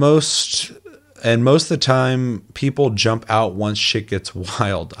 And most of the time, people jump out once shit gets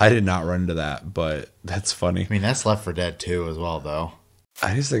wild. I did not run into that, but that's funny. I mean, that's Left 4 Dead 2 as well, though.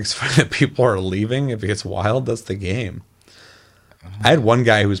 I just think it's funny that people are leaving if it gets wild. That's the game. I had one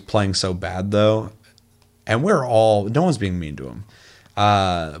guy who was playing so bad, though, and no one's being mean to him.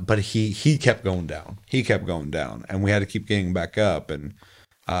 But he kept going down. He kept going down, and we had to keep getting back up. And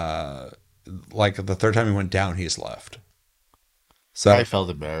like the third time he went down, he just left. So I felt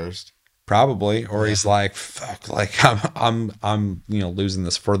embarrassed. Probably, or he's like, fuck, like I'm losing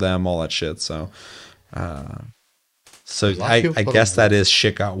this for them, all that shit. So I guess that is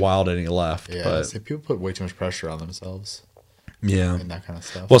shit got wild and he left. Yeah, but people put way too much pressure on themselves. Yeah, and that kind of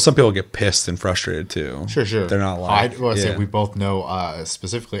stuff. Well, some people get pissed and frustrated too. Sure. They're not like. I say we both know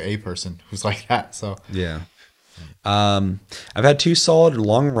specifically a person who's like that. So yeah. I've had 2 solid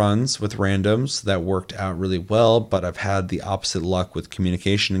long runs with randoms that worked out really well, but I've had the opposite luck with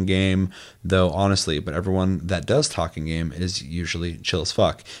communication in game, though honestly, but everyone that does talk in game is usually chill as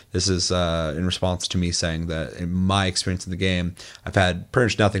fuck. This is in response to me saying that in my experience in the game, I've had pretty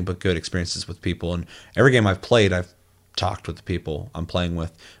much nothing but good experiences with people, and every game I've played, I've talked with the people I'm playing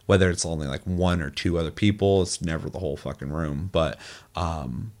with, whether it's only like 1 or 2 other people. It's never the whole fucking room, but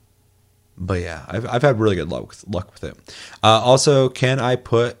yeah, I've had really good luck with it. Also, can I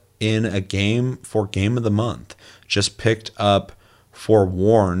put in a game for Game of the Month? Just picked up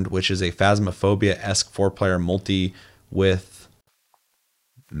Forewarned, which is a Phasmophobia-esque 4-player multi with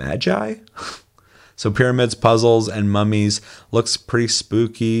Magi. So pyramids, puzzles, and mummies. Looks pretty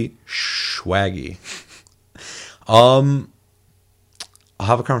spooky, swaggy. I'll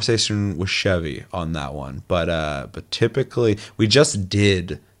have a conversation with Chevy on that one, but typically we just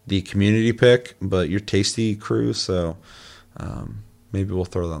did the community pick, but you're Tasty Crew, so maybe we'll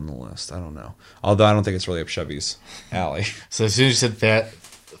throw that on the list. I don't know. Although I don't think it's really up Chevy's alley. So as soon as you said that,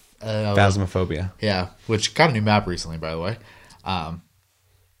 Phasmophobia. Yeah, which got a new map recently, by the way.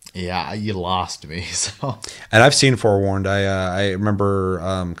 Yeah, you lost me. So, and I've seen Forewarned. I remember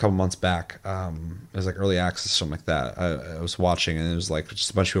a couple months back. It was like early access, something like that. I was watching, and it was like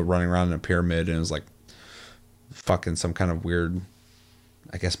just a bunch of people running around in a pyramid, and it was like fucking some kind of weird,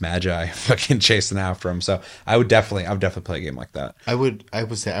 I guess, magi fucking chasing after him. So I would definitely play a game like that. I would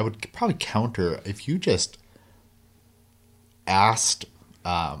say I would probably counter if you just asked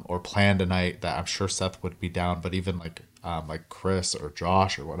or planned a night that I'm sure Seth would be down, but even like Chris or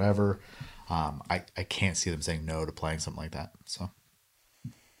Josh or whatever, I can't see them saying no to playing something like that. So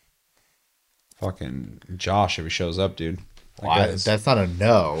fucking Josh, if he shows up, dude. That's not a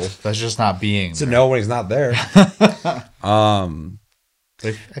no. That's just not being. It's a no when he's not there. But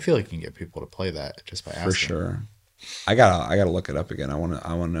I feel like you can get people to play that just by asking. For sure. I gotta look it up again. I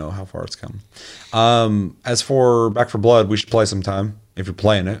wanna know how far it's come. As for Back 4 Blood, we should play sometime if you're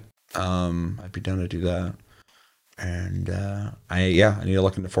playing it. I'd be down to do that. And I need to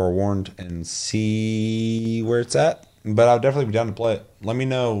look into Forewarned and see where it's at. But I'll definitely be down to play it. Let me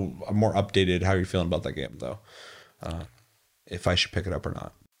know more updated how you're feeling about that game though. If I should pick it up or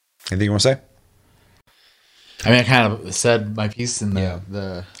not. Anything you want to say? I mean, I kind of said my piece in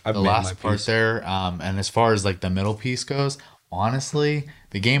the last part there. And as far as like the middle piece goes, honestly,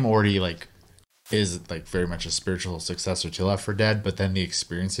 the game already like is like very much a spiritual successor to Left 4 Dead, but then the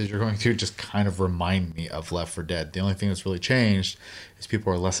experiences you're going through just kind of remind me of Left 4 Dead. The only thing that's really changed is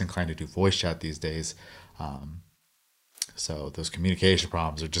people are less inclined to do voice chat these days. So those communication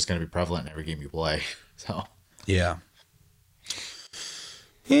problems are just going to be prevalent in every game you play. So yeah.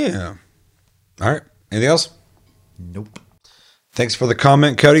 All right. Anything else? Nope. Thanks for the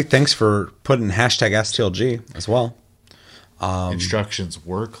comment, Cody. Thanks for putting hashtag AskTLG as well. Instructions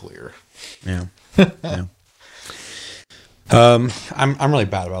were clear. Yeah. Yeah. I'm really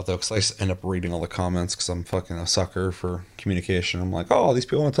bad about it though, because I just end up reading all the comments because I'm fucking a sucker for communication. I'm like, oh, these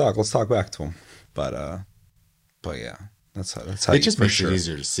people want to talk. Let's talk back to them. But yeah, that's how it just makes it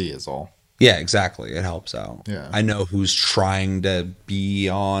easier to see is all. Yeah, exactly. It helps out. Yeah. I know who's trying to be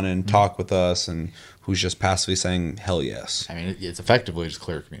on and talk with us and who's just passively saying hell yes. I mean, it's effectively just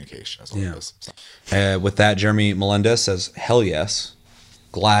clear communication. That's all it is. So. With that, Jeremy Melendez says hell yes.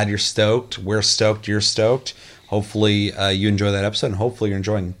 Glad you're stoked. We're stoked. You're stoked. Hopefully you enjoy that episode, and hopefully you're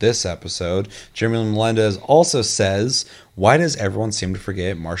enjoying this episode. Jeremy Melendez also says, why does everyone seem to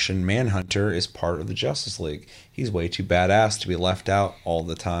forget Martian Manhunter is part of the Justice League? He's way too badass to be left out all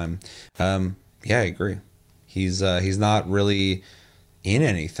the time. Yeah, I agree. He's not really in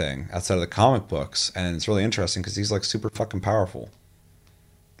anything outside of the comic books, and it's really interesting because he's like super fucking powerful.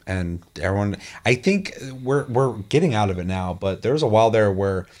 And everyone, I think we're getting out of it now, but there was a while there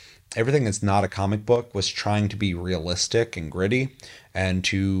where everything that's not a comic book was trying to be realistic and gritty, and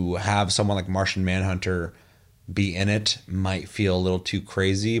to have someone like Martian Manhunter be in it might feel a little too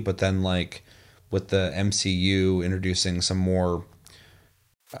crazy. But then like with the MCU introducing some more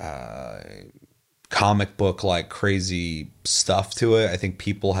comic book like crazy stuff to it, I think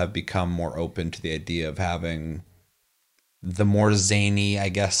people have become more open to the idea of having the more zany, I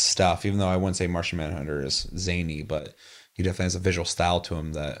guess, stuff. Even though I wouldn't say Martian Manhunter is zany, but he definitely has a visual style to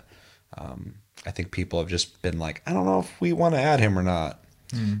him that I think people have just been like, I don't know if we want to add him or not.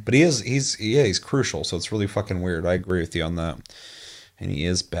 But he's crucial, so it's really fucking weird. I agree with you on that. And he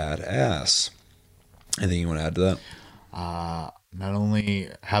is badass. Anything you want to add to that? Not only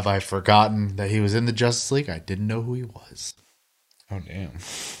have I forgotten that he was in the Justice League, I didn't know who he was. Oh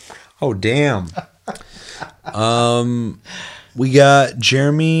damn. We got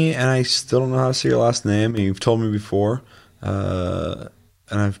Jeremy, and I still don't know how to say your last name, and you've told me before. And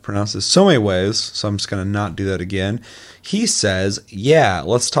I've pronounced this so many ways, so I'm just going to not do that again. He says, yeah,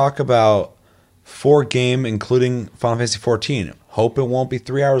 let's talk about 4 game, including Final Fantasy 14. Hope it won't be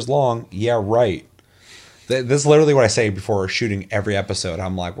 3 hours long. Yeah, right. This is literally what I say before shooting every episode.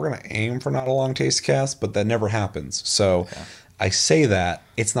 I'm like, we're going to aim for not a long taste cast, but that never happens. So I say that.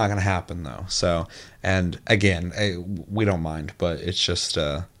 It's not going to happen, though. So, and again, we don't mind, but it's just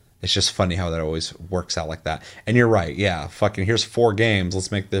funny how that always works out like that. And you're right. Yeah, fucking here's 4 games.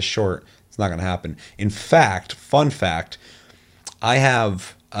 Let's make this short. It's not going to happen. In fact, fun fact, I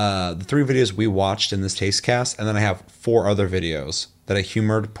have the 3 videos we watched in this taste cast, and then I have 4 other videos that I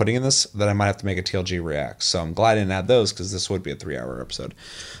humored putting in this that I might have to make a TLG react. So I'm glad I didn't add those because this would be a 3-hour episode.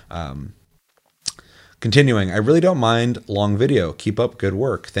 Continuing, I really don't mind long video. Keep up good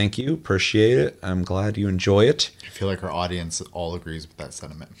work. Thank you. Appreciate it. I'm glad you enjoy it. I feel like our audience all agrees with that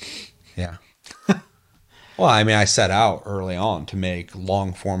sentiment. Yeah. Well, I mean, I set out early on to make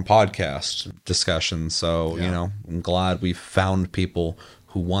long form podcast discussions. So, you know, I'm glad we found people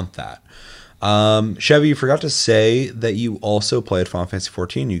who want that. Chevy, you forgot to say that you also played Final Fantasy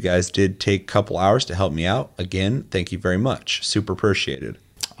 14. You guys did take a couple hours to help me out. Again, thank you very much. Super appreciated.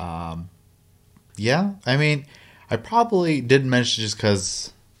 Yeah, I mean, I probably didn't mention just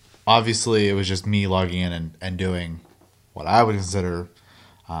because obviously it was just me logging in and doing what I would consider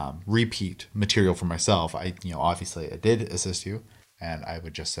repeat material for myself. Obviously I did assist you, and I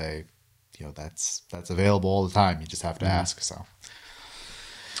would just say, that's available all the time. You just have to ask. So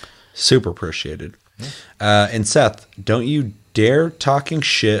super appreciated. Yeah. And Seth, don't you dare talking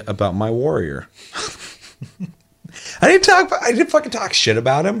shit about my warrior. I didn't fucking talk shit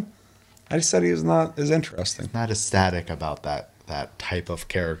about him. I just said he was not as interesting. Not ecstatic about that type of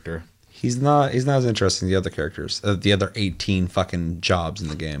character. He's not as interesting as the other characters. The other 18 fucking jobs in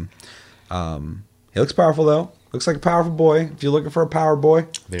the game. He looks powerful though. Looks like a powerful boy. If you're looking for a power boy,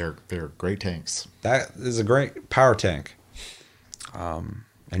 they're great tanks. That is a great power tank. And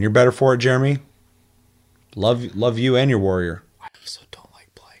you're better for it, Jeremy. Love you and your warrior. I also don't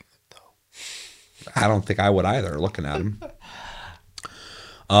like playing it though. I don't think I would either. Looking at him.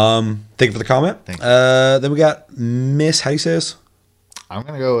 Thank you for the comment. Thank you. Then we got Miss. How do you say this? I'm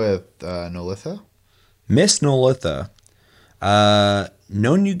gonna go with Nolitha. Miss Nolitha.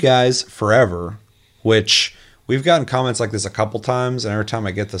 Known you guys forever, which we've gotten comments like this a couple times, and every time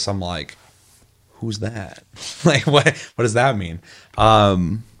I get this, I'm like, "Who's that? Like, what does that mean?"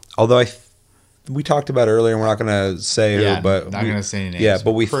 Although we talked about it earlier, and we're not gonna say who, but not gonna say any names. Yeah,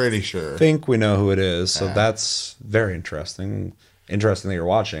 but we pretty sure think we know who it is. So that's very interesting. Interesting that you're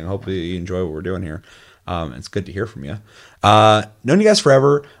watching. Hopefully you enjoy what we're doing here. It's good to hear from you. Known you guys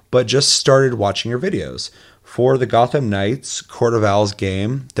forever, but just started watching your videos. For the Gotham Knights Court of Owls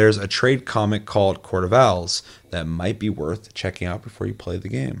game, there's a trade comic called Court of Owls that might be worth checking out before you play the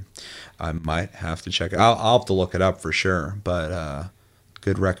game. I might have to check it out. I'll have to look it up for sure, but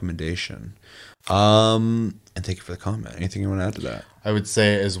good recommendation. And thank you for the comment. Anything you want to add to that? I would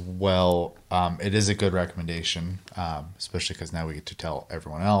say as well, it is a good recommendation, especially because now we get to tell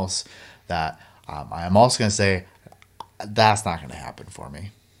everyone else that I am also going to say that's not going to happen for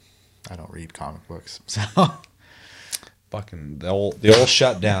me. I don't read comic books, so fucking the old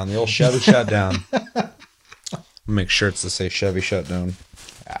shutdown, the old Chevy shutdown. Make shirts that say Chevy shutdown.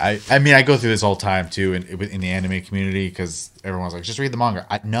 I mean, I go through this all the time too in the anime community because everyone's like, just read the manga.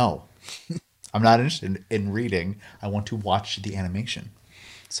 No. I'm not interested in reading. I want to watch the animation.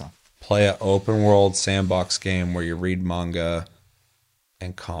 So play an open world sandbox game where you read manga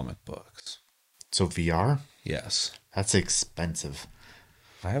and comic books. So VR? Yes. That's expensive.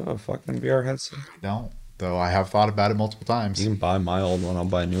 I have a fucking VR headset. I don't, though I have thought about it multiple times. You can buy my old one. I'll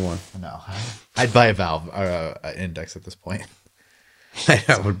buy a new one. No. I'd buy a Valve Index at this point.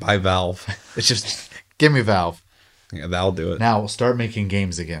 I would buy Valve. It's just, give me Valve. Yeah, that'll do it. Now we'll start making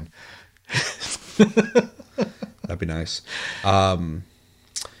games again. That'd be nice. Thank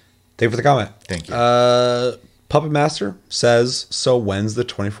you for the comment. Thank you. Puppet Master says, so when's the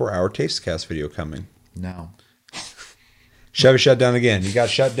 24-hour Tastecast video coming? No. Chevy shut down again. You got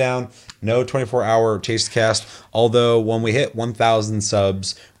shut down. No 24-hour Taste Cast. Although when we hit 1,000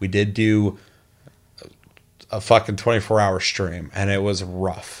 subs, we did do a fucking 24-hour stream, and it was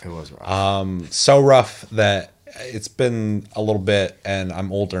rough. It was rough. So rough that it's been a little bit, and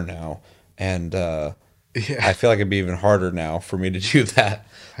I'm older now, and I feel like it'd be even harder now for me to do that.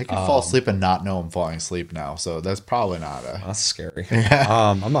 I can fall asleep and not know I'm falling asleep now, so that's probably not a... That's scary.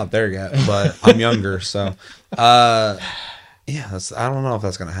 I'm not there yet, but I'm younger, so I don't know if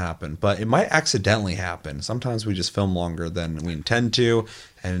that's gonna happen, but it might accidentally happen. Sometimes we just film longer than we intend to,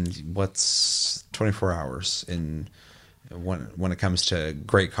 and what's 24 hours in when it comes to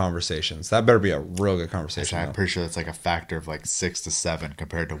great conversations? That better be a real good conversation. I'm pretty sure that's like a factor of like 6 to 7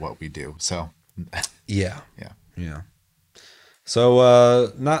 compared to what we do. So yeah. Yeah.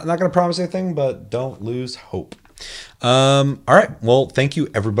 So not gonna promise anything, but don't lose hope. All right. Well, thank you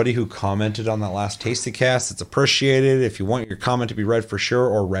everybody who commented on that last Tasty Cast. It's appreciated. If you want your comment to be read for sure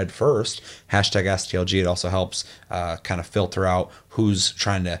or read first, hashtag AskTLG. It also helps kind of filter out who's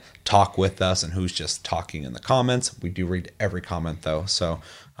trying to talk with us and who's just talking in the comments. We do read every comment though, so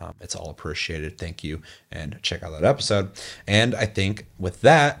it's all appreciated. Thank you, and check out that episode. And I think with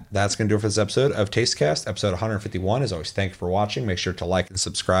that, that's going to do it for this episode of Tastecast, episode 151. As always, thank you for watching. Make sure to like and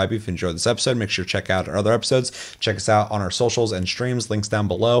subscribe if you enjoyed this episode. Make sure to check out our other episodes. Check us out on our socials and streams. Links down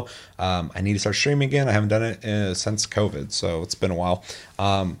below. I need to start streaming again. I haven't done it since COVID, so it's been a while.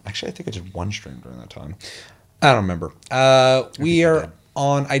 Actually, I think I did one stream during that time. I don't remember. We are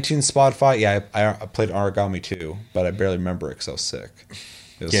on iTunes, Spotify. Yeah, I played Origami too, but I barely remember it because I was sick.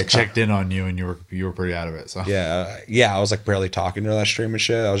 Checked in on you, and you were pretty out of it. So yeah, I was like barely talking during that stream and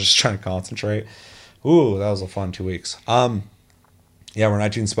shit. I was just trying to concentrate. Ooh, that was a fun 2 weeks. Yeah, we're on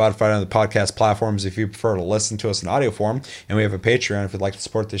iTunes, Spotify, and the podcast platforms if you prefer to listen to us in audio form. And we have a Patreon if you'd like to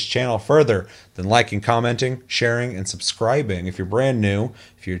support this channel further than liking, commenting, sharing, and subscribing. If you're brand new,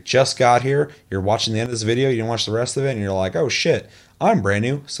 if you just got here, you're watching the end of this video, you didn't watch the rest of it, and you're like, oh shit, I'm brand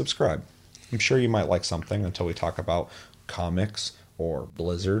new, subscribe. I'm sure you might like something until we talk about comics or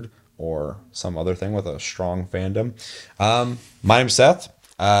Blizzard or some other thing with a strong fandom. My name's Seth.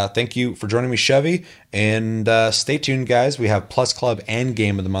 Thank you for joining me, Chevy. And stay tuned, guys. We have Plus Club and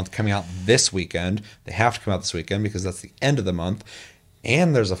Game of the Month coming out this weekend. They have to come out this weekend because that's the end of the month.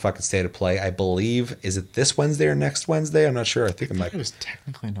 And there's a fucking State of Play, I believe. Is it this Wednesday or next Wednesday? I'm not sure. I think it was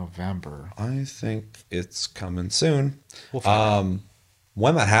technically November. I think it's coming soon. We'll find out.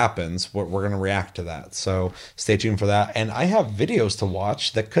 When that happens, we're going to react to that. So stay tuned for that. And I have videos to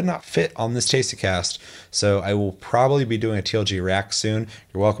watch that could not fit on this Tastycast. So I will probably be doing a TLG react soon.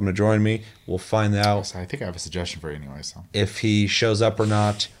 You're welcome to join me. We'll find out. I think I have a suggestion for you anyway. So if he shows up or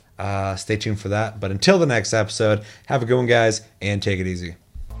not, stay tuned for that. But until the next episode, have a good one, guys, and take it easy.